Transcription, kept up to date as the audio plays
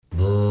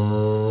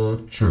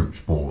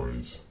Church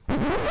Boys.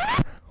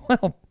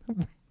 Well,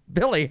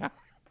 Billy,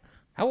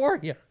 how are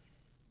you?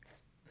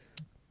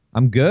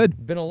 I'm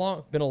good. Been a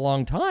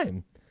long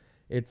time.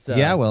 It's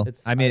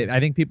I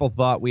think people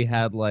thought we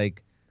had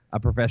like a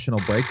professional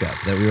breakup,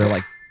 that we were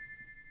like,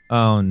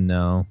 oh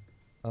no.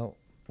 Oh,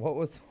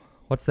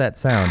 what's that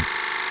sound?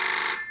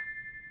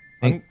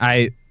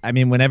 I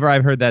mean, whenever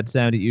I've heard that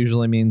sound, it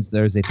usually means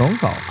there's a phone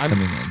call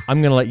coming in.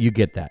 I'm gonna let you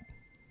get that.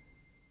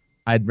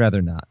 I'd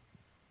rather not.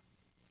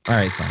 All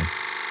right, fine.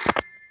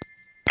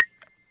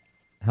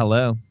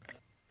 Hello.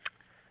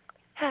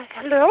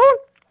 Hello?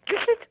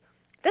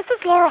 This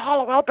is Laura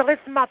Hollowell, Billy's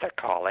mother,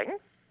 calling.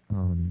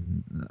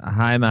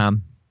 Hi,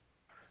 Mom.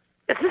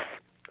 Is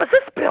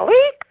this Billy?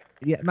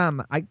 Yeah,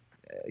 Mom.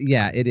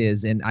 Yeah, it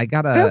is, and I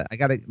gotta,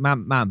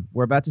 Mom.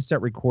 We're about to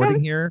start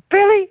recording here.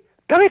 Billy,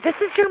 this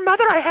is your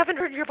mother. I haven't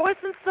heard your voice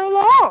in so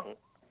long.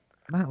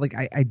 Mom, like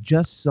I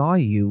just saw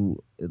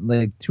you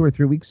like 2 or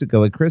 3 weeks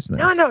ago at Christmas.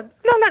 No.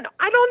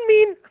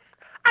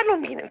 I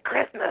don't mean in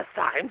Christmas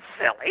time,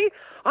 silly.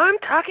 I'm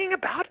talking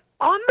about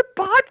on the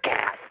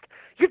podcast.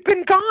 You've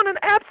been gone and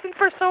absent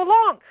for so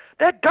long.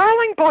 That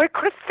darling boy,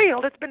 Chris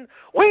Field, has been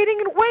waiting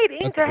and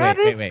waiting to have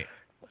his...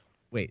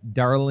 Wait,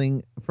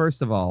 darling.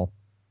 First of all,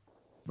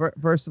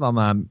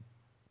 Mom,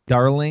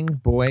 darling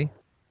boy.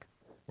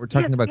 We're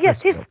talking about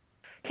Chris Field.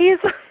 He's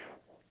a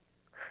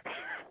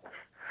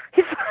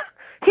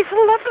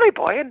lovely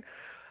boy, and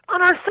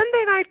on our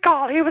Sunday night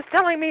call, he was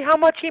telling me how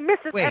much he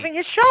misses having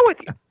his show with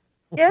you.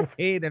 Yes?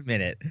 Wait a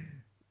minute.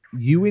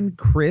 You and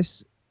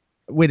Chris...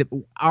 Wait,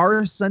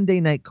 our Sunday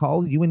night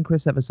call? You and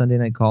Chris have a Sunday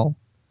night call?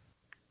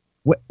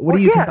 What are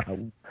you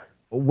talking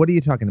about? What are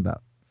you talking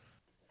about?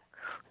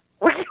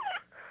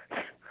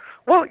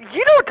 Well,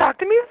 you don't talk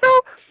to me, so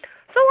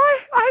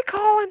I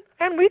call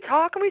and we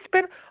talk and we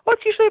spend,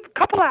 it's usually a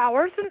couple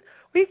hours, and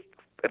we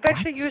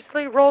eventually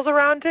usually rolls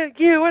around to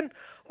you and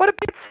what a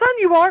big son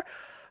you are.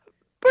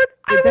 But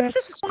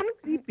that's just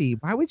creepy.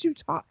 Why would you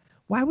talk?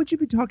 Why would you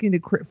be talking to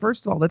Chris?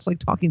 First of all, that's like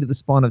talking to the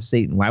spawn of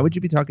Satan. Why would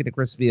you be talking to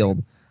Chris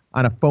Field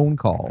on a phone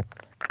call?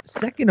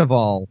 Second of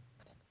all,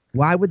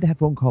 why would that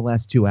phone call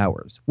last 2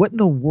 hours? What in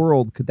the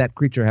world could that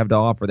creature have to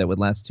offer that would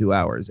last 2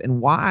 hours? And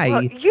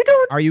why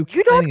are you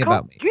complaining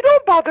about me? You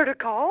don't bother to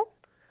call.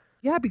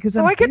 Yeah, because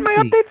I'm busy.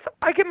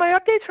 I get my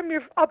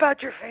updates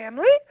about your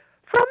family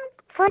from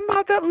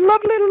that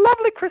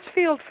lovely Chris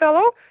Field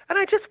fellow, and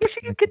I just wish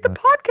you could get the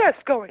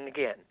podcast going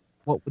again.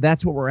 Well,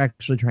 that's what we're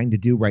actually trying to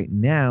do right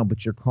now,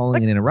 but you're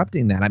calling and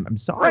interrupting that. I'm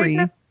sorry.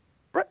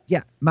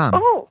 Yeah, Mom.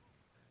 Oh,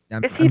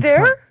 is he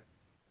there?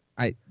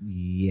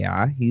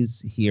 Yeah,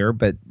 he's here,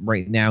 but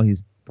right now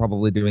he's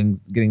probably getting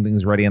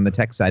things ready on the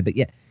tech side. But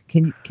yeah,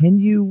 can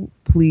you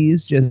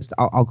please just?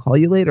 I'll call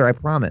you later. I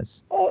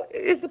promise. Oh,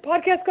 is the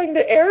podcast going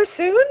to air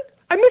soon?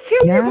 I miss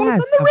hearing your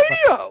voice on the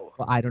radio.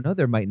 Well, I don't know.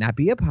 There might not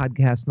be a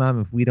podcast, Mom,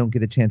 if we don't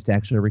get a chance to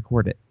actually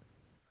record it.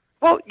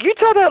 Well, you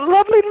tell that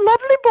lovely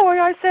boy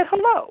I said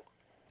hello.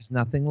 There's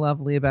nothing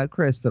lovely about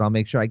Chris, but I'll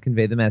make sure I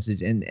convey the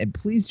message. And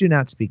please do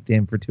not speak to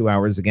him for 2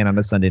 hours again on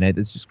a Sunday night.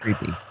 That's just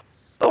creepy.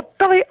 Oh,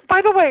 Billy,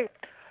 by the way,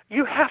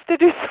 you have to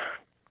do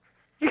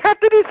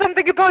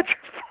something about your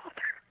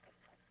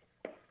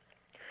father.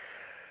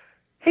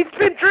 He's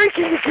been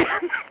drinking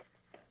again.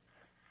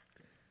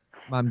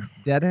 Mom,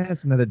 Dad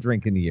hasn't had a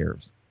drink in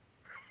years.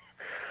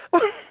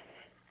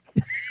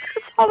 This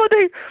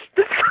holiday,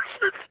 this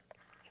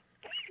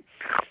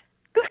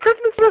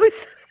Christmas really...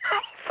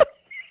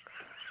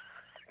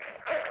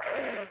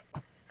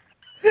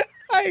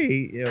 I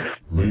hate you.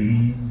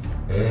 Ladies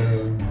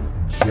and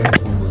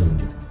gentlemen,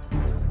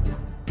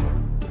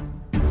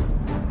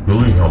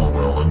 Billy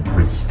Hallowell and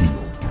Chris Field,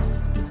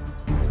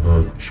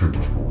 the Church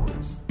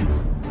Boys.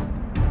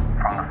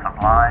 From the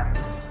sublime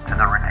to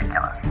the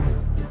ridiculous,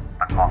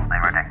 but mostly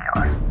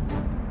ridiculous.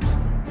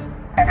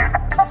 And at the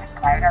Cook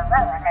Play to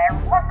ruin a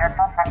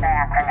wonderful Sunday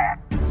afternoon.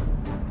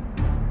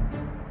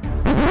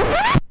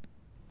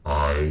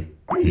 I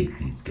hate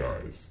these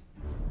guys.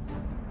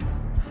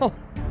 Oh,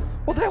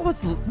 well, that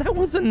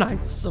was a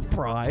nice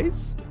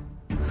surprise.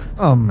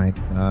 Oh my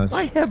gosh!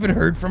 I haven't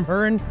heard from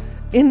her in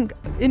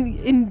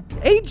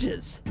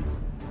ages.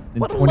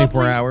 In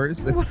 24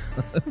 hours. I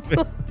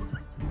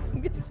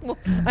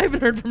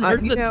haven't heard from her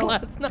since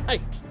last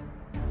night.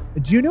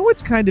 Do you know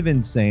what's kind of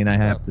insane? I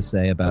have to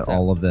say about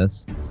all of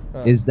this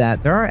is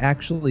that there are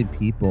actually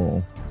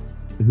people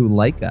who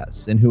like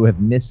us and who have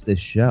missed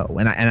this show,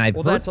 and I've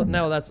heard that's the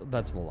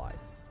lie.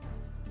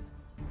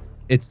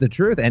 It's the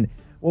truth, and.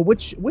 Well,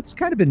 what's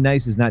kind of been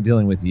nice is not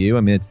dealing with you.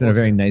 I mean, it's been a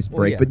very nice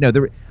break. But no,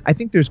 I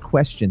think there's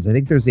questions. I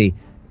think there's a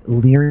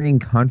leering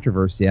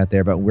controversy out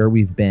there about where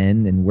we've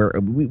been and where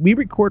we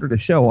recorded a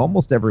show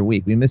almost every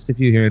week. We missed a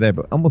few here or there,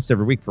 but almost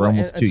every week for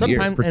almost 2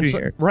 years. For 2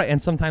 years, right?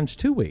 And sometimes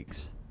 2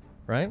 weeks,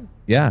 right?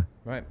 Yeah.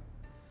 Right.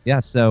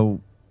 Yeah.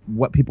 So,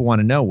 what people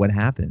want to know, what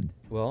happened?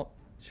 Well,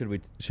 should we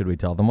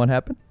tell them what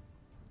happened?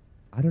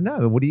 I don't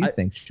know. What do you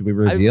think? Should we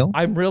reveal?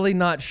 I'm really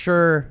not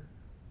sure.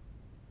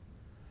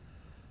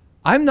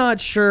 I'm not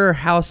sure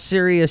how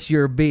serious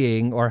you're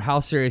being or how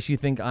serious you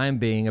think I'm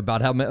being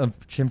about how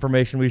much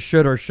information we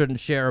should or shouldn't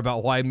share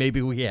about why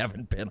maybe we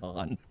haven't been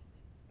on.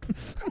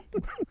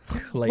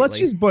 Let's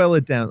just boil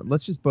it down.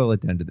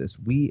 To this.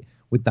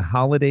 With the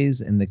holidays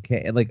and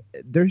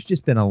there's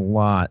just been a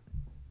lot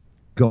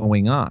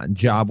going on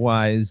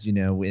job-wise,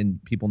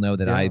 and people know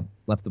that I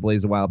left the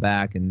Blaze a while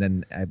back, and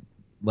then I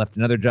left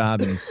another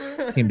job and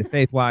came to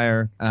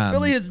Faithwire.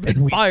 Billy has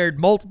been fired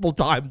multiple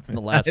times in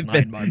the last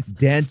 9 months.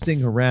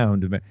 Dancing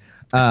around.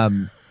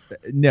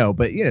 No,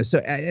 but so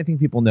I think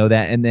people know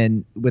that, and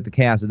then with the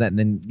chaos of that, and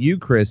then you,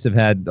 Chris, have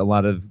had a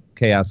lot of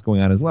chaos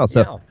going on as well.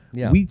 So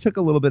we took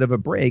a little bit of a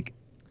break.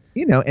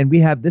 And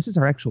this is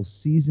our actual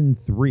season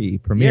 3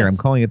 premiere. Yes. I'm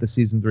calling it the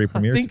season 3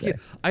 premiere.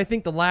 I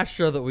think the last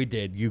show that we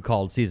did, you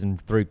called season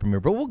 3 premiere,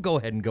 but we'll go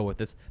ahead and go with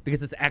this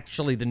because it's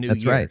actually the new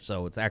year. Right.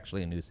 So it's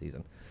actually a new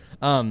season.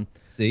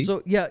 See?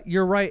 So yeah,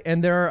 you're right.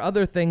 And there are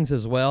other things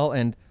as well.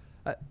 And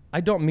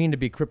I don't mean to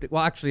be cryptic.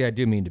 Well, actually I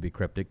do mean to be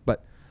cryptic,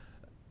 but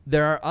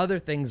there are other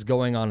things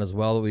going on as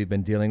well that we've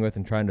been dealing with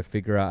and trying to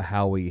figure out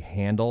how we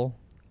handle.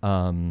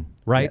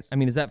 Right? Yes. I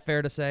mean, is that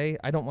fair to say?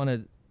 I don't want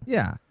to.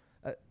 Yeah.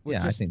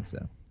 I think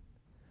so.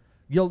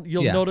 You'll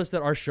notice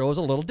that our show is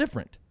a little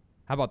different.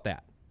 How about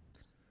that?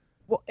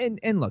 Well,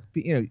 and look,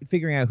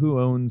 figuring out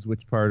who owns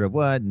which part of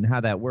what and how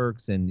that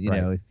works, and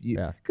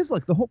because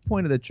look, the whole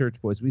point of the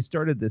Church Boys, we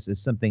started this as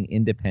something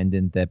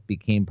independent that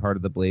became part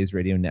of the Blaze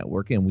Radio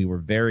Network, and we were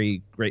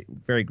very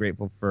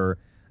grateful for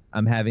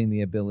having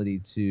the ability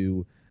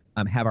to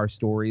have our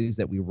stories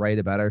that we write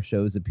about our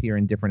shows appear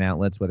in different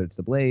outlets, whether it's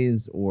the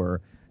Blaze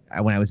or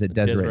when I was at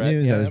Deseret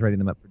News, I was writing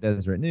them up for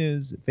Deseret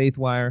News,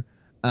 Faithwire.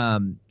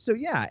 So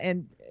yeah,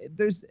 and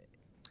there's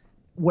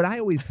what I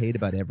always hate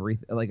about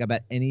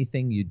about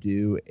anything you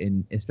do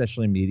in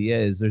especially media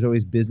is there's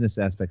always business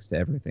aspects to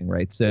everything,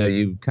 right? So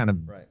you kind of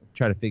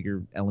try to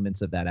figure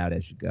elements of that out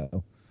as you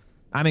go.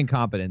 I'm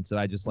incompetent, so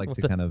I just like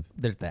to kind of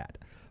there's that.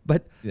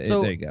 But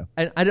so there you go.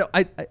 And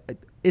I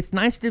it's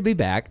nice to be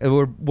back.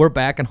 We're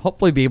back and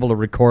hopefully be able to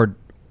record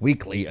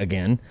weekly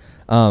again.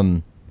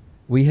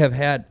 We have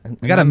had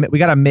we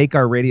gotta make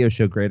our radio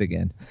show great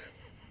again.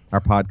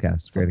 Our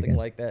podcast great again. Something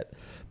like that.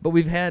 But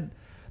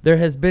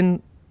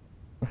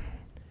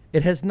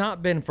it has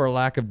not been for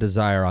lack of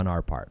desire on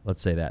our part.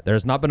 Let's say that.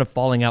 There's not been a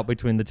falling out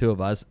between the two of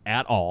us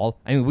at all.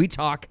 I mean, we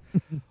talk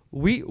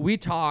we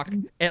talk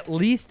at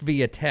least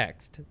via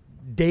text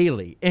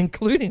daily,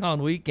 including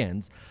on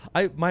weekends.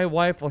 My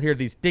wife will hear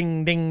these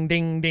ding, ding,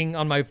 ding, ding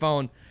on my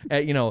phone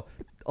at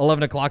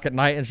 11 o'clock at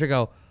night, and she'll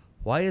go,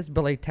 "Why is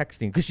Billy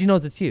texting?" Because she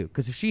knows it's you.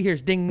 Because if she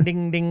hears ding,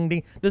 ding, ding,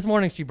 ding, this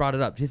morning she brought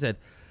it up. She said,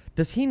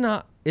 Is he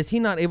not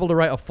able to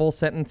write a full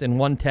sentence in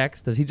one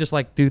text? Does he just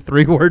do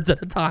 3 words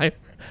at a time?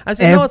 I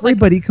said,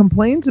 everybody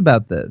complains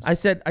about this. I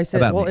said,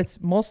 well, it's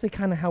mostly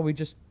kind of how we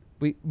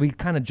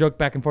kind of joke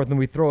back and forth and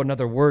we throw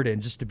another word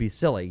in just to be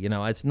silly.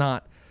 It's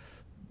not.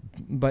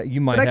 But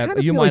you might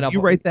have. You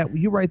write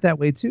that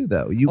way too,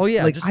 though.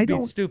 Just to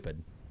be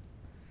stupid.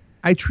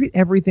 I treat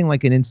everything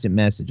like an instant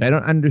message. I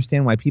don't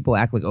understand why people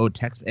act like,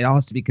 text. It all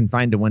has to be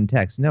confined to one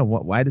text. No,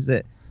 why does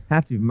it?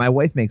 Have to. My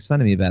wife makes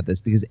fun of me about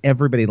this because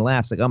everybody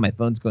laughs like, "Oh, my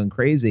phone's going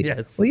crazy."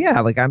 Yes. Well, yeah.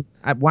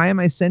 Why am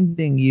I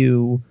sending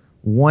you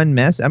one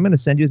message? I'm going to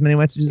send you as many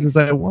messages as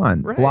I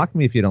want. Right. Block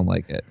me if you don't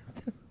like it.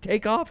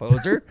 Take off,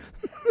 hoser.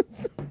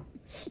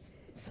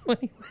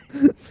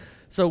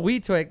 So we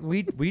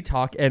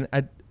talk, and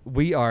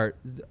we are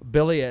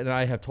Billy and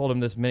I have told him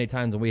this many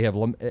times, and we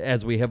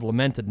have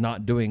lamented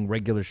not doing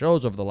regular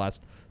shows over the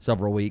last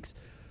several weeks.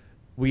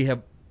 We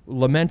have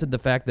lamented the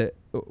fact that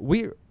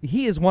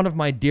he is one of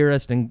my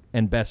dearest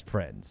and best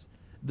friends,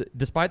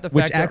 despite the fact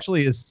which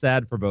actually is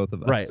sad for both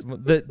of us. Right.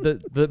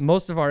 The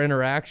most of our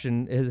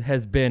interaction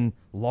has been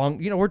long.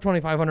 We're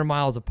 2,500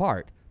 miles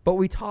apart, but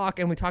we talk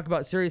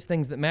about serious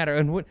things that matter.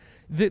 And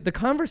the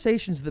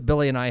conversations that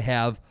Billy and I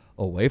have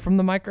away from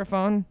the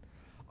microphone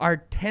are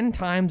 10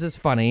 times as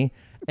funny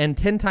and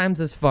 10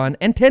 times as fun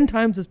and 10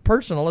 times as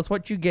personal as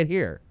what you get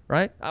here.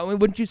 Right? I mean,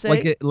 wouldn't you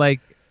say?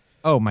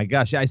 Oh my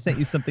gosh! I sent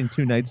you something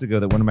 2 nights ago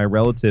that one of my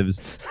relatives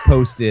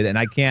posted, and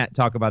I can't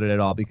talk about it at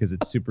all because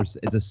it's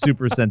a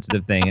super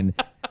sensitive thing. And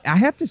I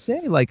have to say,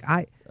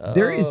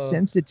 there is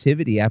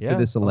sensitivity after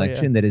this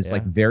election that is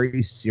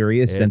very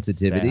serious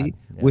sensitivity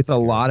with a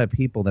lot of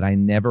people that I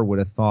never would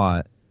have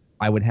thought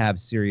I would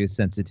have serious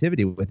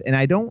sensitivity with. And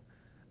I don't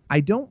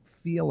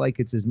feel like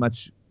it's as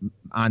much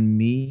on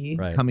me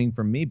coming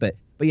from me, but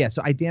yeah,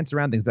 so I dance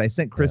around things, but I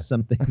sent Chris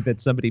something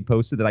that somebody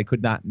posted that I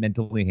could not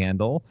mentally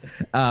handle.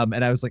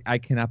 And I was like, I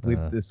cannot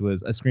believe this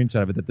was a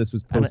screenshot of it, that this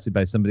was posted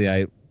by somebody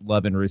I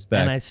love and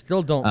respect. And I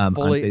still don't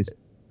fully,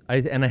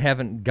 I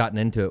haven't gotten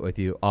into it with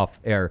you off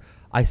air.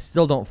 I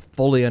still don't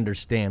fully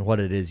understand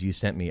what it is you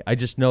sent me. I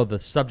just know the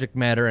subject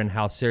matter and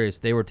how serious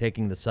they were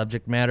taking the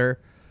subject matter.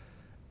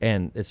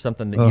 And it's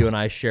something that you and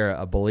I share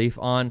a belief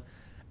on.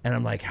 And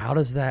I'm like, how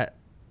does that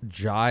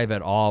jive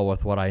at all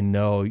with what I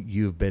know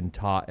you've been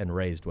taught and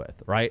raised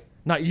with, right?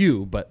 Not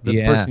you, but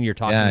the person you're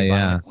talking about.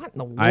 Yeah. Like, what in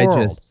the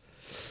world?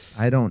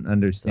 I don't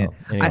understand.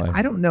 So, anyway.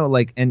 I don't know,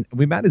 like, and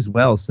we might as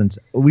well, since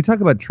we talk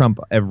about Trump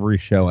every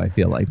show, I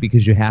feel like,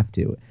 because you have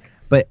to.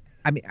 But,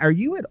 I mean, are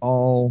you at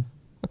all,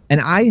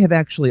 and I have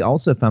actually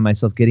also found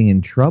myself getting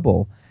in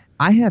trouble.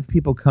 I have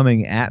people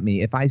coming at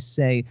me if I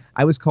say,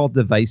 I was called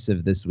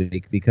divisive this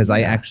week because I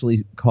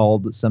actually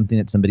called something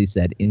that somebody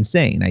said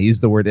insane. I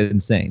used the word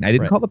insane. I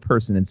didn't call the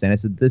person insane. I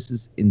said, this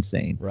is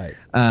insane. Right.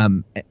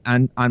 On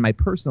my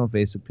personal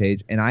Facebook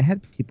page, and I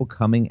had people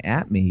coming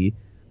at me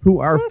who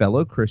are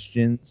fellow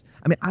Christians.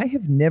 I mean,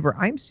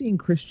 I'm seeing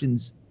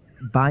Christians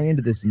buy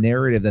into this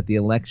narrative that the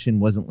election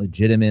wasn't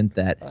legitimate,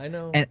 that I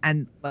know.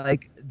 And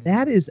like,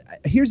 that is,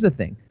 here's the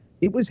thing.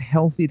 It was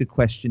healthy to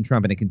question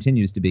Trump, and it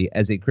continues to be,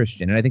 as a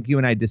Christian. And I think you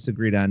and I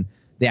disagreed on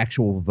the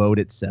actual vote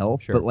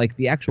itself, but like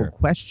the actual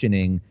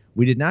questioning,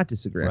 we did not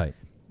disagree. Right.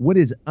 What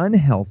is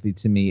unhealthy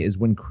to me is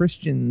when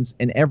Christians,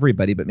 and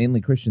everybody, but mainly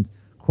Christians,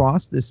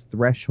 cross this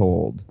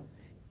threshold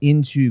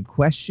into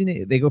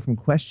questioning. They go from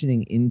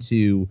questioning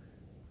into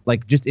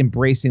like just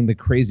embracing the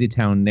crazy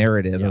town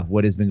narrative of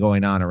what has been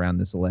going on around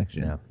this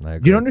election. Yeah, I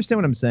agree. Do you understand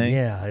what I'm saying?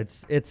 Yeah, it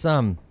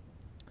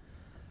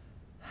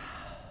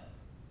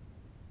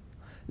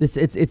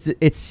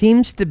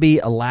seems to be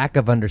a lack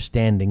of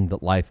understanding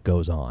that life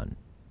goes on.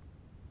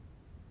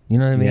 You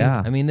know what I mean?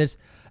 Yeah. I mean, it's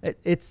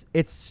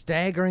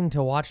staggering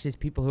to watch these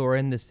people who are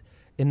in this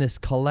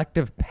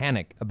collective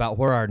panic about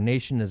where our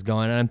nation is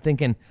going. And I'm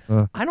thinking,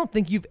 I don't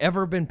think you've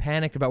ever been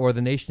panicked about where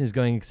the nation is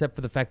going, except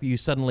for the fact that you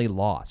suddenly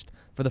lost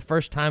for the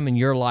first time in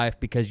your life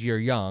because you're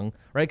young,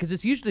 right? Because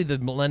it's usually the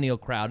millennial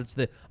crowd, it's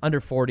the under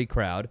 40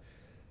 crowd.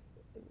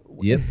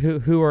 Yep.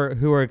 Who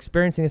are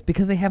experiencing this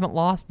because they haven't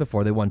lost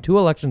before. They won 2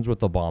 elections with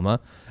Obama,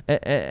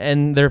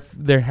 and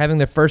they're having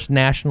their first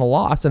national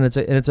loss, and it's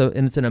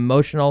an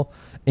emotional,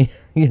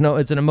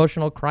 it's an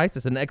emotional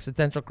crisis, an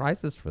existential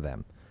crisis for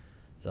them.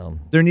 So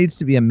there needs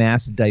to be a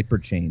mass diaper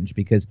change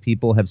because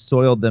people have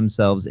soiled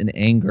themselves in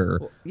anger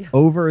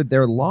over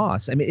their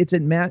loss. I mean, it's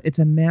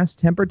a mass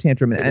temper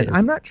tantrum, and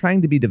I'm not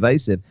trying to be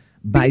divisive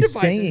by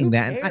saying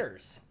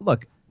that.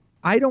 Look,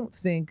 I don't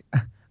think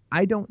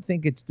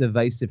it's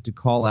divisive to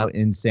call out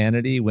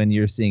insanity when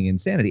you're seeing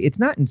insanity. It's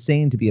not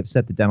insane to be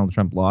upset that Donald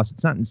Trump lost.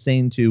 It's not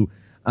insane to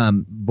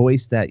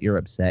voice that you're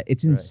upset.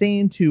 It's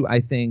insane to,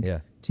 I think,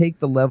 take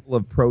the level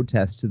of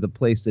protest to the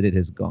place that it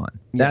has gone.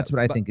 That's what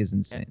I think is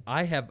insane.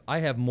 I have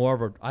a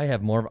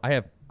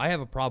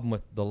problem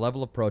with the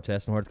level of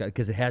protest and where it's got,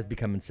 because it has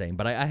become insane.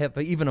 But I have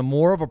even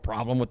more of a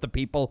problem with the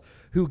people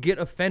who get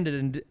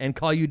offended and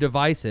call you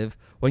divisive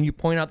when you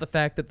point out the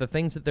fact that the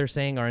things that they're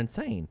saying are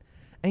insane.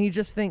 And you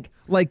just think,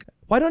 like,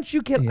 why don't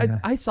you get...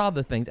 I saw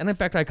the things, and in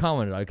fact, I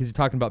commented on it because you're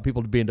talking about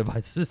people being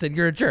divisive. I said,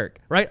 you're a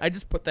jerk, right? I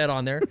just put that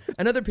on there.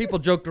 And other people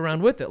joked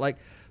around with it. Like,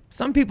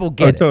 some people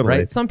get it,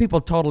 right? Some people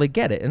totally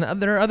get it.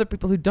 And there are other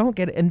people who don't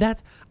get it. And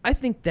I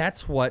think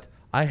that's what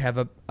I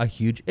have a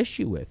huge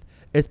issue with,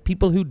 is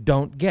people who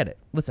don't get it.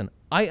 Listen,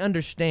 I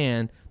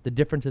understand the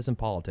differences in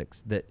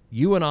politics that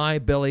you and I,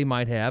 Billy,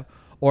 might have,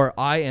 or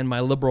I and my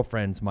liberal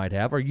friends might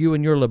have, or you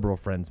and your liberal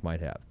friends might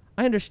have.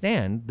 I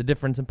understand the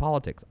difference in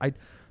politics.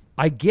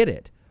 I get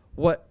it.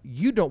 What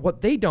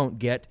they don't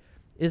get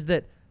is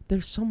that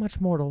there's so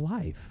much more to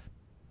life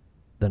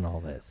than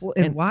all this. Well,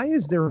 and why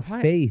is their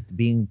faith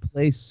being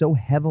placed so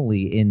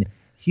heavily in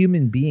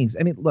human beings?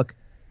 I mean, look,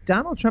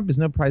 Donald Trump is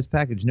no prize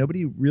package.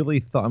 Nobody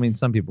really thought, I mean,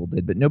 some people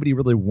did, but nobody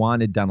really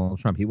wanted Donald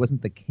Trump. He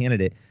wasn't the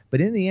candidate.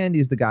 But in the end,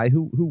 he's the guy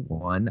who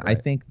won. Right. I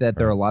think that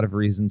there are a lot of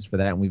reasons for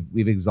that, and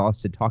we've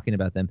exhausted talking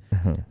about them.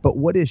 But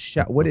what is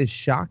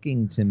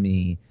shocking to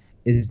me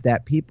is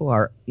that people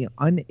are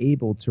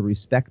unable to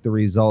respect the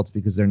results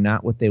because they're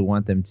not what they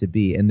want them to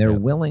be. And they're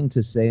willing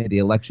to say the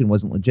election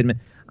wasn't legitimate.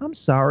 I'm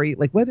sorry,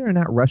 like whether or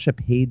not Russia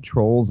paid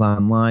trolls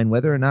online,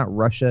 whether or not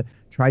Russia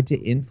tried to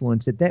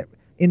influence it, that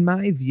in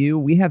my view,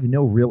 we have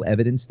no real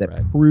evidence that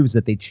proves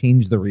that they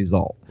changed the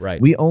result.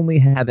 Right. We only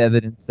have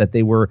evidence that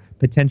they were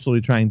potentially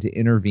trying to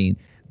intervene.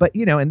 But,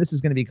 and this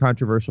is going to be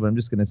controversial, but I'm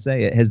just going to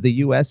say it. Has the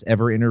U.S.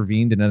 ever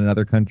intervened in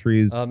another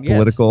country's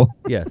political?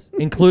 Yes,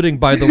 including,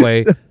 by the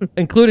way,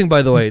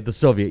 the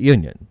Soviet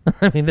Union.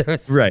 I mean,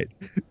 there's... Right.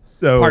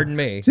 So, pardon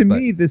me. To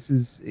me, this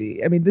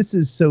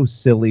is so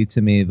silly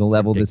to me, the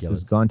level this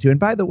has gone to. And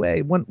by the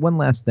way, one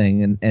last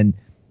thing, and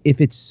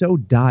if it's so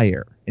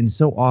dire and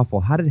so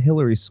awful, how did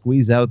Hillary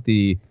squeeze out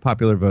the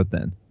popular vote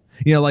then?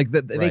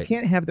 They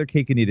can't have their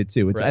cake and eat it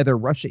too. It's either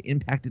Russia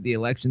impacted the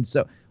election,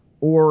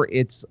 or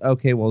it's,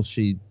 okay, well,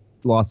 she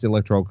lost the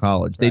Electoral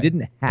College. They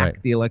didn't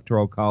hack the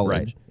Electoral College.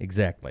 Right,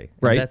 exactly.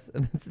 Right?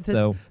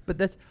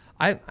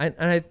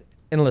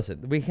 And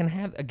listen, we can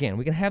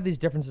have these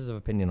differences of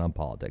opinion on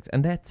politics,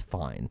 and that's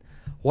fine.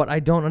 What I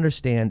don't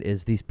understand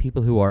is these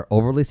people who are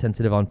overly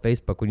sensitive on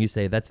Facebook when you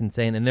say that's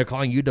insane, and they're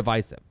calling you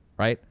divisive,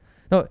 right?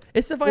 No,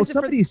 it's divisive. Well,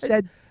 somebody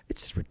said...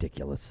 It's just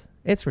ridiculous.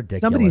 It's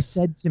ridiculous. Somebody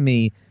said to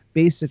me,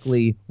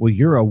 basically, well,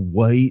 you're a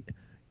white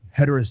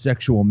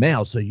heterosexual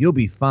male, so you'll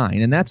be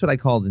fine. And that's what I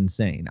called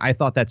insane. I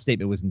thought that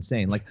statement was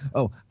insane. Like,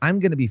 oh, I'm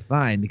going to be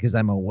fine because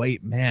I'm a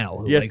white male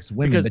who likes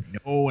women, but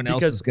no one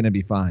else is going to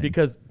be fine.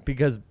 Because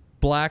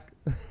black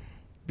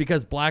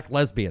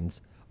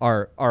lesbians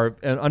are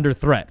under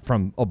threat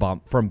from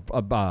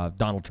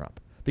Donald Trump,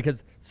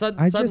 because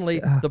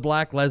suddenly the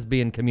black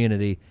lesbian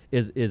community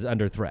is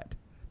under threat,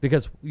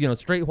 because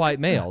straight white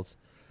males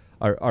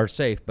are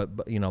safe, but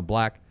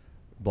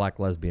black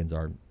lesbians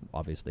are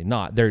obviously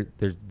not.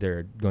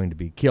 They're going to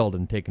be killed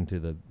and taken to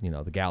the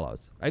the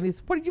gallows. I mean,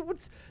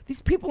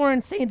 these people are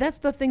insane. That's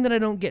the thing that I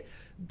don't get.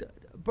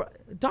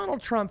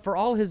 Donald Trump, for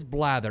all his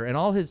blather and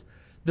all his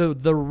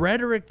the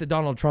rhetoric that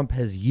Donald Trump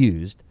has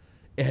used,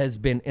 has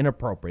been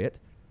inappropriate,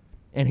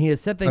 and he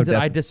has said things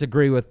that I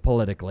disagree with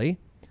politically,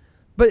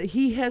 but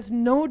he has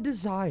no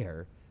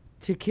desire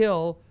to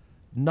kill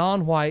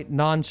non-white,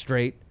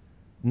 non-straight,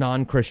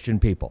 non-Christian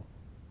people.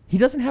 He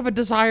doesn't have a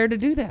desire to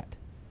do that.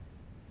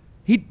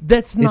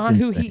 That's not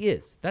who he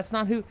is. That's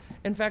not who.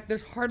 In fact,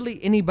 there's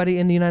hardly anybody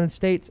in the United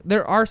States.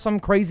 There are some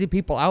crazy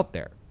people out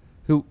there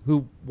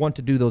who want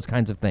to do those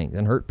kinds of things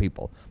and hurt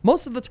people.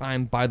 Most of the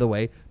time, by the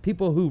way,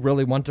 people who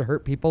really want to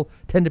hurt people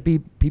tend to be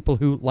people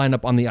who line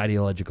up on the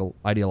ideological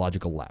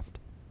left,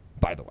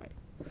 by the way.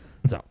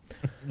 So,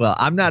 well,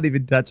 I'm not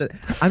even touching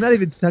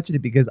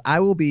it because I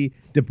will be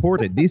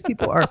deported. These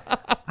people are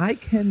I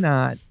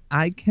cannot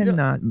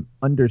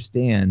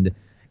understand.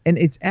 And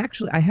it's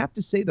actually, I have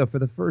to say, though, for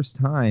the first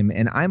time,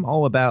 and I'm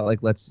all about,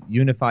 like, let's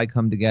unify,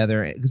 come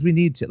together, because we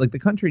need to. Like, the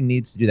country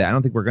needs to do that. I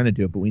don't think we're going to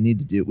do it, but we need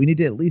to do it. We need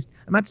to at least,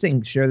 I'm not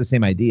saying share the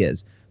same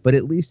ideas, but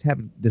at least have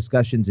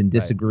discussions and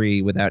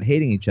disagree without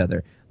hating each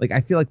other. Like,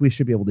 I feel like we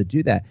should be able to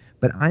do that.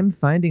 But I'm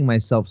finding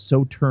myself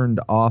so turned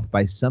off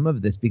by some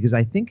of this, because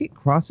I think it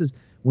crosses,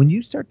 when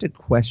you start to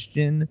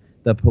question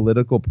the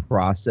political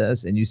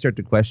process and you start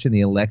to question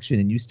the election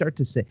and you start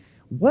to say,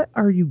 what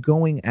are you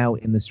going out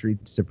in the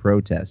streets to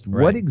protest?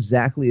 Right. What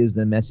exactly is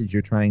the message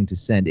you're trying to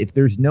send? If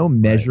there's no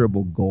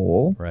measurable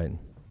goal, right?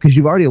 Because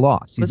you've already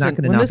lost. He's not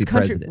going to not be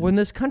president. president. When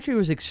this country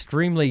was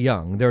extremely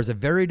young, there was a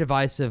very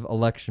divisive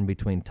election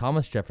between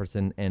Thomas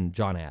Jefferson and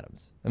John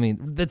Adams. I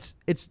mean,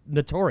 it's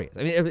notorious.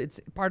 I mean,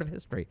 it's part of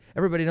history.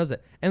 Everybody knows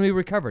it. And we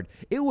recovered.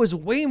 It was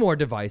way more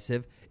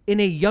divisive in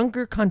a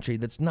younger country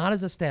that's not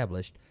as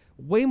established,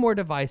 way more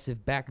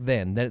divisive back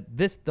then than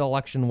the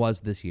election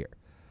was this year.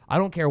 I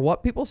don't care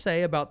what people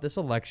say about this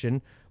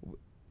election.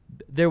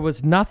 There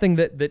was nothing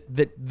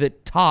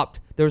that topped.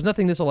 There was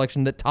nothing this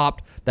election that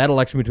topped that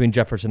election between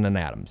Jefferson and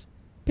Adams.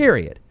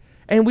 Period.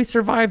 And we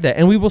survived that,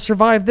 and we will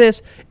survive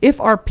this if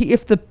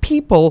the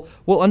people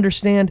will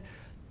understand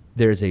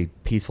there's a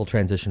peaceful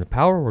transition of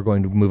power. We're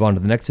going to move on to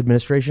the next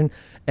administration,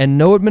 and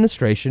no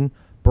administration,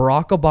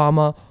 Barack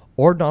Obama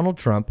or Donald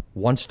Trump,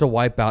 wants to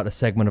wipe out a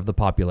segment of the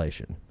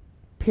population.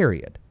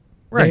 Period.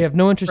 Right. They have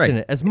no interest in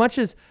it. As much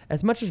as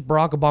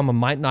Barack Obama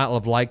might not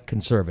have liked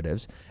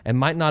conservatives and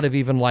might not have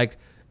even liked,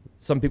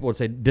 some people would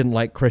say didn't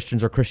like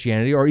Christians or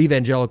Christianity or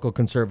evangelical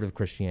conservative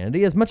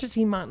Christianity, as much as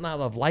he might not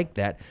have liked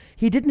that,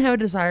 he didn't have a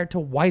desire to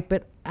wipe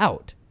it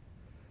out.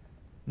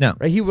 No.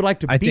 Right? He would like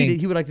to beat it.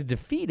 He would like to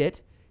defeat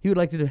it. He would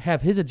like to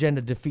have his agenda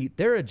defeat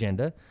their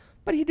agenda,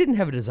 but he didn't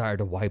have a desire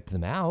to wipe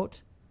them out,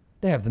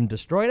 to have them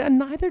destroyed, and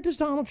neither does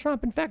Donald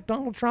Trump. In fact,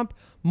 Donald Trump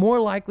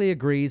more likely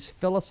agrees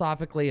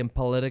philosophically and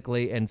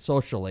politically and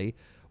socially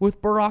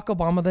with Barack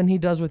Obama than he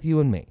does with you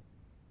and me.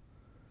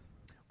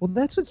 Well,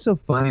 that's what's so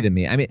funny to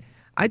me. I mean,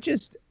 I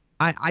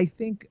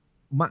think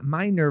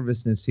my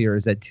nervousness here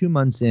is that 2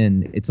 months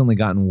in, it's only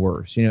gotten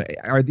worse.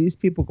 Are these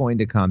people going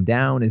to calm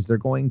down? Is there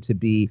going to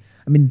be,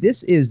 I mean,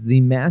 this is the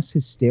mass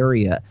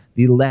hysteria,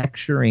 the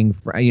lecturing,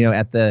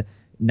 at the,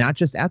 not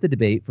just at the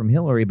debate from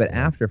Hillary, but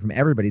after, from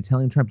everybody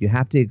telling Trump, you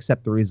have to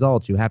accept the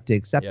results. You have to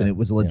accept them. It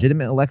was a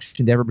legitimate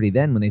election to everybody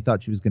then when they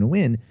thought she was going to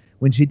win.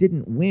 When she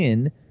didn't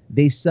win,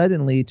 they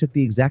suddenly took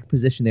the exact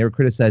position they were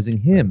criticizing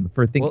him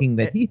for thinking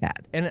that he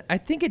had. And I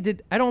think it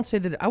did. I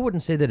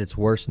wouldn't say that it's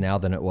worse now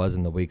than it was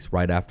in the weeks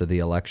right after the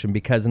election,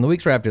 because in the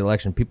weeks right after the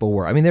election, people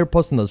were, they were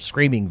posting those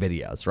screaming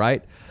videos,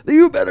 right?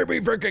 You better be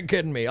freaking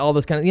kidding me. All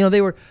this kind of,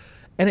 they were.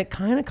 And it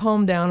kind of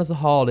calmed down as the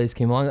holidays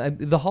came along.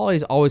 The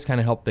holidays always kind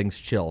of help things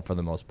chill for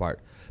the most part.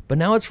 But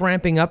now it's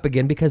ramping up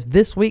again because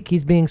this week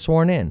he's being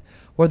sworn in.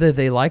 Whether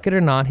they like it or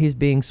not, he's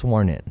being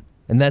sworn in.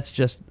 And that's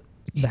just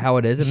how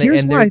it is. And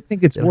here's why I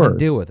think it's worse.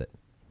 Deal with it.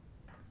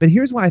 But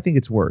here's why I think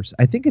it's worse.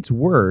 I think it's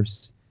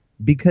worse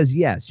because,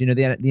 yes,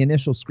 the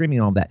initial screaming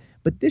and all that.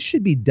 But this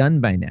should be done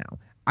by now.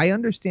 I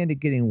understand it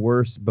getting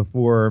worse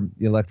before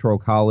the Electoral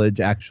College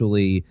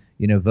actually,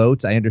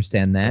 votes. I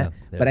understand that.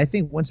 Yeah. But I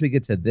think once we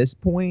get to this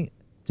point,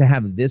 to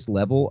have this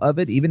level of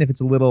it, even if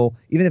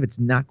it's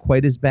not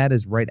quite as bad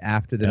as right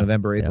after the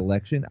November 8th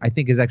election, I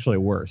think is actually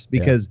worse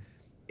because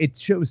it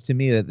shows to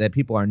me that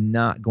people are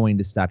not going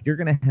to stop.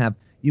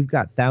 You've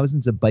got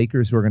thousands of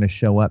bikers who are going to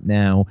show up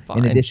now.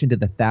 Fine. In addition to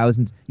the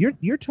thousands,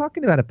 you're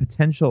talking about a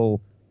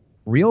potential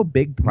real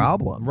big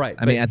problem. Right.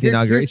 I mean, at the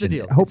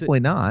inauguration,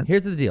 hopefully not.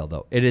 Here's the deal,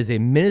 though. It is a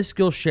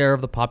minuscule share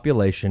of the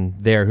population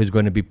there who's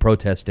going to be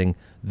protesting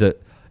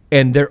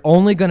and they're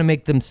only going to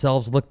make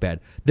themselves look bad.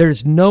 There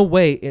is no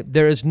way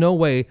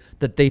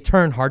that they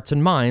turn hearts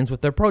and minds with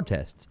their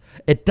protests.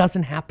 It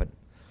doesn't happen.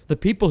 The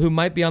people who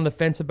might be on the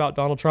fence about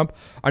Donald Trump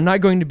are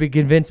not going to be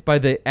convinced by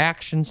the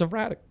actions of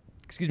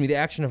the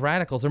action of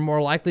radicals, they're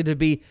more likely to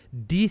be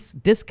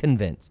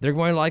disconvinced. They're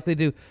more likely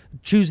to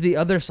choose the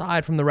other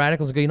side from the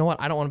radicals and go, you know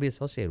what, I don't want to be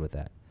associated with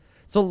that.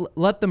 So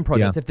let them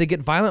protest. Yeah. If they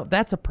get violent,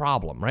 that's a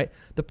problem, right?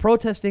 The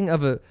protesting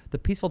of the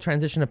peaceful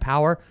transition of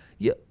power,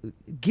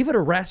 give it a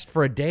rest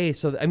for a day.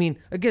 So, I mean,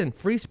 again,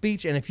 free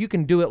speech, and if you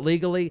can do it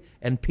legally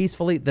and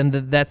peacefully, then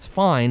that's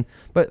fine.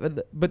 But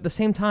at the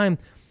same time,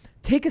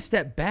 take a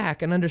step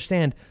back and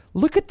understand,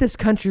 look at this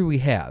country we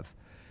have.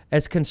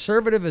 As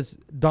conservative as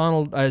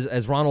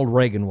Ronald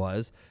Reagan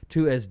was,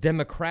 to as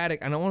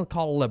democratic, I don't want to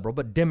call it liberal,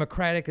 but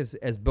democratic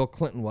as Bill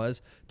Clinton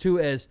was, to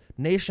as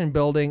nation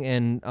building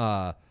and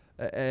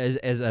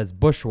as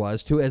Bush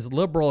was, to as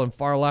liberal and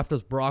far left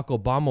as Barack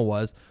Obama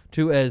was,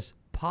 to as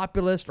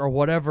populist or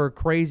whatever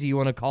crazy you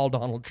want to call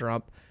Donald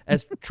Trump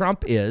as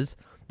Trump is.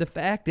 The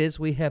fact is,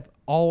 we have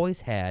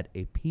always had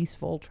a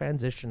peaceful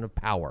transition of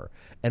power,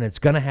 and it's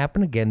going to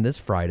happen again this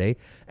Friday,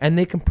 and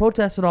they can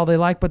protest it all they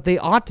like, but they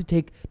ought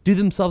to do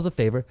themselves a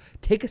favor,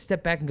 take a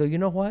step back and go, you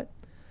know what?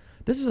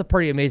 This is a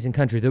pretty amazing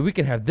country that we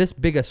can have this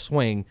big a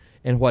swing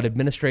in what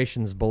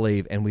administrations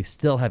believe, and we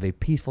still have a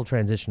peaceful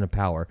transition of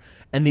power.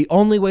 And the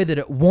only way that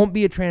it won't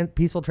be a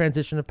peaceful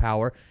transition of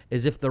power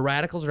is if the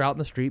radicals are out in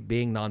the street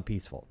being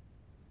non-peaceful.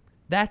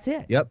 That's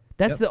it. Yep.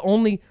 That's the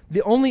only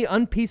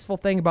unpeaceful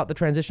thing about the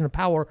transition of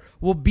power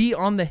will be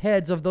on the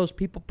heads of those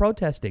people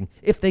protesting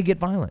if they get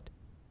violent.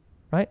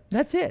 Right?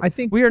 That's it. I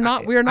think we are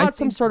not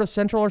some sort of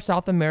Central or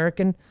South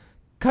American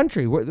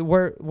country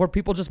where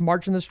people just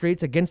march in the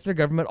streets against their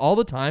government all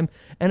the time,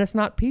 and it's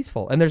not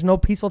peaceful, and there's no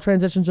peaceful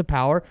transitions of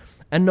power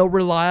and no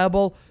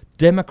reliable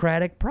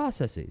democratic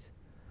processes.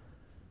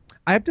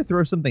 I have to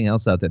throw something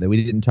else out there that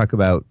we didn't talk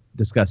about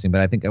discussing,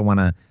 but I think I want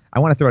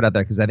to throw it out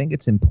there because I think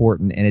it's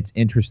important and it's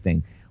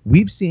interesting.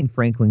 We've seen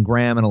Franklin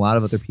Graham and a lot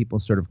of other people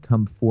sort of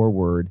come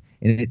forward,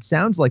 and it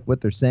sounds like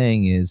what they're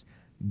saying is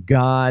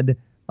God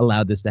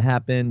allowed this to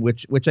happen,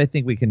 which I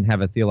think we can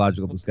have a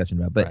theological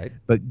discussion about.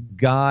 But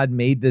God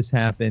made this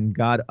happen.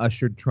 God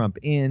ushered Trump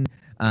in.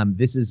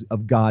 This is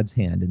of God's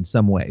hand in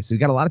some way. So you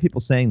got a lot of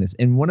people saying this.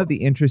 And one of the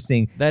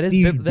interesting there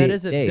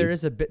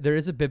is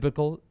a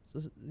biblical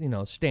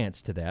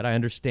stance to that. I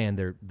understand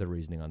the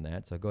reasoning on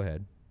that. So go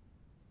ahead.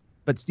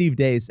 But Steve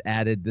Dace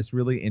added this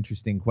really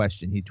interesting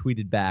question. He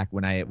tweeted back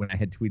when I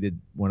had tweeted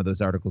one of those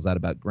articles out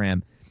about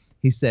Graham.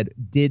 He said,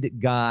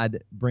 "Did God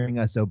bring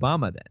us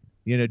Obama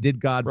then?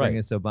 Did God bring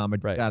us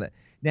Obama?" Right. Got it.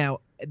 Now,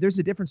 there's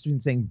a difference between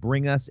saying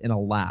 "bring us" and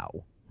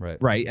 "allow."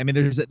 Right. I mean,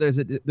 there's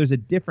a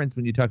difference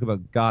when you talk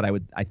about God.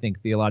 I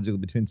think theologically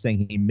between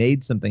saying He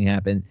made something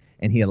happen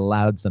and He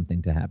allowed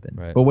something to happen.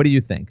 Right. But what do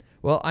you think?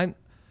 Well,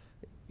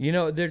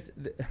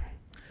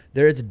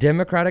 there's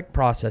democratic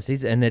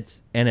processes, and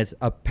it's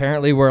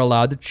apparently we're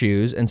allowed to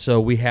choose, and so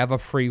we have a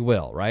free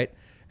will, right?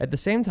 At the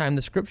same time,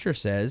 the Scripture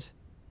says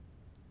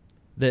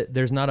that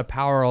there's not a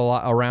power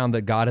around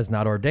that God has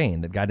not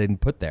ordained, that God didn't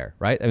put there,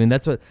 right? I mean,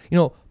 that's what,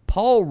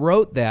 Paul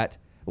wrote that,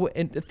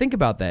 and think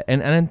about that,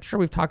 and I'm sure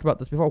we've talked about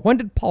this before. When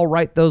did Paul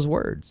write those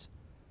words?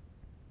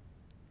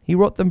 He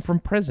wrote them from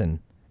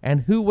prison.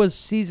 And who was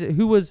Caesar?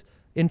 Who was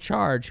in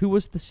charge? Who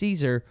was the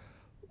Caesar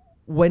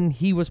when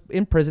he was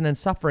in prison and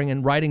suffering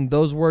and writing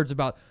those words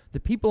about the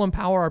people in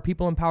power are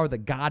people in power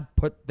that God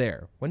put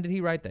there? When did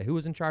he write that? Who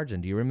was in charge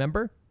then? Do you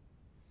remember?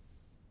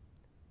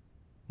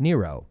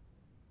 Nero.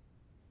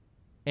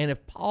 And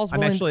if Paul's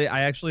willing,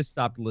 I actually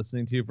stopped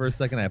listening to you for a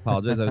second. I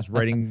apologize. I was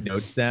writing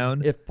notes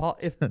down.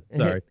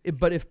 Sorry.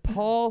 But if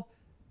Paul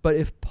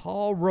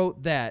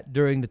wrote that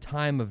during the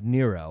time of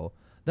Nero,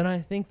 then I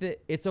think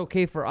that it's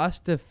okay for us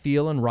to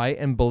feel and write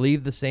and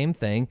believe the same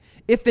thing.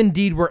 If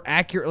indeed we're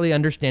accurately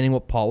understanding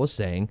what Paul was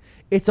saying,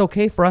 it's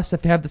okay for us to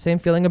have the same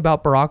feeling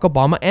about Barack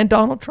Obama and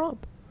Donald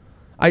Trump.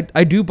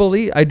 I do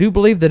believe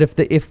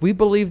that if we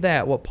believe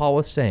that what Paul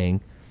was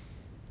saying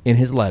in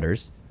his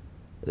letters,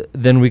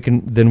 then we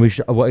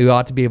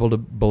ought to be able to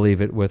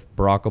believe it with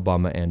Barack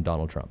Obama and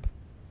Donald Trump.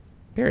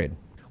 Period.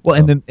 Well,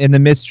 and the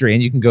mystery,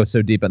 and you can go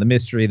so deep on the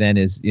mystery. Then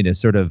is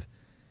sort of,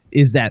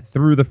 is that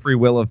through the free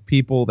will of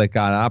people that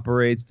God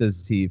operates?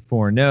 Does He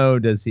foreknow?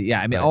 Does He?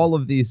 Yeah, I mean, Right. all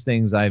of these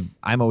things I'm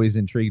always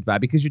intrigued by,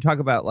 because you talk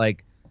about,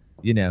 like,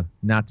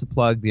 not to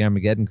plug the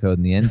Armageddon code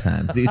in the end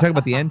times, but you talk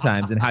about the end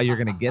times and how you're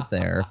going to get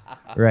there,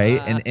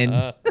 right?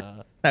 And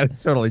I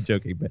was totally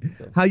joking, but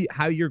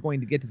how you're going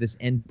to get to this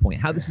end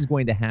point, how this is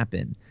going to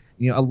happen.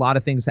 A lot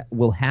of things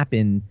will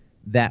happen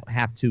that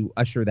have to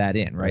usher that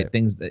in, right?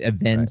 Things,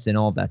 events, and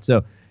all of that.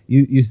 So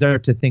you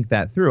start to think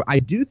that through. I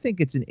do think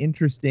it's an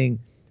interesting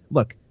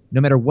look. No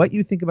matter what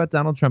you think about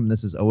Donald Trump, and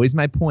this is always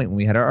my point when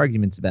we had our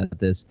arguments about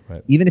this,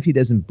 even if he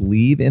doesn't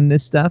believe in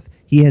this stuff,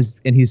 he's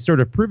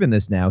sort of proven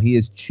this now. He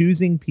is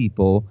choosing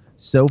people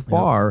so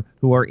far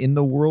who are in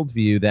the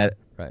worldview that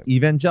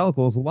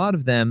evangelicals, a lot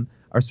of them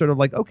are sort of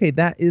like, okay,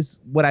 that is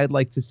what I'd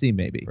like to see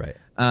maybe. Right.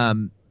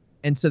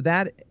 And so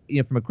that,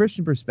 from a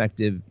Christian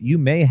perspective, you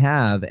may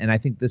have, and I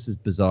think this is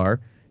bizarre,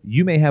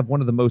 you may have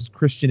one of the most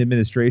Christian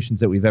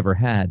administrations that we've ever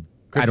had.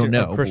 I don't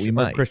know, but we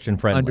might. Christian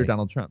friendly under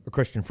Donald Trump. Or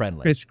Christian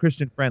friendly.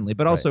 Christian friendly,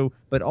 but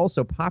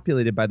also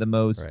populated by the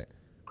most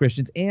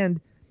Christians. And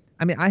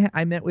I mean,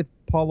 I met with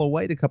Paula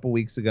White a couple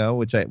weeks ago,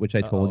 which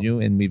I told you,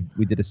 and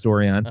we did a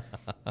story on.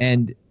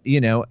 And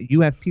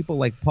you have people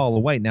like Paula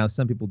White. Now,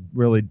 some people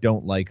really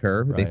don't like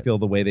her. Right. They feel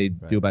the way they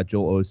do about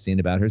Joel Osteen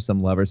about her.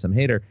 Some love her, some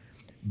hate her.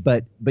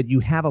 But you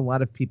have a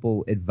lot of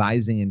people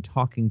advising and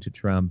talking to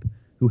Trump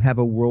who have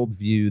a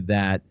worldview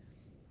that,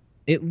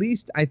 at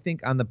least I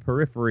think on the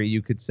periphery,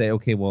 you could say,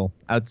 okay, well,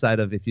 outside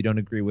of if you don't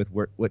agree with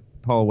what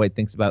Paula White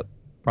thinks about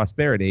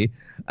prosperity,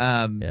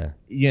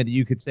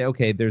 you could say,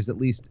 okay, there's at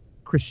least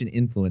Christian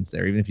influence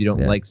there, even if you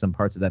don't like some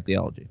parts of that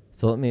theology.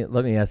 So let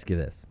me ask you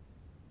this: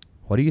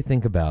 what do you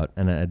think about?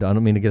 And I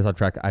don't mean to get us off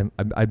track.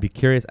 I'd be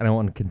curious, and I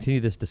want to continue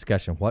this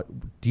discussion. What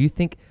do you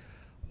think?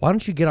 Why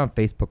don't you get on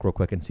Facebook real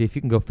quick and see if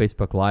you can go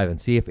Facebook Live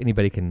and see if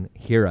anybody can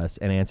hear us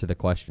and answer the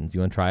questions? You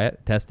want to try it?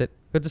 Test it?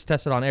 We'll just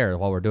test it on air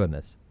while we're doing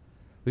this.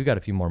 We've got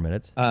a few more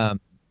minutes. Are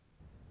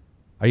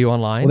you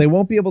online? Well, they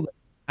won't be able to.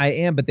 I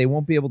am, but they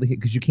won't be able to hear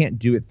because you can't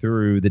do it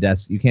through the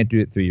desk. You can't do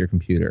it through your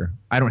computer.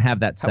 I don't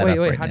have that set up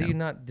right how now. do you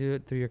not do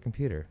it through your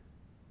computer?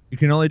 You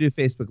can only do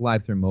Facebook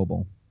Live through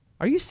mobile.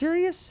 Are you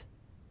serious?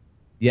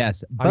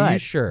 Yes. Are you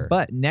sure?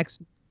 But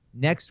next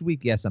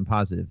week, yes, I'm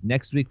positive.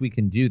 Next week we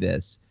can do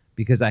this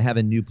because I have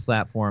a new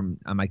platform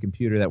on my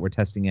computer that we're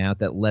testing out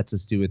that lets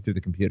us do it through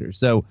the computer.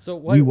 So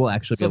we will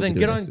actually be able to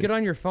do it next week. Get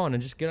on your phone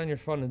and just get on your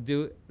phone and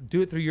do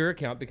it through your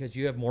account because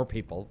you have more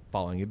people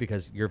following you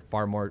because you're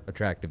far more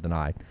attractive than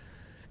I.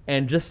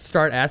 And just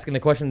start asking the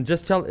question.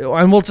 Just tell,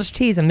 and we'll just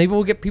tease, and maybe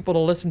we'll get people to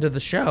listen to the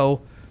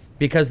show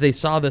because they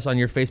saw this on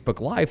your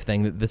Facebook Live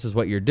thing that this is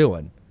what you're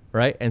doing,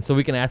 right? And so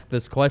we can ask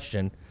this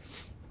question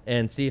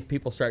and see if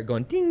people start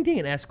going ding ding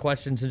and ask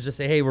questions and just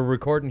say, hey, we're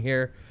recording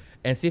here,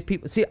 and see if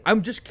people see.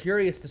 I'm just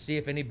curious to see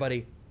if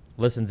anybody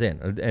listens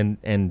in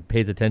and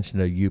pays attention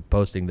to you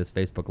posting this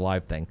Facebook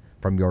Live thing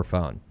from your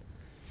phone.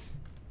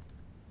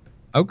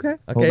 Okay.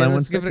 Hold on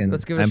let's give it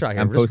a shot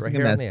here. I'm Just posting right a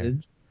here on the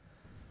message.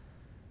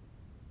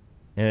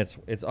 And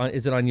it's on.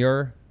 Is it on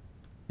your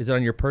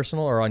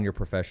personal or on your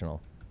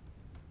professional?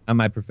 On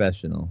my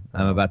professional.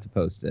 I'm about to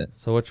post it.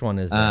 So which one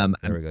is that?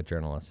 There we go,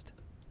 journalist.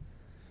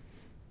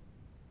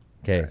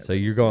 Okay, so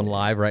you're going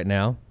live right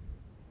now?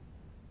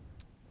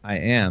 I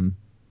am.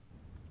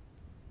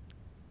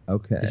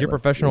 Okay. Is your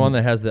professional one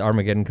that has the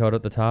Armageddon code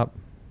at the top?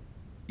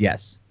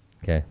 Yes.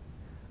 Okay.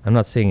 I'm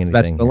not seeing anything.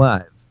 It's about to go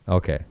live.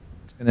 Okay.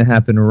 It's going to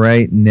happen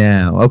right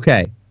now.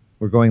 Okay.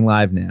 We're going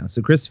live now. So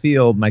Chris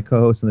Field, my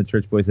co-host on the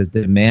Church Boys, has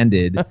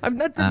demanded. I'm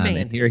not demanding.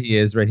 And here he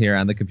is right here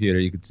on the computer.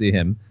 You can see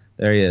him.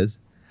 There he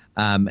is.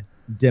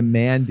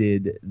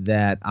 Demanded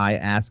that I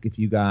ask if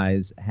you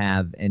guys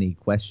have any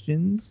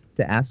questions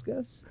to ask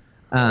us.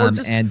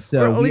 And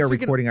so we are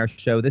recording our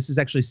show. This is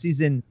actually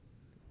season.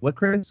 What,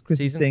 Chris? Chris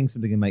is saying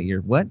something in my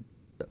ear. What?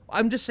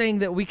 I'm just saying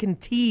that we can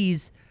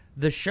tease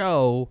the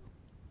show.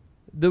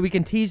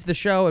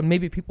 And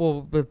maybe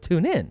people will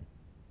tune in.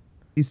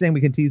 He's saying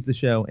we can tease the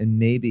show and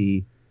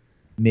maybe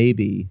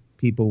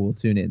people will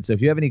tune in. So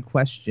if you have any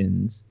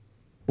questions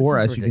for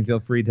us, you can feel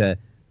free to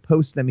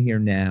post them here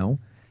now.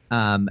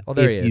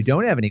 If you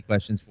don't have any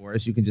questions for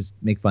us, you can just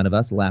make fun of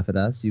us, laugh at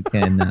us. You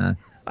can.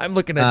 I'm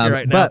looking at you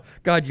right now.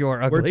 God, you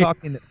are ugly.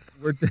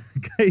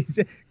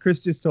 Chris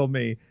just told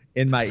me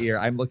in my ear,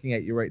 I'm looking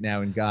at you right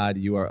now, and God,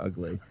 you are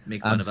ugly.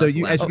 Make fun of so us,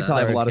 you, as you can tell,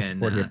 I have a lot of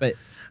support here. But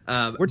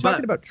we're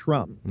talking about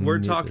Trump. We're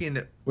talking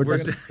about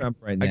Trump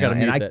right now,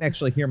 and I can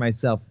actually hear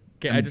myself.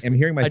 I'm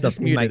hearing myself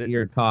in my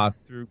ear talk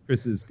through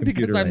Chris's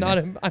computer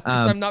because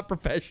I'm not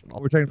professional.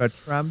 We're talking about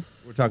Trumps.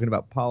 We're talking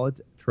about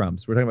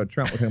Trumps. We're talking about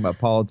Trump. We're talking about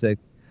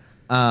politics.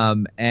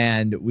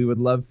 And we would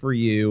love for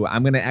you.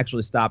 I'm going to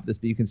actually stop this,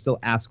 but you can still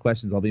ask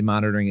questions. I'll be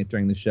monitoring it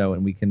during the show,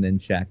 and we can then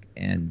check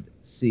and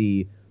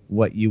see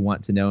what you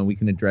want to know, and we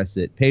can address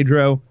it.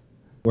 Pedro,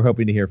 we're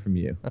hoping to hear from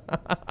you.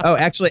 Oh,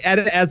 actually,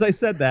 as I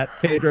said that,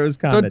 Pedro's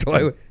comment.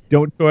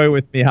 Don't toy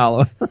with me,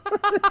 Hollow.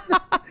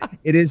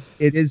 It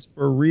is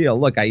for real.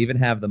 Look, I even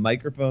have the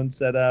microphone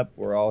set up.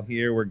 We're all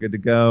here. We're good to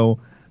go.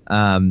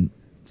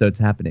 So it's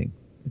happening.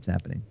 It's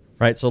happening.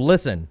 Right. So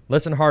listen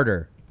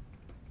harder.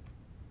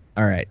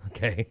 All right.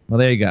 Okay. Well,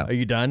 there you go. Are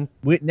you done?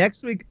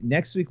 Next week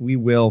we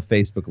will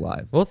Facebook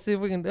Live. We'll see if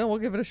we can. We'll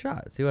give it a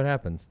shot. See what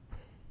happens.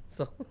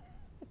 So.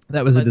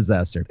 That was a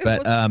disaster,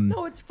 but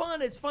no, it's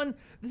fun. It's fun.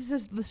 This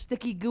is the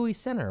sticky, gooey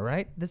center,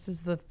 right? This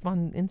is the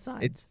fun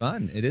inside. It's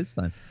fun. It is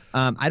fun.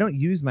 I don't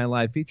use my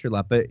live feature a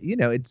lot, but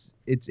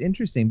it's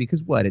interesting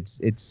because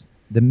it's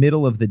the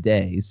middle of the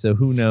day, so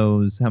who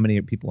knows how many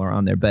people are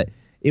on there. But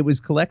it was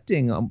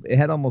collecting. It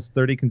had almost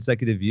 30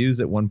 consecutive views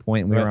at one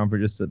point, and we were on for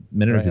just a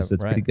minute or two. So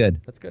it's pretty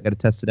good. That's good. Got to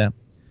test it out.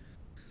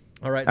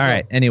 All right. All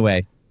right.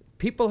 Anyway.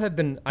 People have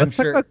been. Let's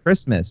talk about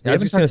Christmas. I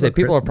was just going to say,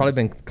 people have probably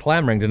been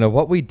clamoring to know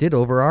what we did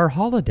over our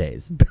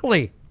holidays.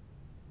 Billy,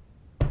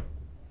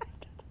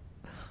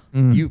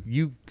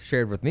 you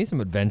shared with me some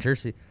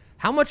adventures.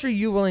 How much are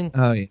you willing?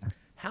 Oh yeah.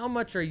 How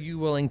much are you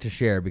willing to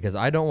share? Because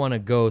I don't want to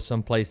go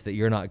someplace that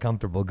you're not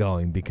comfortable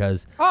going.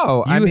 Because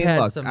you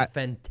had some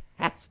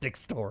fantastic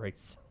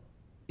stories.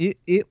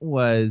 It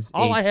was.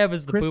 All I have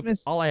is the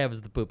Christmas. All I have is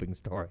the pooping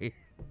story.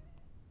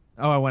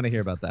 Oh, I want to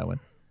hear about that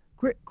one.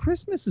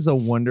 Christmas is a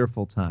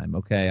wonderful time,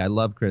 okay? I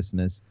love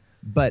Christmas.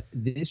 But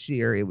this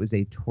year it was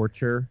a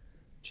torture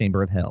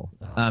chamber of hell.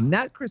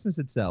 Not Christmas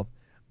itself,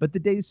 but the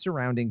days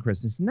surrounding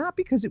Christmas. Not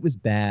because it was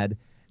bad.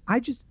 I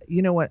just,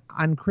 you know what?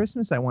 On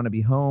Christmas, I want to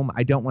be home.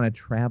 I don't want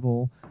to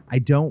travel. I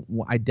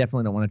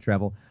definitely don't want to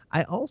travel.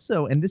 I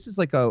also, and this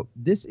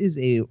is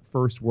a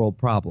first world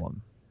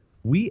problem.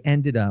 We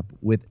ended up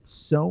with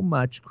so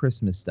much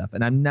Christmas stuff,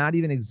 and I'm not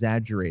even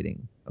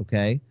exaggerating,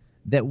 okay,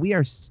 that we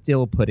are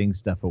still putting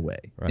stuff away.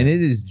 Right. And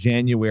it is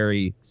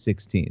January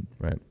 16th.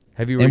 Right.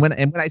 Have you? And when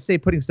I say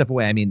putting stuff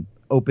away, I mean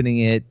opening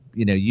it,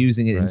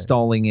 using it, right.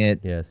 installing it.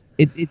 Yes.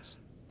 It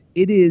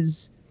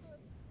is,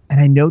 and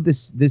I know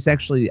this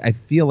actually, I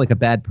feel like a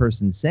bad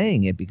person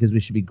saying it because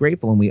we should be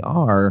grateful, and we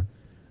are,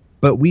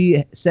 but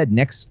we said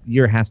next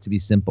year has to be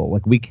simple.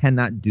 Like, we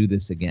cannot do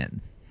this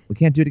again. We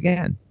can't do it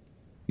again.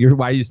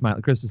 Why are you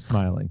smiling? Chris is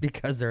smiling.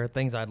 Because there are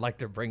things I'd like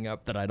to bring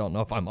up that I don't know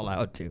if I'm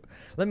allowed to.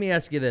 Let me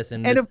ask you this.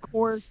 And of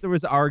course, there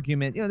was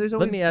argument. There's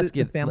always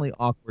the family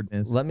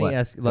awkwardness. Let me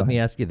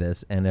ask you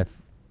this, and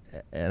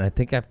I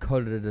think I've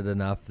coded it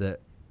enough that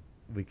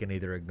we can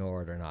either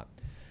ignore it or not.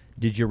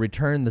 Did you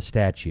return the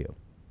statue?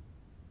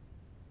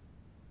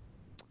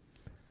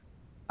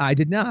 I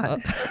did not.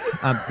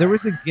 There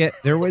was a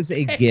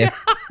gift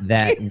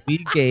that we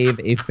gave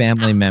a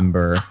family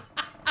member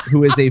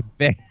who is a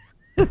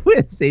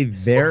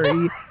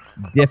very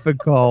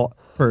difficult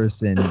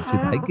person to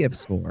buy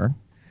gifts for,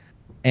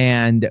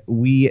 and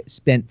we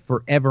spent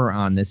forever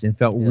on this and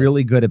felt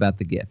really good about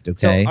the gift.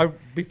 Okay. So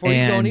before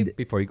you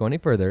go any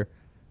further,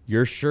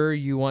 you're sure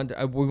you want?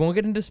 We won't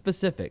get into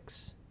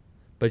specifics,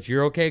 but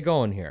you're okay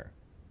going here.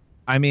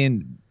 I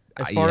mean,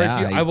 as far as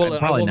you, I will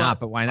probably not.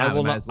 But why not?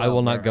 I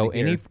will not go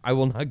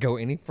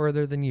any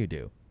further than you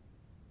do.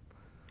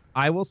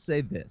 I will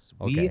say this.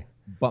 Okay.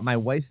 But my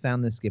wife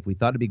found this gift. We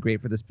thought it'd be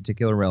great for this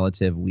particular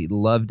relative. We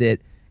loved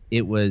it.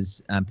 It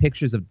was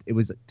it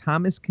was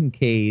Thomas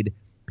Kincaid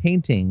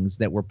paintings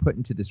that were put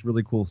into this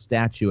really cool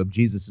statue of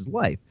Jesus's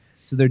life.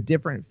 So they're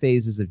different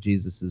phases of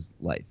Jesus's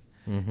life.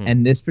 Mm-hmm.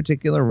 And this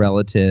particular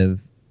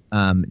relative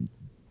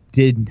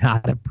did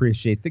not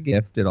appreciate the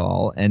gift at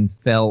all and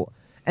felt,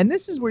 and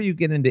this is where you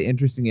get into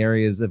interesting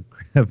areas of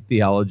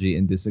theology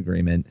and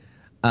disagreement,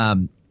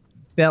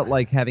 felt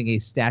like having a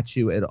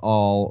statue at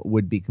all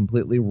would be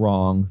completely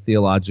wrong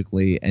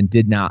theologically and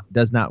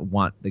does not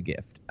want the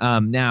gift.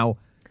 Now,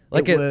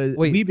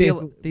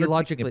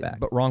 theologically,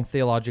 but wrong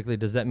theologically,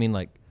 does that mean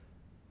like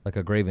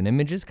a graven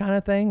images kind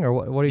of thing, or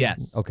what are you?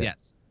 Yes. Okay.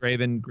 Yes.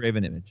 Graven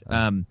image.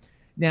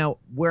 Now,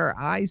 where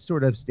I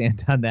sort of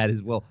stand on that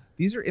is, well,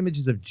 these are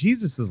images of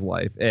Jesus's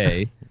life.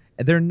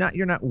 You're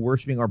not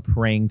worshiping or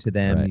praying to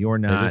them. Right. You're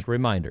not. They're just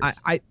reminders.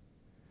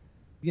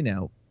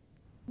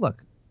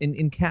 Look. In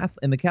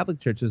the Catholic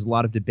Church, there's a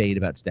lot of debate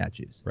about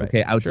statues. Right.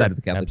 Okay, outside of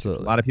the Catholic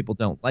Absolutely. Church, a lot of people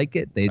don't like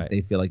it.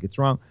 They feel like it's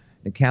wrong.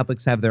 The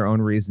Catholics have their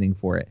own reasoning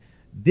for it.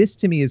 This,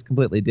 to me, is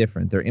completely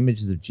different. They're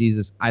images of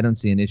Jesus. I don't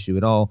see an issue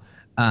at all.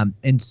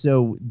 And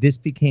so this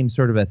became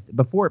sort of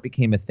before it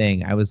became a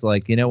thing, I was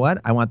like, you know what?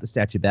 I want the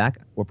statue back.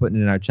 We're putting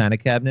it in our china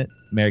cabinet.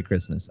 Merry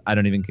Christmas. I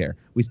don't even care.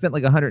 We spent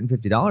like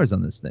 $150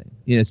 on this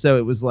thing. So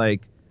it was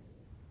like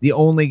the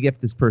only gift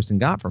this person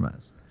got from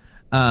us.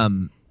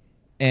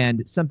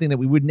 And something that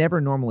we would never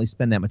normally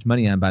spend that much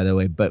money on, by the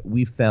way, but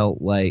we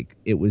felt like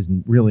it was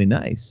really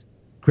nice.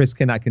 Chris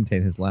cannot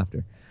contain his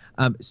laughter.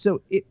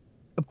 So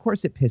of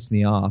course it pissed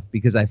me off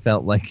because I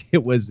felt like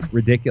it was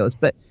ridiculous.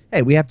 But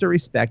hey, we have to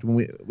respect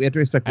we have to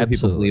respect what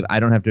people believe. I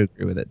don't have to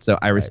agree with it. So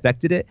I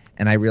respected it,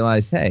 and I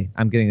realized, hey,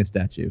 I'm getting a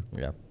statue.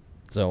 Yeah.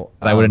 So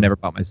but I would have never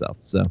bought myself.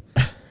 So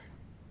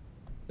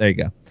there you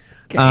go.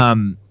 Okay.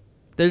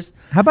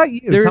 How about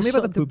you? Tell me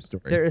about the poop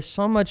story. There is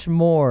so much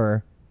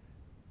more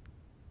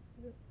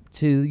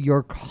to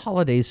your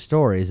holiday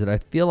stories that I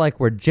feel like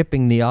we're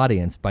gypping the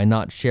audience by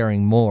not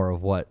sharing more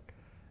of what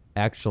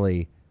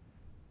actually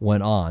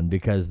went on,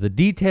 because the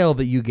detail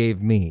that you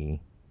gave me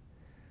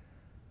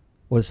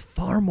was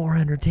far more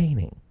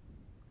entertaining,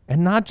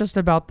 and not just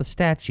about the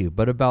statue,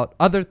 but about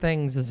other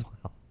things as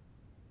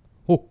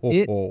well.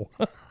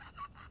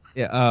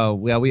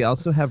 Well, we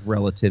also have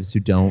relatives who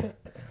don't.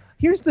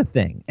 Here's the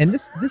thing, and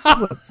this is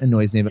what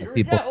annoys me about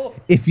people.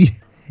 If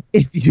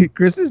you,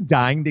 Chris is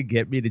dying to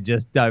get me to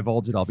just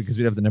divulge it all because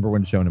we have the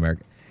 #1 show in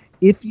America.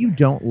 If you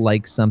don't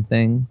like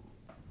something,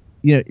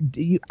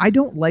 I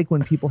don't like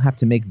when people have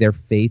to make their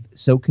faith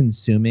so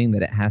consuming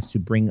that it has to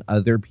bring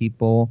other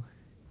people.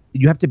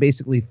 You have to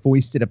basically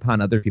foist it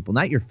upon other people,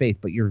 not your faith,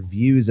 but your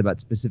views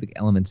about specific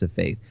elements of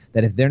faith,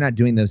 that if they're not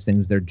doing those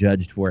things, they're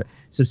judged for it.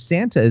 So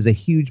Santa is a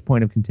huge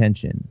point of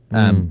contention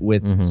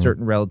with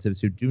certain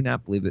relatives who do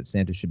not believe that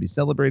Santa should be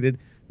celebrated,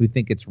 who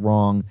think it's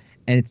wrong.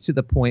 And it's to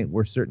the point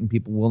where certain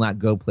people will not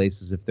go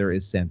places if there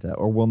is Santa,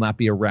 or will not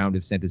be around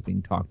if Santa's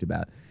being talked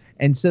about.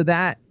 And so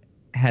that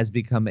has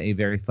become a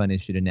very fun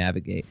issue to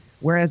navigate.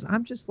 Whereas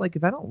I'm just like,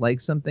 if I don't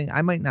like something,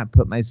 I might not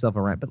put myself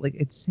around, but like,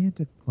 it's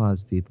Santa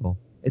Claus, people.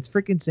 It's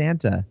freaking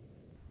Santa.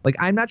 Like,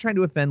 I'm not trying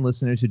to offend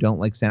listeners who don't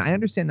like Santa. I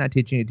understand not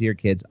teaching it to your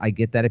kids. I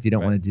get that if you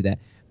don't want to do that.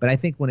 But I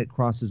think when it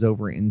crosses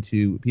over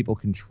into people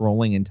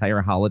controlling entire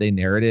holiday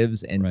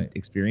narratives and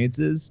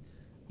experiences,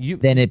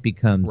 then it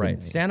becomes right.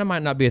 annoying. Santa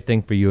might not be a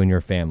thing for you and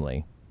your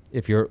family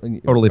if you're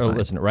Totally a fine.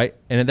 listener, right?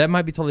 And that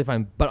might be totally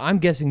fine. But I'm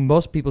guessing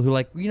most people who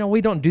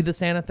we don't do the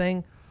Santa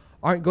thing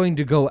aren't going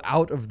to go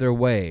out of their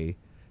way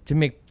to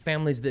make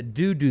families that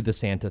do the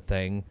Santa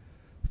thing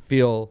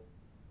feel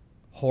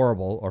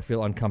horrible or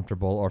feel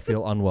uncomfortable or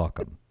feel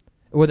unwelcome.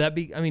 Would that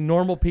be? I mean,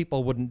 normal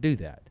people wouldn't do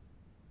that.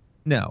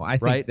 No, I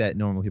think Right? that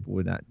normal people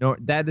would not. No,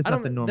 that is I not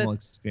don't- the normal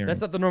that's- experience.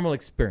 That's not the normal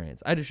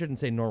experience. I just shouldn't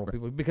say normal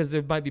people because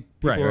there might be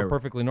people who are right.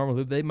 perfectly normal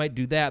who they might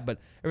do that, but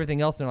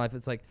everything else in their life,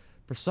 it's like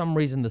for some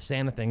reason the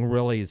Santa thing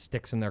really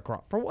sticks in their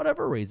craw for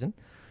whatever reason.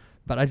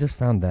 But I just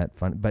found that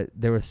fun. But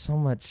there was so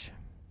much.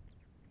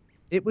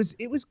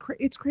 It's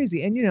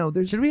crazy, and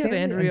there's Should we have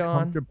family Andrea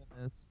on?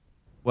 uncomfortableness.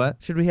 What?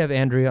 Should we have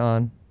Andrea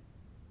on?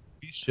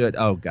 We should.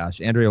 Oh gosh,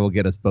 Andrea will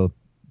get us both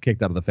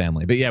kicked out of the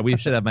family. But yeah, we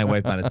should have my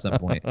wife on at some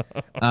point.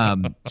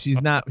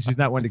 She's not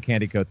one to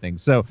candy coat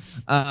things. So,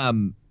 I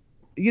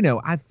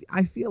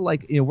feel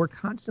like we're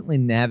constantly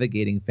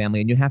navigating family,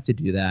 and you have to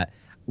do that.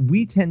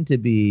 We tend to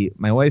be,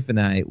 my wife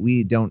and I,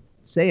 we don't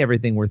say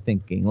everything we're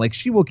thinking. Like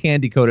she will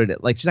candy coat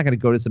it. Like she's not going to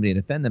go to somebody and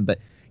offend them, but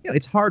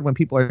it's hard when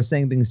people are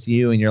saying things to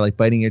you and you're like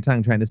biting your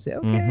tongue trying to say,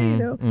 okay,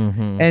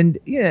 and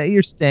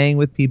you're staying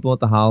with people at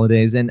the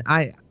holidays, and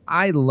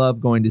I love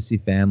going to see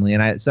family,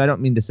 and so I don't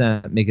mean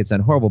to make it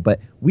sound horrible, but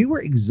we were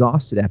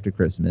exhausted after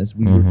Christmas.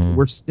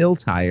 We're still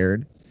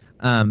tired,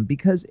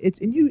 because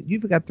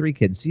you've got 3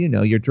 kids, so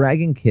you're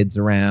dragging kids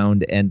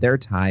around, and they're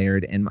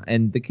tired,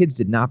 and the kids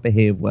did not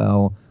behave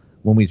well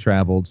when we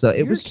traveled, so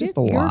it was just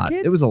a lot.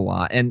 It was a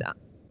lot, and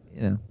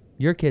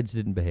Your kids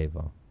didn't behave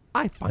well.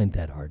 I find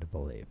that hard to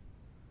believe.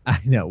 I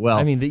know. Well,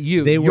 I mean that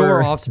your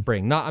were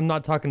offspring. I'm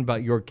not talking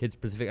about your kids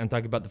specific. I'm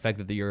talking about the fact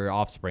that they're your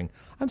offspring.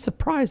 I'm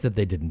surprised that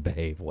they didn't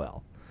behave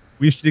well.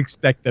 We should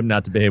expect them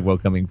not to behave well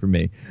coming from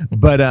me,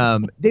 but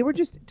they were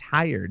just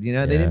tired. They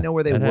didn't know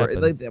where they were.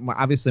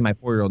 Obviously, my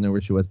 4-year-old knew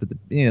where she was, but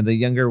the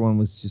younger one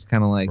was just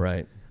kind of like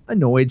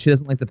annoyed. She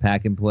doesn't like the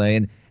pack and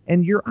play,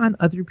 and you're on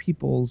other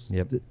people's.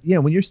 Yep.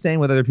 When you're staying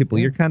with other people,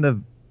 you're kind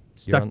of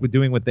stuck with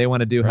doing what they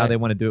want to do, how they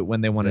want to do it,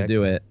 when they want to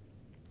do it.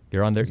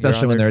 You're on their,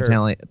 especially when they're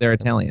Italian. They're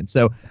Italian,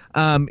 so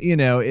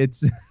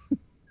it's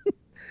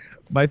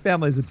my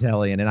family's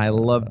Italian, and I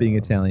love being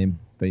Italian,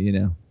 but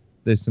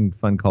there's some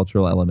fun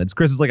cultural elements.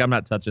 Chris is like, I'm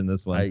not touching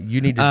this one.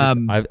 You need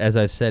to, as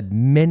I've said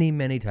many,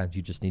 many times,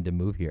 you just need to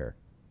move here.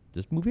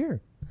 Just move here.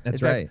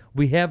 That's in right. Fact,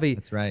 we have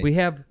That's right. We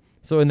have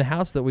so in the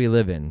house that we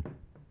live in,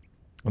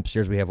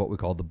 upstairs we have what we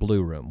call the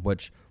blue room,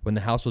 which when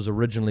the house was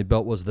originally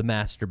built was the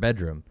master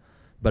bedroom.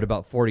 But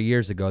about 40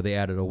 years ago, they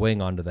added a wing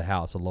onto the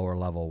house, a lower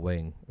level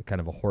wing, kind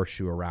of a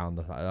horseshoe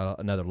around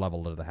another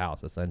level of the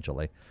house,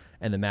 essentially.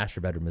 And the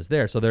master bedroom is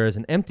there. So there is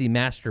an empty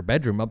master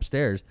bedroom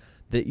upstairs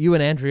that you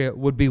and Andrea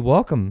would be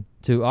welcome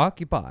to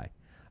occupy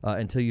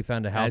until you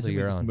found a house of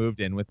your just own.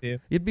 Moved in with you.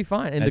 You'd be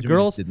fine. And Imagine the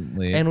girls didn't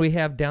leave. and we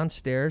have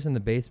downstairs in the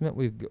basement.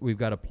 We've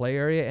got a play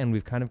area, and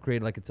we've kind of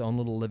created like its own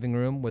little living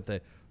room with a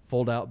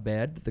fold-out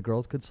bed that the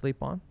girls could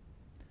sleep on.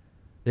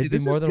 They'd be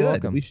more than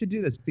welcome. We should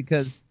do this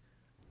because.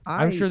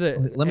 I'm sure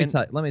that. Let me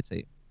tell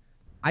you.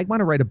 I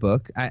want to write a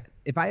book.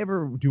 If I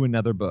ever do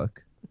another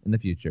book in the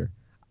future,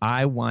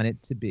 I want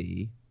it to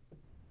be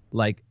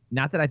like,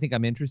 not that I think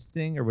I'm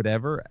interesting or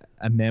whatever,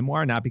 a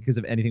memoir, not because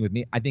of anything with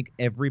me. I think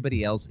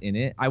everybody else in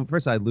it.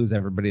 First, I'd lose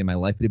everybody in my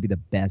life, but it'd be the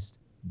best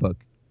book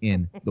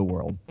in the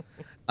world.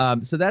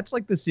 So that's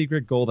like the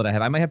secret goal that I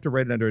have. I might have to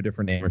write it under a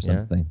different name or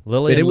something.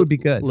 Lily, but it would be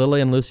good. Lily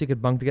and Lucy could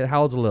bunk together.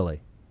 How old's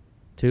Lily?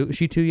 2? Is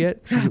she 2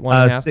 yet? She's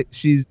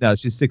 1.5.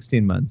 She's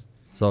 16 months.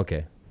 So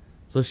okay.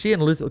 So she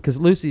and Lucy, because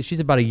Lucy, she's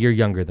about a year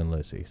younger than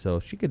Lucy, so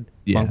she could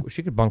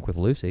bunk with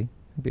Lucy.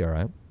 It'd be all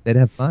right. They'd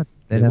have fun.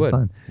 They'd have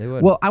fun. They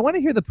would. Well, I want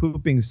to hear the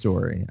pooping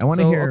story. I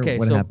want to hear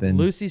what happened.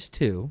 Lucy's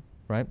 2,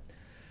 right?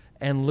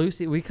 And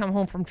Lucy, we come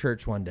home from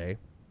church one day,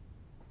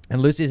 and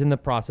Lucy's in the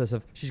process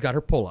of, she's got her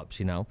pull-ups,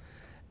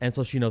 and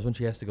so she knows when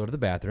she has to go to the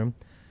bathroom.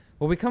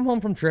 Well, we come home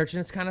from church,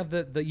 and it's kind of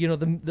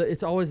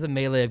it's always the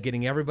melee of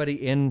getting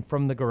everybody in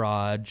from the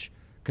garage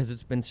because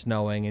it's been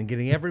snowing, and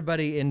getting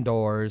everybody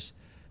indoors.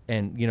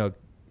 And,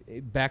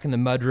 back in the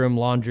mudroom,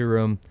 laundry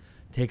room,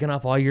 taking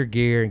off all your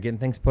gear and getting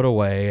things put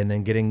away, and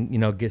then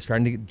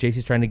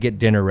JC's trying to get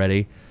dinner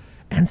ready.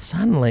 And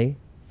suddenly,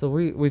 so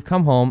we've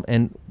come home,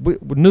 and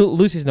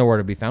Lucy's nowhere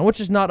to be found,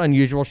 which is not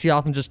unusual. She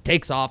often just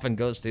takes off and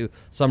goes to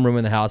some room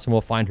in the house, and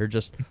we'll find her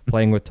just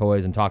playing with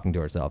toys and talking to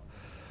herself.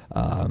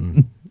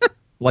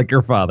 Like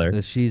your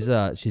father. She's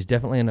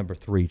definitely a number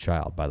 3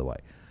 child, by the way.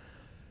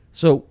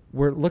 So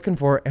we're looking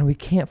for her, and we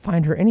can't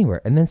find her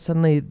anywhere. And then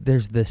suddenly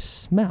there's this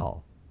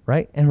smell.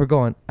 Right? And we're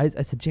going, I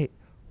said, Jay,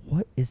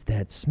 what is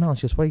that smell?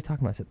 She goes, what are you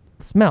talking about? I said,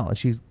 smell. And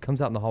she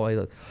comes out in the hallway,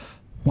 like,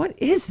 what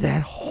is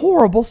that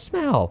horrible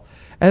smell?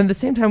 And at the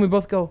same time, we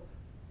both go,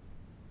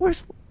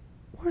 where's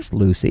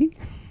Lucy?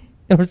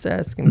 And we're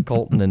asking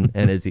Colton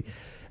and Izzy,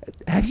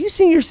 have you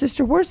seen your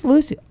sister? Where's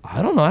Lucy?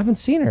 I don't know. I haven't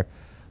seen her.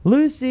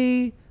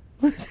 Lucy.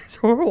 So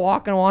we're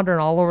wandering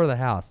all over the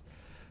house.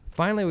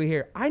 Finally, we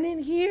hear, I'm in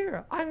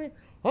here. I've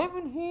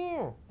been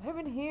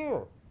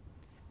here.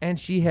 and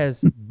she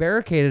has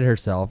barricaded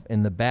herself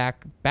in the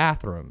back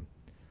bathroom,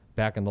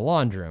 back in the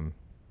laundry room,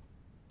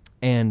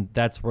 and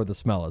that's where the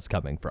smell is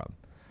coming from.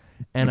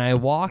 And I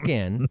walk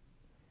in,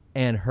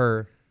 and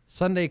her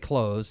Sunday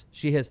clothes,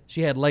 she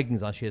had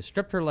leggings on. She has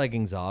stripped her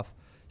leggings off.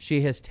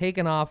 She has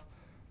taken off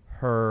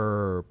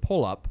her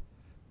pull-up,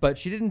 but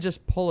she didn't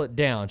just pull it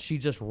down. She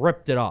just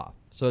ripped it off.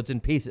 So it's in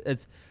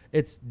pieces.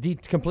 It's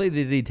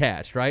completely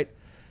detached, right?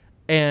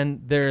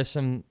 And there is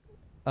some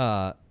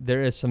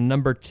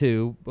number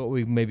 2, what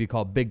we maybe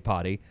call big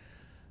potty.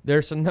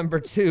 There's some number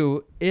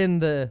 2 in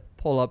the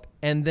pull-up,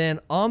 and then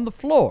on the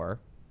floor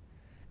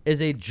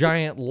is a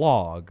giant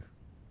log.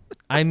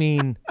 I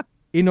mean,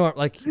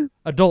 like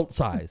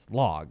adult-sized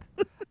log.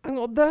 I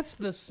go, that's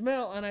the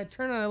smell. And I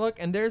turn and I look,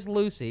 and there's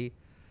Lucy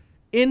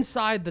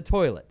inside the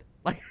toilet.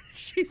 Like,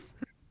 she's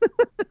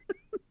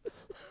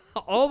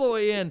all the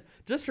way in.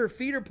 Just her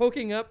feet are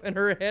poking up, and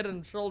her head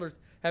and shoulders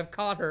have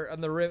caught her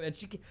on the rim. And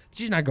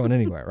she's not going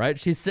anywhere, right?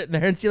 She's sitting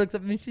there, and she looks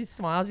up at me, and she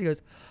smiles. She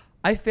goes,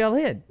 I fell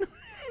in.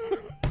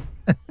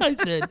 I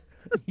said,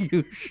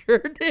 you sure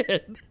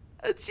did.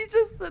 And she's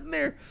just sitting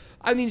there.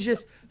 I mean,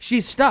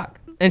 she's stuck.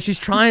 And she's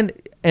trying,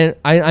 and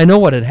I know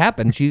what had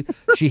happened. She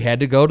had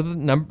to go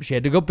to she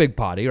had to go big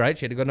potty, right?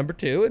 She had to go number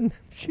 2, and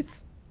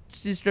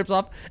she strips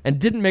off and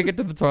didn't make it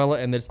to the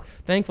toilet. And there's,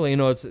 thankfully,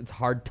 it's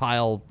hard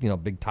tile,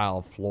 big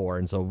tile floor,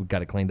 and so we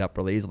got it cleaned up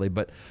really easily.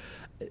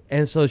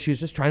 And so she was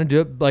just trying to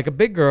do it like a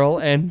big girl,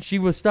 and she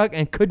was stuck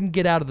and couldn't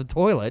get out of the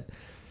toilet,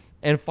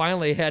 and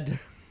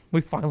we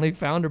finally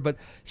found her, but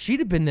she'd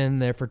have been in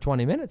there for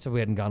 20 minutes if we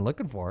hadn't gone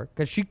looking for her,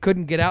 because she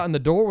couldn't get out and the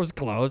door was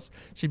closed.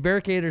 She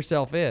barricaded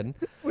herself in.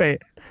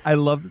 Wait, I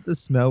love that the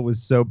smell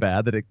was so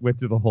bad that it went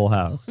through the whole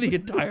house. The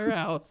entire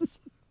house.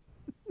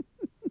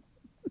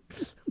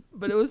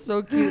 But it was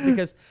so cute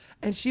because,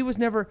 and she was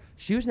never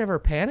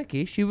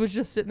panicky. She was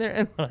just sitting there,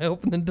 and when I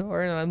opened the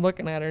door and I'm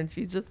looking at her, and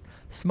she's just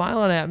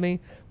smiling at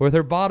me with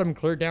her bottom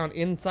clear down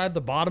inside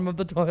the bottom of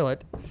the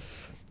toilet.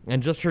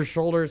 And just her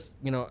shoulders,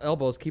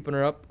 elbows keeping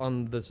her up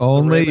on this.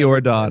 Only your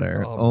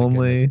daughter.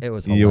 Only it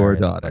was your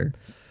daughter.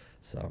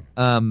 So,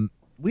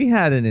 we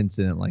had an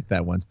incident like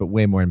that once, but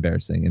way more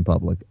embarrassing in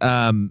public.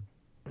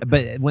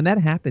 But when that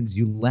happens,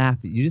 you laugh.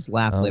 You just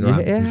laugh later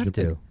on. You have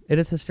to. It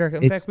is hysterical.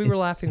 In fact, we were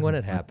laughing when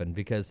it happened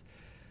because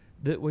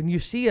when you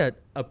see a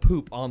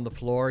poop on the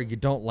floor, you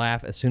don't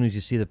laugh as soon as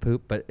you see the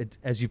poop. But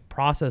as you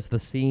process the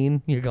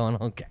scene, you're going,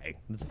 okay,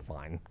 it's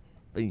fine.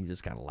 But you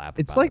just kind of laugh.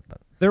 It's like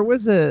there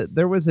was a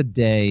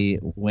day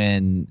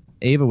when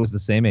Ava was the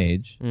same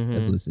age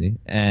as Lucy,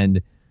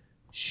 and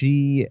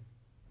she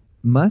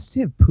must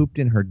have pooped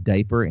in her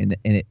diaper, and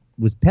it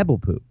was pebble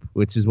poop,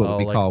 which is what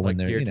we call when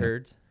they're deer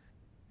turds.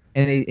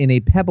 And a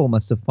pebble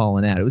must have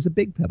fallen out. It was a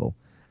big pebble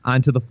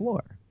onto the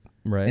floor.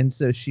 Right. And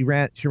so she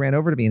ran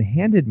over to me and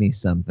handed me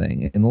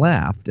something and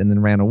laughed and then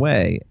ran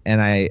away.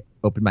 And I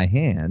opened my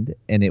hand,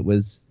 and it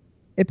was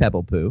a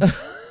pebble poop.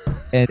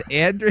 And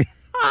Andrea.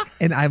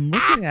 And I'm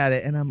looking at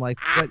it, and I'm like,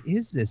 what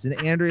is this? And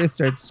Andrea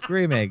starts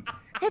screaming,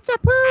 it's a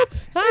poop!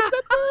 It's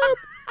a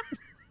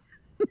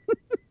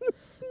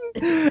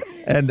poop!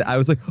 And I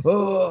was like,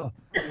 oh!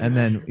 And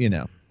then,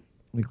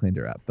 we cleaned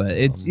her up. But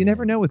you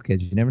never know with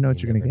kids. You never know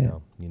what you're going to get.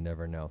 You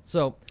never know.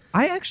 So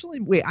I actually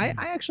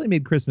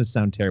made Christmas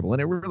sound terrible,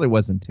 and it really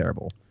wasn't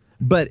terrible.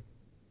 But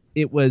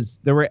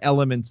there were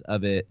elements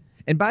of it.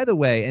 And by the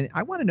way, and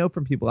I want to know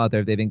from people out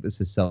there if they think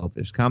this is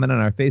selfish. Comment on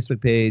our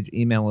Facebook page,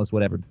 email us,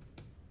 whatever.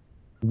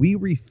 We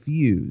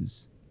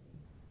refuse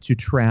to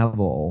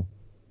travel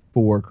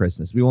for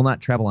Christmas. We will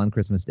not travel on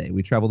Christmas Day.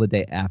 We travel the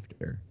day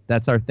after.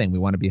 That's our thing. We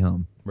want to be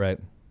home. Right.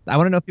 I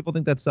want to know if people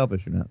think that's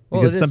selfish or not.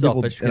 Well, because it is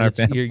selfish. People in our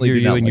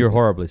family you're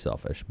horribly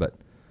selfish. But,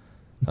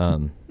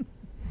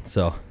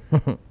 so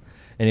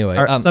anyway,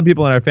 some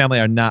people in our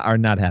family are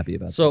not happy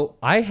about. So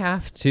I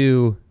have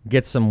to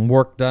get some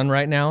work done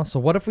right now. So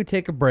what if we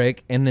take a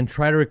break and then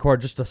try to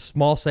record just a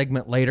small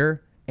segment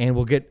later, and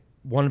we'll get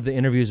one of the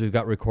interviews we've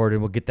got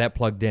recorded. We'll get that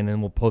plugged in, and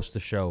we'll post the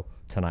show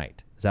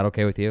tonight. Is that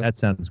okay with you? That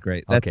sounds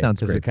great. That sounds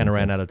great. Because we kind of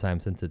ran out of time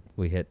since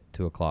we hit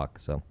 2:00.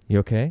 So you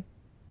okay?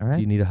 All right.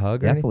 Do you need a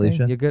hug? Or yeah, anything?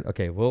 Felicia. You good?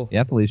 Okay.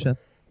 Yeah, Felicia.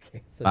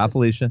 Okay, so bye,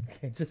 Felicia.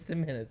 Okay, just a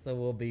minute. So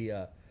we'll be.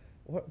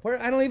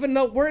 Where I don't even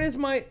know where is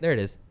my. There it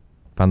is.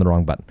 Found the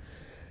wrong button.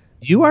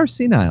 You are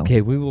senile.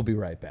 Okay, we will be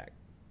right back.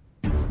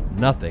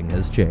 Nothing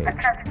has changed.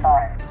 The church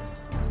boys.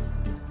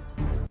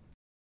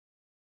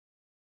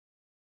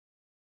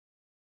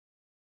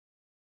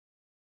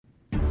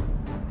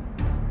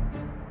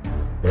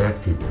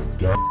 Back to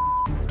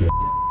the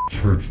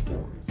church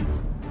boys.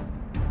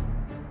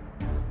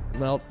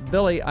 Well,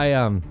 Billy,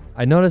 I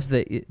noticed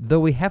that though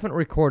we haven't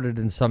recorded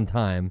in some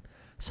time,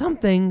 some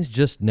things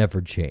just never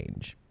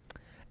change.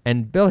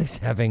 And Billy's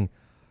having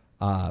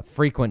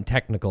frequent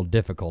technical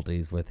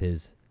difficulties with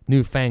his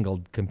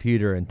newfangled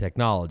computer and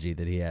technology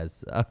that he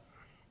has.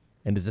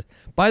 And is this,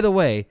 by the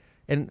way,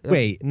 and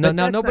wait, no,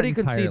 nobody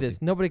can see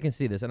this. Nobody can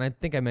see this. And I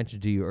think I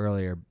mentioned to you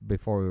earlier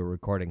before we were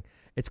recording.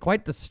 It's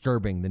quite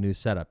disturbing, the new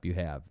setup you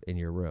have in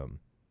your room,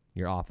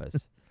 your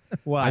office.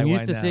 Why? I'm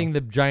used Why to now? seeing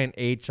the giant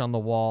H on the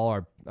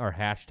wall or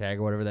hashtag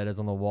or whatever that is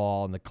on the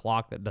wall and the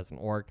clock that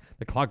doesn't work,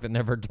 the clock that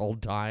never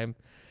told time.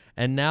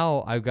 And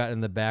now I've got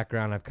in the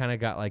background, I've kind of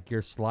got like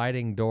your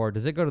sliding door.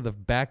 Does it go to the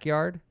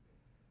backyard?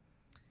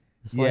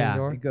 The sliding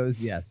door? It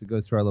goes. Yes, it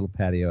goes to our little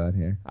patio out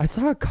here. I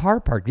saw a car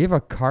park. Do you have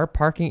a car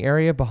parking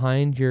area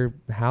behind your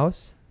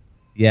house?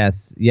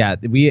 Yes, yeah.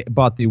 We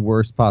bought the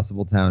worst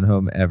possible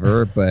townhome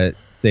ever, but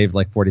saved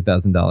like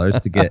 $40,000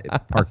 to get a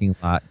parking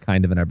lot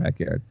kind of in our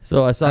backyard.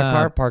 So I saw a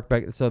car park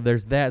back. So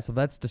there's that. So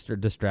that's just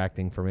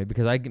distracting for me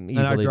because I get And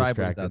our easily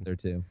driveway's distracted. out there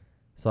too.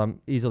 So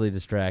I'm easily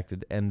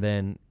distracted. And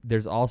then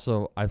there's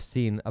also, I've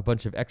seen a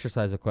bunch of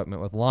exercise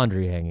equipment with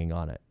laundry hanging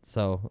on it.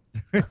 So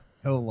There's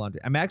no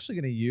laundry. I'm actually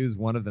going to use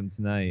one of them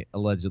tonight,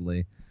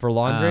 allegedly. for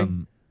laundry,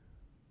 Um,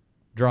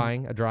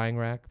 a drying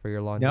rack for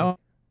your laundry. No,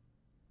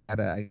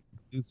 I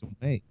lose some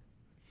weight.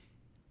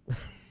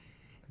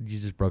 You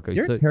just broke up.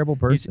 You're so a terrible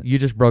person. You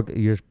just broke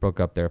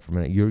up there for a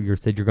minute. You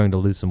said you're going to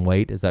lose some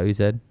weight. Is that what you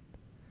said?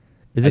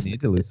 I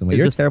need to lose some weight. is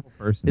You're this- a terrible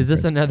person. Is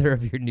this Chris. another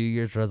of your New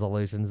Year's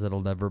resolutions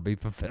that'll never be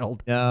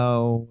fulfilled?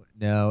 No.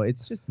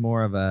 It's just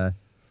more of a,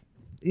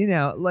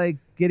 like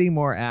getting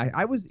more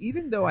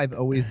even though I've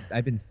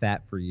been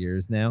fat for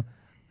years now.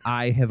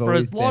 I have For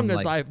always as long been,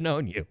 as like, I've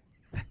known you.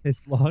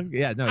 as long.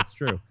 Yeah, no, it's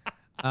true.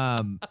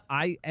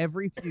 I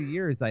every few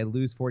years I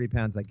lose 40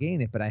 pounds, I gain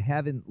it, but I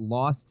haven't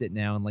lost it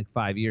now in like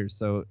 5 years.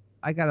 So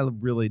I got to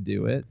really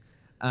do it.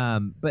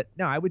 But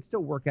no, I would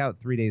still work out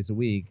 3 days a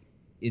week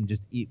and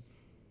just eat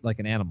like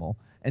an animal.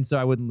 And so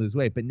I wouldn't lose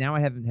weight. But now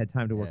I haven't had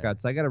time to work out.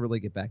 So I got to really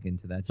get back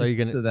into that. So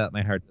so that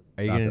my heart doesn't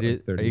Are you stop gonna at do?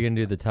 like 30. Are you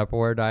gonna do the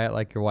Tupperware diet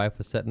like your wife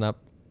was setting up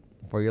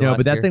for you? No, last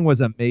but that year? thing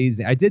was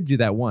amazing. I did do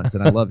that once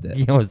and I loved it.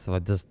 It was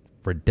just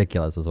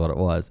ridiculous, is what it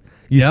was.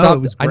 You No, stopped. it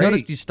was I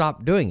noticed great. you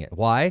stopped doing it.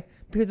 Why?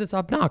 Because it's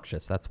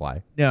obnoxious. That's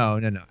why. No.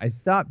 I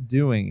stopped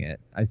doing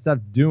it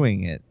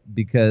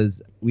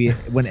because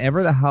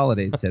whenever the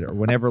holidays hit or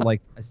whenever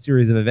like a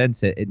series of events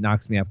hit, it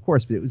knocks me off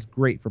course. But it was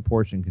great for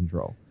portion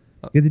control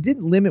because it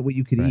didn't limit what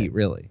you could eat,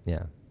 really.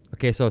 Yeah.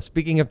 Okay. So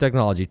speaking of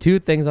technology, two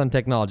things on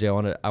technology I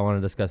want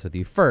to discuss with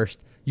you. First,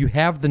 you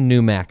have the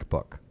new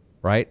MacBook,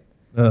 right?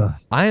 Ugh.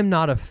 I am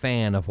not a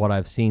fan of what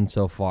I've seen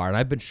so far, and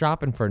I've been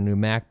shopping for a new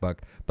MacBook,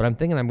 but I'm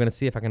thinking I'm going to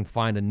see if I can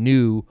find a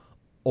new,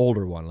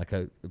 older one, like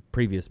a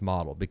previous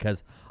model,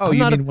 because Oh, I'm you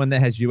not mean one that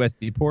has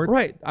USB ports?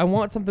 right. I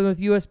want something with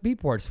USB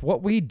ports.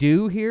 What we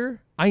do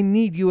here, I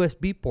need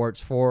USB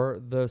ports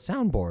for the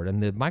soundboard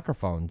and the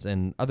microphones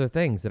and other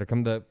things that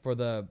are for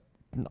the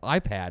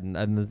iPad and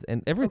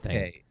everything.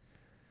 Okay.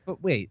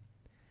 But wait.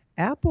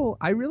 Apple,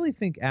 I really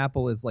think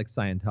Apple is like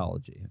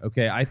Scientology.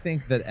 Okay, I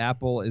think that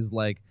Apple is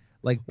like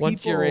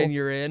Once you're people- in,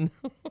 you're in.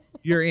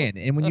 You're in.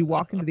 And when you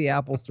walk into the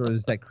Apple store,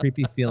 there's that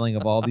creepy feeling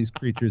of all these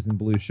creatures in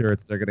blue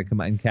shirts. They're going to come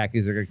out in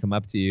khakis. They're going to come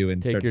up to you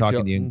and start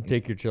talking to you.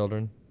 Take your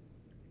children.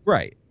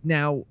 Right.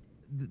 Now,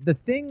 the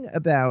thing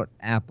about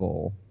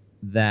Apple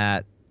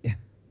that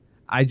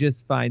I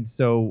just find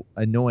so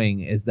annoying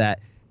is that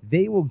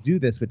they will do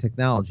this with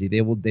technology.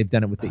 They've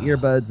done it with the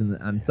earbuds and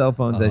on cell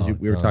phones, as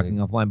we were talking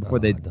offline before.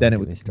 They've done it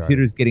with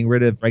computers, getting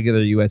rid of regular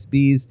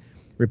USBs,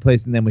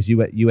 replacing them with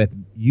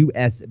USB-C,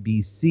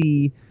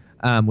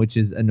 which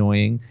is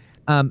annoying.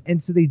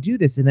 And so they do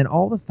this, and then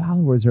all the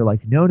followers are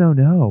like,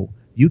 no,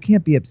 you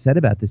can't be upset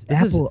about this.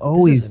 Apple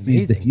always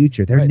sees the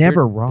future. They're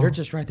never wrong. They're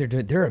just right.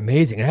 They're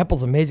amazing.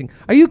 Apple's amazing.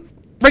 Are you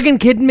friggin'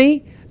 kidding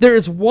me?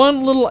 There's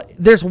one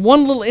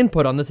little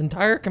input on this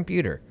entire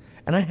computer,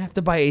 and I have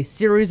to buy a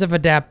series of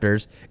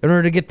adapters in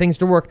order to get things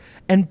to work.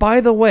 And by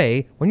the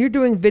way, when you're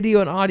doing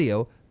video and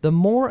audio, the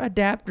more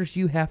adapters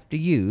you have to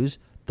use,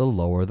 the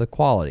lower the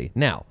quality.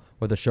 Now,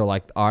 with a show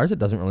like ours, it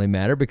doesn't really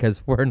matter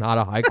because we're not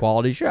a high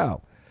quality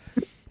show.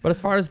 But as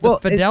far as the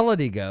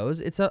fidelity goes,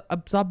 it's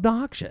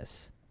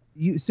obnoxious.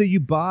 You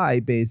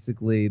buy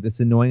basically this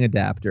annoying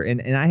adapter,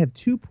 and I have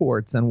two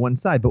ports on one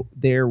side, but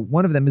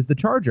one of them is the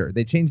charger.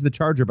 They changed the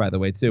charger, by the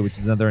way, too, which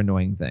is another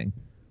annoying thing.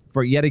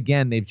 For yet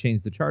again, they've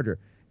changed the charger.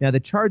 Now the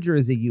charger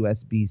is a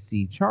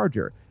USB-C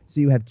charger, so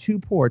you have two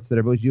ports that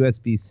are both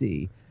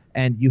USB-C,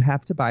 and you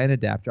have to buy an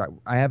adapter.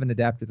 I have an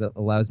adapter that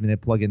allows me to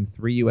plug in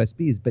 3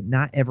 USBs, but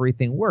not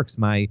everything works.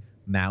 My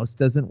mouse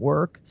doesn't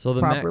work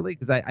properly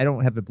because I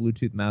don't have a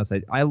Bluetooth mouse.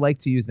 I like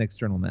to use an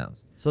external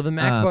mouse. So the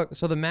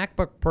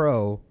MacBook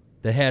Pro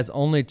that has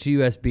only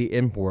two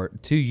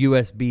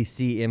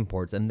USB-C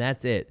imports, and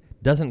that's it.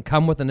 Doesn't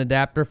come with an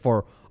adapter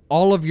for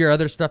all of your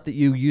other stuff that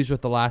you used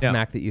with the last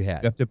Mac that you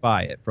had. You have to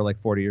buy it for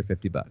like $40 or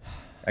 $50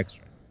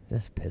 extra.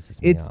 Just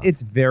pisses me off.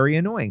 It's very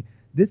annoying.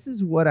 This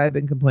is what I've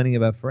been complaining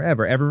about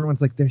forever.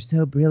 Everyone's like, they're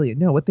so brilliant.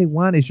 No, what they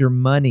want is your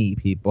money,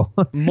 people.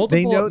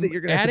 They know that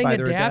you're going to have to buy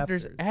their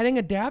adapters. Adding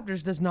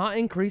adapters does not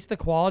increase the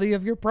quality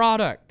of your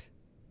product.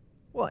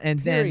 Well,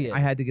 and then I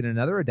had to get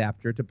another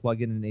adapter to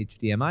plug in an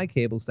HDMI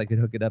cable so I could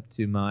hook it up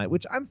to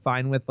which I'm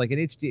fine with. Like an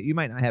HDMI, you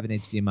might not have an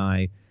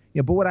HDMI,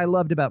 but what I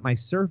loved about my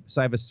Surface,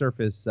 so I have a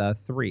Surface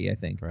 3, I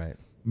think. Right.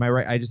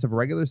 I just have a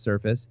regular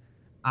Surface.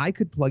 I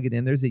could plug it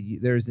in. There's an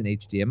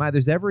HDMI.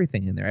 There's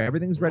everything in there.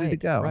 Everything's ready to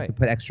go. I could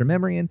put extra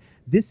memory in.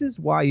 This is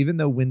why, even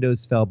though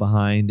Windows fell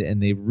behind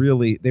and they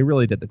really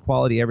did the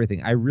quality,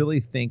 everything, I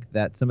really think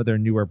that some of their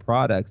newer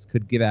products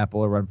could give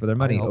Apple a run for their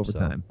money over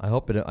time. I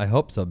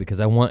hope so, because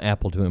I want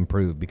Apple to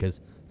improve,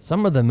 because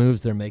some of the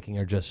moves they're making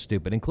are just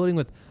stupid, including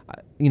with,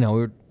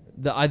 the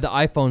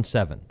iPhone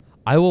 7.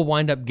 I will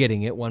wind up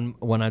getting it when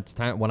it's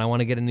time, when I want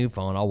to get a new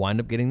phone. I'll wind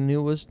up getting the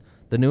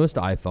newest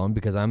iPhone,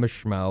 because I'm a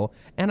schmo,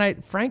 and I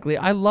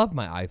love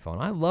my iPhone.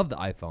 I love the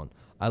iPhone.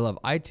 I love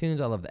iTunes.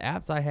 I love the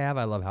apps I have.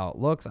 I love how it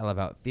looks. I love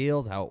how it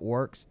feels, how it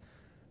works.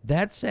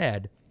 That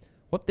said,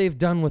 what they've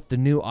done with the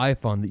new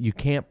iPhone, that you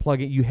can't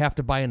plug it, you have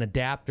to buy an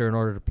adapter in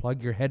order to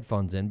plug your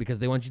headphones in, because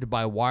they want you to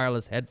buy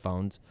wireless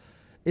headphones,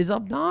 is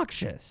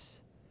obnoxious.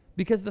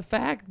 Because the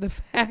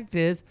fact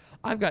is,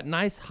 I've got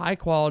nice,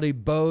 high-quality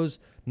Bose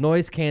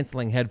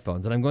noise-canceling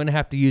headphones, and I'm going to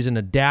have to use an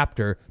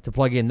adapter to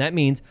plug in. That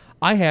means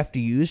I have to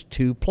use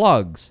 2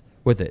 plugs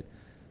with it,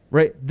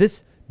 right?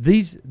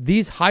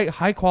 These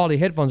high-quality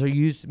headphones are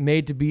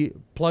made to be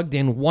plugged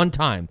in one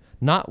time,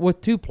 not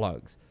with 2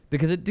 plugs,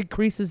 because it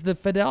decreases the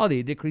fidelity,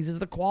 it decreases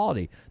the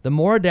quality. The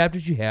more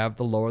adapters you have,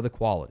 the lower the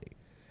quality.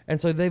 And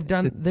so they've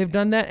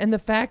done that. And the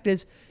fact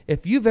is,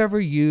 if you've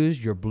ever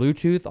used your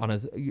Bluetooth on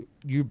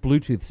your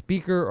Bluetooth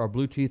speaker or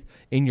Bluetooth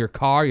in your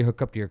car, you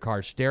hook up to your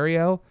car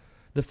stereo,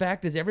 the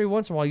fact is, every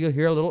once in a while you'll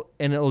hear a little,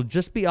 and it'll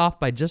just be off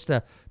by just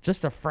a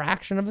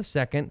fraction of a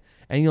second,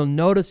 and you'll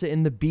notice it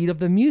in the beat of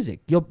the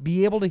music. You'll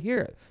be able to hear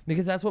it,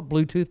 because that's what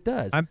Bluetooth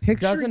does. I'm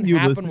picturing you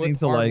listening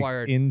to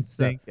like In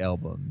Sync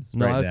albums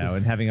now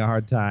and having a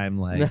hard time,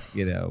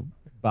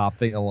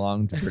 bopping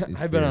along to Britney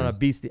Spears. I've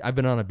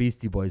been on a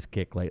Beastie Boys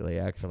kick lately,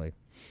 actually.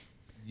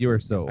 You are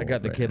so old. I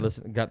got the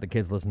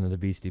kids listening to the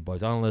Beastie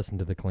Boys. I don't listen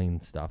to the clean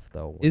stuff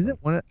though. Isn't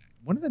one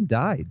of them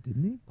died,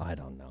 didn't he? I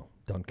don't know.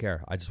 Don't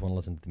care. I just want to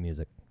listen to the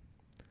music.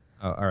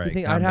 Oh, all right. You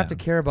think I'd have to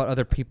care about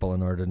other people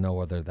in order to know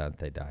whether that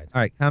they died?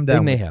 All right, calm down.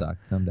 They may have.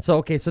 Calm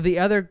down. So the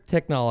other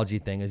technology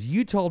thing is,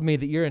 you told me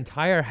that your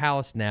entire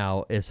house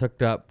now is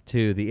hooked up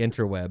to the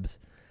interwebs,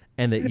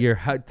 and that you're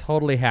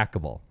totally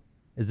hackable.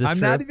 Is this true? I'm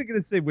not even going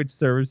to say which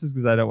services,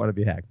 because I don't want to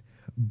be hacked.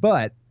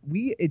 But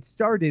it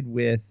started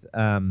with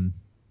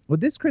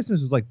this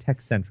Christmas was like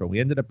Tech Central.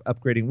 We ended up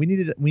upgrading.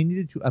 We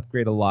needed to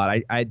upgrade a lot.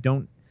 I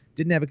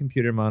didn't have a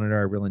computer monitor.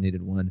 I really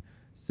needed one.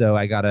 So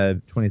I got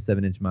a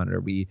 27-inch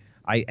monitor.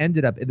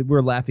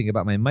 We're laughing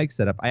about my mic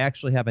setup. I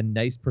actually have a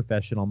nice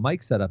professional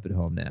mic setup at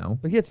home now.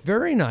 Well, yeah, it's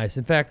very nice.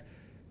 In fact,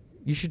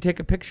 you should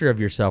take a picture of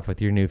yourself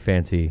with your new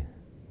fancy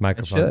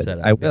microphone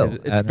setup. I will.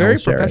 It's very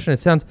professional. It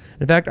sounds.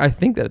 In fact, I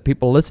think that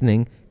people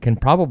listening can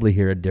probably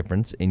hear a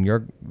difference in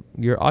your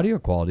audio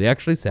quality. It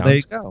actually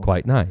sounds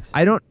quite nice.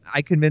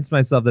 I convinced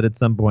myself that at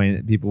some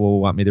point people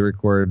will want me to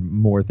record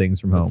more things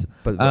from home.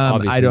 But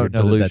obviously I don't